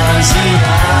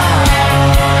fantasia.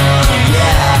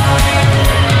 Yeah.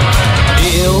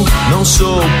 Eu não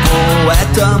sou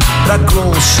poeta pra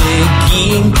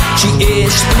conseguir te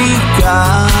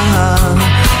explicar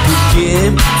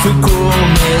porque fui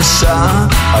começar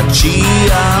a te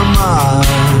amar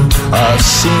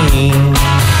assim.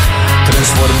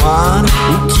 Transformar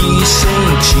o que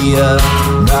sentia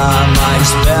na mais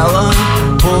bela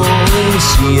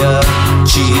poesia,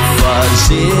 te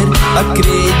fazer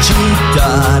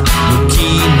acreditar no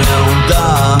que não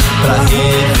dá pra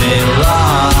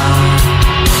revelar.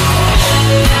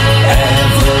 É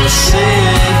você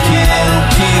que eu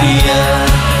queria,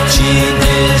 te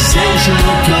desejo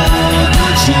todo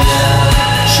dia,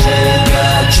 chega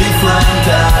de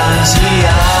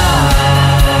fantasia.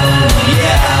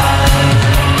 Yeah.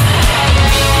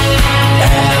 É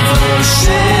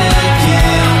você que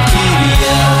eu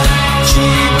queria, te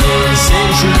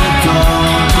desejo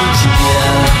todo dia,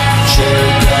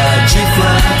 chega de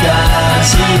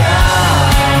fantasia.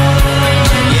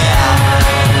 Yeah.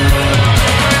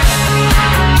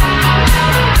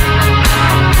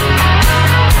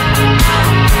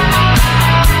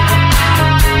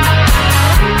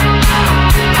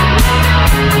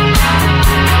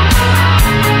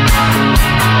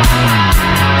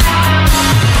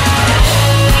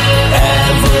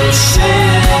 Você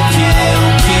que eu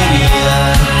queria,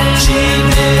 te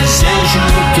desejo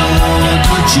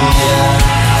todo dia,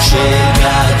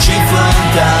 chega de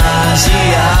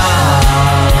fantasia.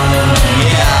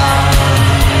 Yeah.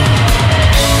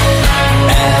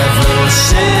 É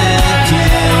você que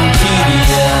eu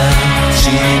queria,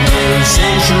 te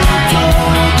desejo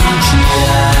todo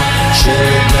dia,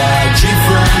 chega de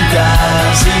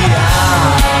fantasia.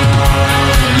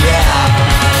 Yeah.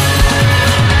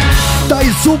 Tá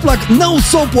aí, Supla, Não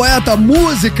Sou Poeta,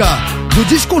 música do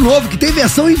disco novo, que tem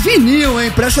versão em vinil,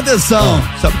 hein? Presta atenção.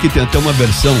 Sabe que tem até uma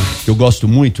versão que eu gosto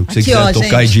muito, que você Aqui, quiser ó,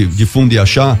 tocar gente. de fundo e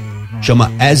achar, chama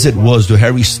As It Was, do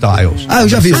Harry Styles. Ah, eu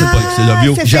já vi. Você já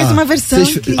viu? Você Já. fez uma versão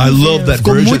Vocês- incrível. I love that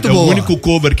Ficou version. muito É boa. o único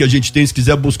cover que a gente tem. Se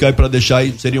quiser buscar aí pra deixar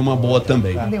aí, seria uma boa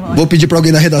também. Vou pedir pra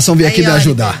alguém da redação vir aqui Aí, me ó,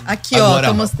 ajudar. Aqui, Agora,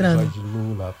 ó, tô mostrando.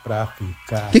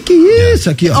 Que é isso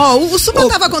aqui, ó? Ó, o Supla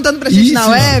tava contando pra gente Isso, na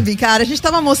web, cara. A gente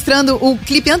tava mostrando o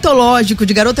clipe antológico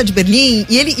de Garota de Berlim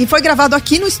e foi gravado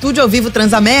aqui no estúdio ao vivo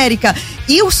Transamérica.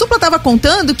 E o Supla tava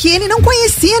contando que ele não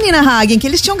conhecia a Nina Hagen, que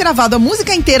eles tinham gravado a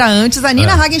música inteira antes. A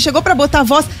Nina Hagen chegou pra botar a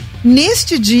voz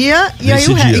neste dia e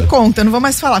Nesse aí dia. E conta, não vou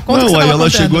mais falar. Conta o que Não, você aí tava ela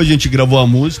contando. chegou, a gente gravou a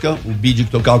música, o Bid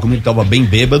que tocava comigo tava bem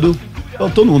bêbado. Então,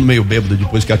 todo mundo meio bêbado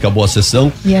depois que acabou a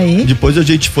sessão. E aí? Depois a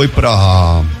gente foi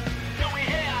pra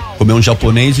comer um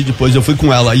japonês e depois eu fui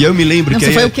com ela. E eu me lembro Não, que você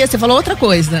aí, foi o quê? Você falou outra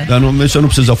coisa. Isso eu não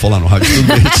precisa falar no rádio, tudo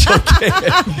bem. isso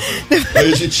ok.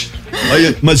 Aí a gente.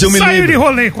 Mas eu me Saiu de lembro.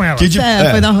 rolê com ela. Que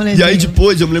Foi dar um rolezinho. E aí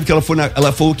depois eu me lembro que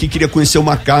ela falou que queria conhecer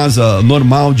uma casa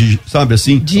normal sabe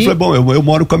assim? Eu falei, bom, eu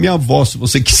moro com a minha avó, se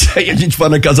você quiser, e a gente vai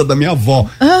na casa da minha avó,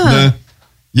 né?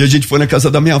 E a gente foi na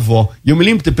casa da minha avó. E eu me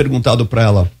lembro de ter perguntado pra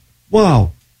ela,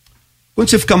 uau, quando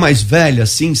você ficar mais velha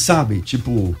assim, sabe?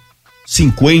 Tipo,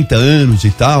 50 anos e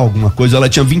tal, alguma coisa, ela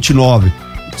tinha 29.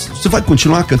 Você vai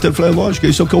continuar cantando? Eu falei, lógico,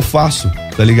 isso é o que eu faço,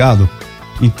 tá ligado?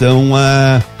 Então,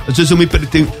 às vezes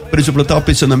por exemplo, eu tava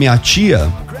pensando na minha tia,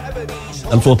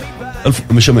 ela falou,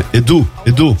 me chama Edu,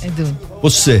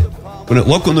 você.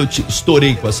 Logo quando eu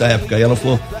estourei com essa época, aí ela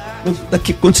falou,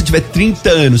 quando você tiver 30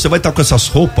 anos, você vai estar com essas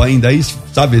roupas ainda aí,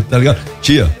 sabe, tá ligado?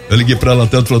 Tia, eu liguei pra ela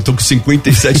tanto, falou, tô com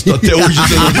 57, tô até hoje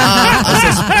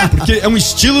usando. Porque é um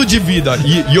estilo de vida.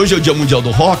 E hoje é o Dia Mundial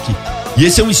do Rock, e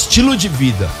esse é um estilo de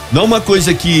vida. Não é uma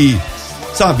coisa que,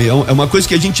 sabe, é uma coisa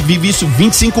que a gente vive isso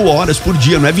 25 horas por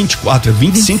dia, não é 24, é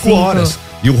 25 horas.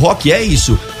 E o rock é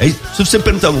isso. Se você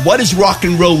perguntar, what is rock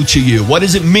and roll to you? What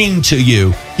does it mean to you?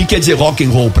 O que quer dizer rock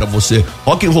and roll pra você?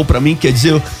 Rock and roll pra mim quer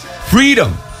dizer freedom,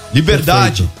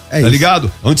 liberdade, tá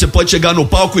ligado? Onde você pode chegar no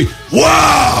palco e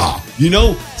uau!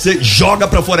 Você joga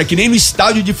pra fora, que nem no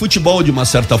estádio de futebol, de uma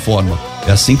certa forma.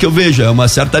 É assim que eu vejo, é uma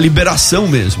certa liberação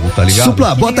mesmo, tá ligado?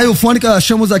 Supla, bota aí o fone que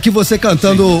achamos aqui você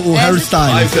cantando o Harry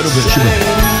Styles. Ah, eu quero ver,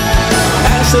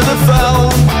 Answer the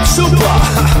phone, Supla,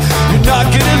 you're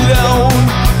not getting alone.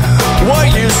 While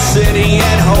you're sitting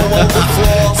at home on the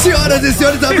floor. Senhoras e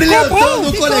senhores,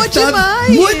 abrilhantando, conectados.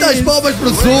 Muitas palmas pro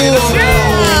Supla.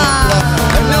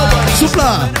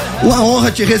 Supla, uma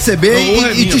honra te receber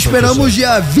e te esperamos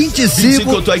dia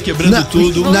 25. Eu tô aí quebrando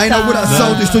tudo. Na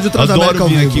inauguração do Estúdio Transamérica. Adoro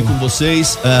vir aqui com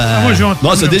vocês. Tamo junto.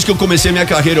 Nossa, desde que eu comecei minha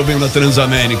carreira eu venho na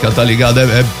Transamérica, tá ligado?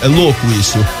 É louco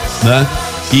isso, né?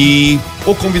 E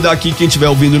vou convidar aqui quem estiver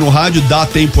ouvindo no rádio, dá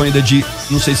tempo ainda de,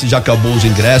 não sei se já acabou os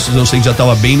ingressos, eu sei que já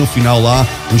tava bem no final lá,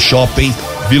 no shopping,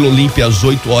 Vila Olímpia, às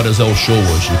 8 horas é o show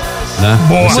hoje, né?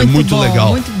 Boa. Vai ser muito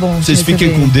legal. Muito bom. Vocês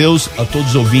fiquem com Deus, a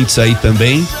todos os ouvintes aí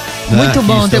também. Muito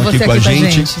bom ter você aqui com a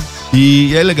gente.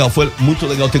 E é legal, foi muito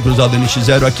legal ter cruzado a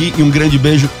NX0 aqui e um grande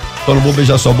beijo. Só não vou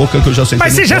beijar sua boca que eu já sentei.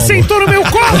 Mas você já sentou no meu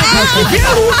colo?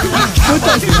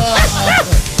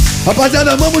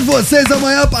 Rapaziada, amamos vocês.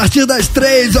 Amanhã a partir das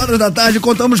 3 horas da tarde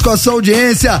contamos com a sua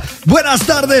audiência. Buenas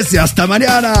tardes e hasta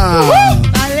mañana.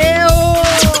 Valeu!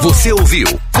 Você ouviu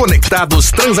Conectados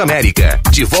Transamérica.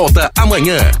 De volta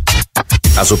amanhã.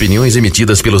 As opiniões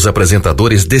emitidas pelos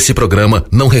apresentadores desse programa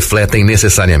não refletem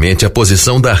necessariamente a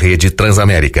posição da Rede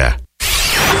Transamérica.